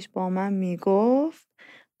خیش با من میگفت،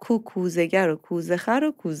 کوزه‌گر و کوزه خر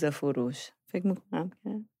و کوزه فروش. فکر میکنم که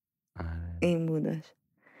این بودش.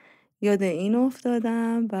 یاد این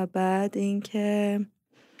افتادم. و بعد اینکه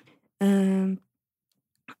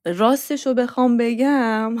راستشو بخوام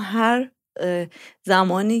بگم، هر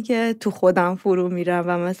زمانی که تو خودم فرو میرم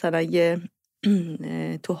و مثلا یه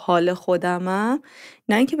تو حال خودمم،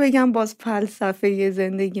 نه اینکه بگم باز فلسفه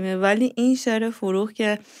زندگیمه، ولی این شعر فروغ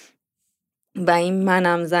که و این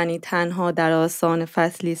منم زنی تنها در آستان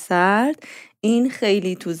فصلی سرد، این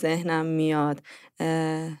خیلی تو ذهنم میاد.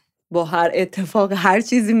 با هر اتفاق هر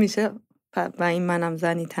چیزی میشه و این منم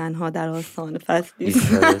زنی تنها در آستان فصلی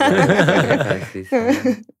سرد.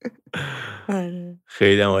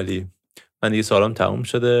 خیلی عالی. من دیگه سوالم تموم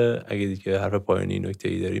شده. اگه دیگه حرف پایانی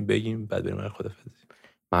نکته‌ای داریم بگیم، بعد بریم خدافظی.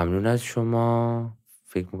 ممنون از شما.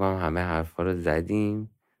 فکر میکنم همه حرفا رو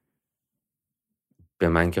زدیم. به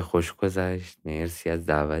من که خوش گذشت. مرسی از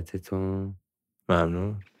دعوتتون.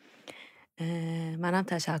 ممنون. منم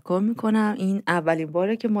تشکر میکنم. این اولین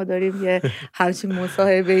باره که ما داریم یه همچین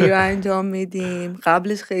مصاحبه‌ای رو انجام میدیم.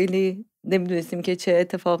 قبلش خیلی نمیدونستیم که چه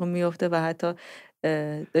اتفاقی میفته و حتی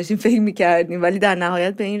داشتیم فکر میکردیم، ولی در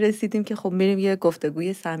نهایت به این رسیدیم که خب میریم یه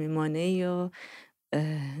گفتگوی صمیمانه‌ای یا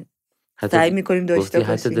سعی میکنیم داشته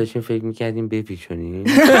باشیم. حتی داشتیم فکر میکردیم بپیچونیم.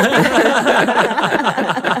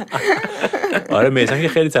 آره میثم که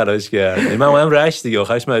خیلی تلاش کرد. من اومدم رشت دیگه،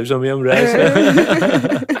 آخرش مجبور شدم بیام رشت.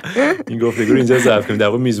 این گفتگو رو اینجا ضبط کنیم. در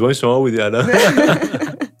واقع میزبان شما بودی الان.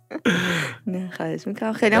 نه خواهش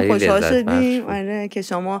میکنم. خیلی هم خوشحال شدیم آره که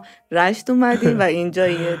شما رشت اومدین و اینجا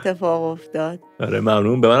این اتفاق افتاد. آره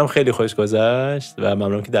ممنون. به منم خیلی خوش گذشت و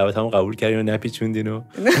ممنون که دعوتمو قبول کردین و نپیچوندین و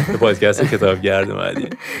به پادکست کتابگرد اومدین.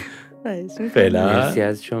 فعلا مرسی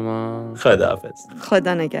از شما. خداحافظ.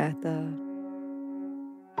 خدا نگهدار.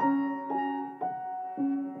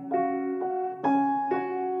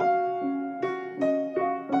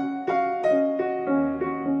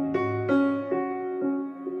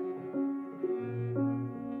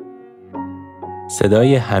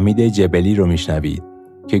 صدای حمید جبلی رو میشنوید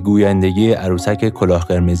که گویندگی عروسک کلاه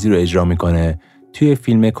قرمزی رو اجرا میکنه توی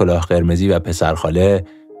فیلم کلاه قرمزی و پسرخاله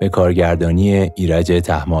به کارگردانی ایرج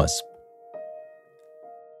طهماسب.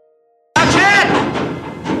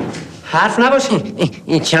 حرف نباشین.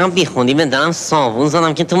 این چند بیخوندی به دلم صابون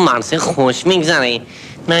زدم که تو مرسه خوش میگذره.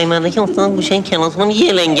 نیمنده که افتادم گوشه این کلاس من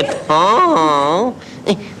یه لنگ پا.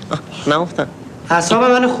 نه افتاد. اعصاب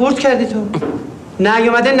منو خورد کردی تو.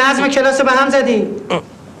 نیومده نظم کلاس به هم زدی.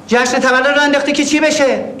 جشن تولد رو انداختی که چی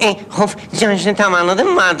بشه؟ خب جشن تولد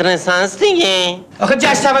مدرسه است دیگه. آخه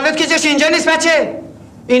جشن تولد که جشن اینجا نیست بچه.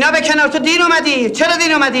 اینا به کنار، تو دیر اومدی. چرا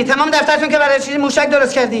دیر اومدی؟ تمام دفترتون که برای چیزی موشک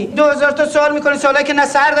درست کردی. 2000 تا سوال میکنی، سوالی که نه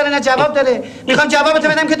سر داره نه جواب داره. میخوام جوابتو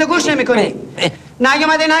بدم که تو گوش نمیکنی.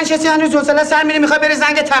 نیومده نه نشستی هنوز حوصله سر میری، میخوای بری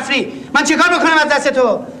زنگ تفریح. من چیکار بکنم از دست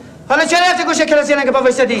تو؟ حالا چرا رفتی گوشه کلاسی نگه با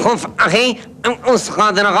وایسادی؟ خب آخه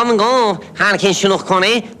استاد آقا میگفت هر کی شلوغ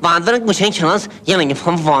کنه باید بره گوشه کلاس یه نگه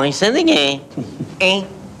پا وایسه دیگه.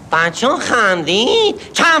 بچه ها خندید،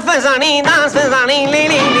 کف بزنید، دست بزنید، لی لی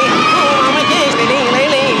لی لی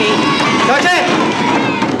لی لی. ساکت!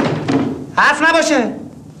 حرف نباشه.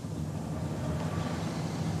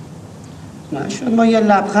 نشد ما یه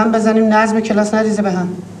لبخند بزنیم نظم کلاس نریزه به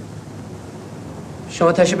هم.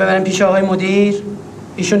 شما تشریف ببریم پیش آقای مدیر،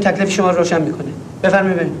 ایشون تکلیف شما رو روشن میکنه.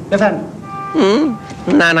 بفرمایید بریم. بفرمایید.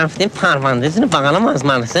 نرفته پرونده زیر بغلم از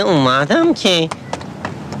مدرسه اومدم که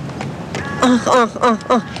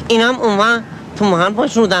آخ اینم اومد تو محل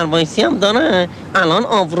باش رو در وایسی هم داره. الان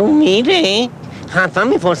آبرو میره. حتما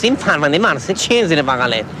میپرسیم پرونده مدرسه چیه زیر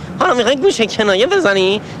بغلت. حالا میخوای گوشه کنایه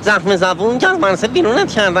بزنی زخم زبون که از مدرسه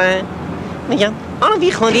بیرونت کرده. میگم حالا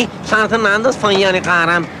بی خودی شرط ننداز پایین یعنی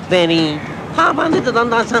قهرم بری. پرونده دادن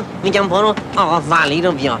دستم. میگم برو آقا ولی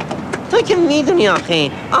رو بیار. تو که میدونی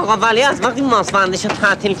آخه آقا ولی از وقتی ماسفندش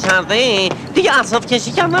تعطیل کرده دیگه اعصاب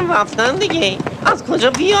کشی کردن رفتن دیگه. از کجا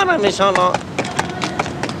بیارمش حالا؟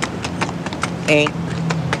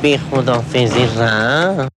 بی خدافظی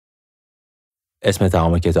رفت. اسم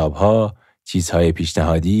تمام کتاب‌ها، چیزهای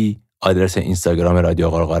پیشنهادی، آدرس اینستاگرام رادیو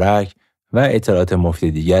قرقرک و اطلاعات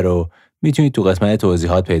مفید دیگر رو میتونید تو قسمت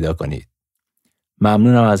توضیحات پیدا کنید.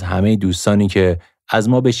 ممنونم از همه دوستانی که از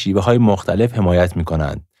ما به شیوه‌های مختلف حمایت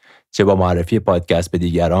می‌کنند. چه با معرفی پادکست به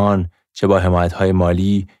دیگران، چه با حمایت‌های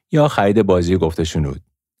مالی یا خرید بازی گفت و شنود.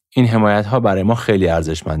 این حمایت‌ها برای ما خیلی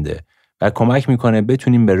ارزشمنده و کمک می‌کنه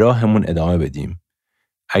بتونیم به راهمون ادامه بدیم.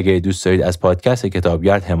 اگه دوست دارید از پادکست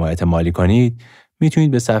کتابگرد حمایت مالی کنید،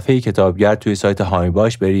 میتونید به صفحه کتابگرد توی سایت حامی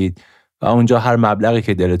باش برید و اونجا هر مبلغی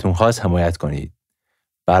که دلتون خواست حمایت کنید.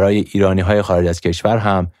 برای ایرانی‌های خارج از کشور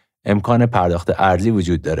هم امکان پرداخت ارزی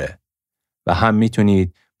وجود داره و هم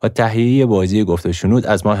میتونید با تهیه بازی گفت و شنود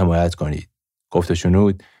از ما حمایت کنید. گفت و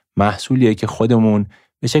شنود محصولیه که خودمون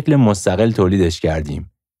به شکل مستقل تولیدش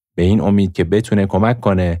کردیم. به این امید که بتونه کمک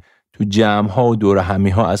کنه تو جمع‌ها و دور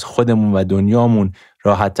همی‌ها از خودمون و دنیامون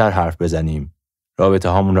راحت‌تر حرف بزنیم. رابطه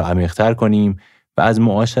هامون رو عمیق‌تر کنیم و از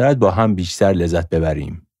معاشرت با هم بیشتر لذت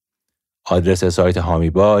ببریم. آدرس سایت حامی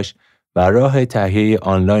باش و راه تهیه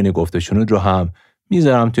آنلاین گفت و شنود رو هم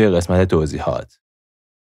میذارم توی قسمت توضیحات.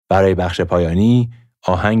 برای بخش پایانی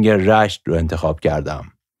آهنگ رشت رو انتخاب کردم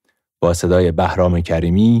با صدای بهرام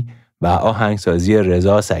کریمی و آهنگسازی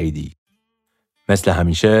رضا سعیدی. مثل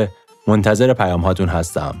همیشه منتظر پیام هاتون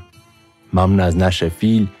هستم. ممنون از نشر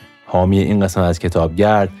فیل، حامی این قسمت از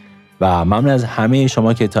کتابگرد و ممنون از همه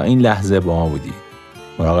شما که تا این لحظه با ما بودید.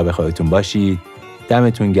 مراقب خودتون باشید.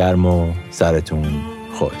 دمتون گرم و سرتون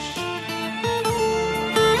خوش.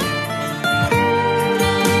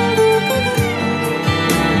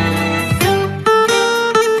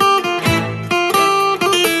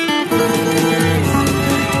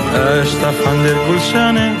 اشتفند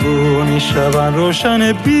گلشن گونی شبن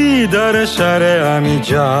روشن بیدار شهر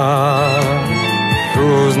امیجا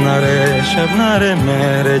روز نره شب نره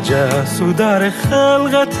مره جسودار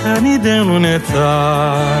خلقت تنیدنونه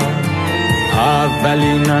تا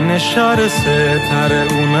اولین نشار ستاره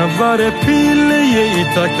اون بار پیله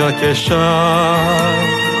ایتاکا کشار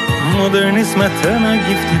مدرنیسم تنه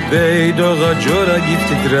گیفتید بیداغا جورا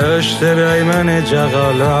گیفتید رشت ریمن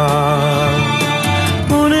جغالا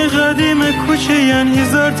اون قدیم کوچه ین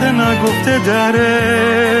هزار تنه گفته داره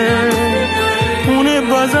اون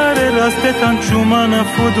بازار راستتان چومان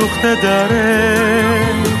فدوخته داره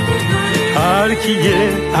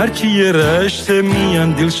هر کیه رشت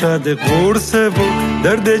میان دل شده قرصه و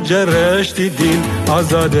درد جرشتی دل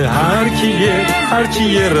آزاده هر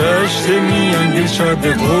کیه رشت میان دل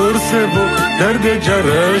شده قرصه و درد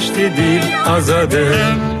جرشتی دل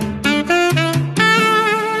آزاده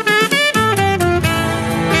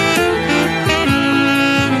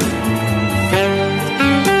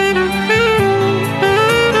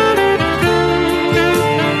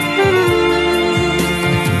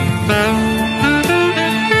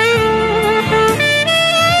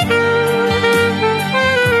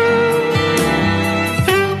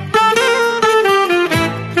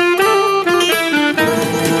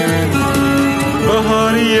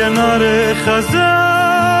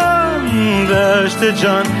خزان دشت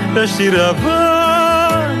جان دشتی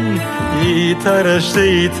روان ای ترشته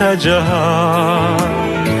ای تجهر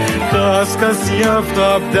کس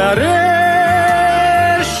یفتاب داره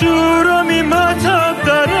شورمی مطب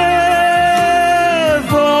داره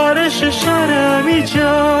بارش شرمی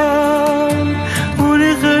جان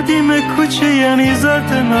بوری قدیم کوچه یعنی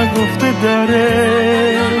زرت نگفته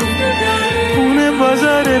داره خونه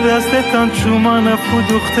بازار رستتان چومان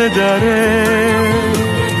فودوخته داره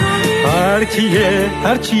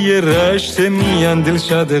هرچیه رشته میان دل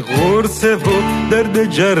شده غرصه و درد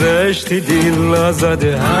جرشتی دل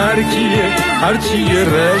آزاده هرچیه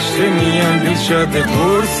رشته میان دل شده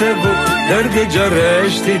غرصه و درد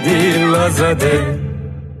جرشتی دل آزاده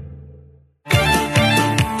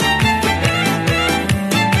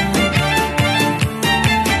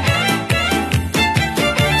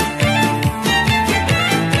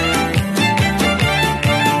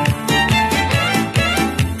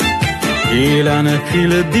گیلن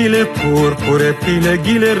پیل دیل پور پیل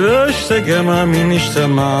گیل رشتگم همین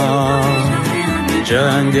اشتما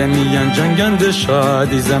جنگ میان جنگند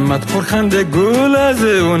شادی زمت پرخنده گل از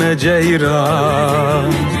اون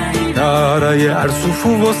جیران دارای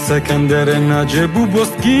ارسوفو و سکندر نجبو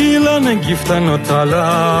بست گیلن گیفتن و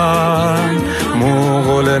تالان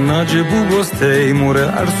مغول نجبو بست تیمور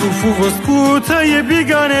ارسوفو بست کوتای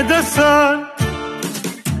بیگانه دستان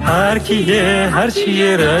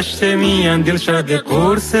هرچیه رشته میان دل شده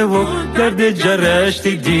قرصه و درد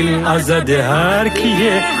جرشتی دل آزاده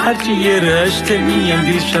هرچیه رشته میان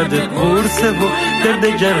دل شده قرصه و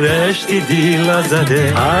درد جرشتی دل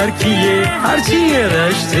آزاده هرچیه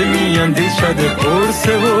رشته میان دل شده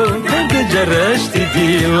قرصه و درد جرشتی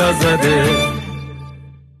دل آزاده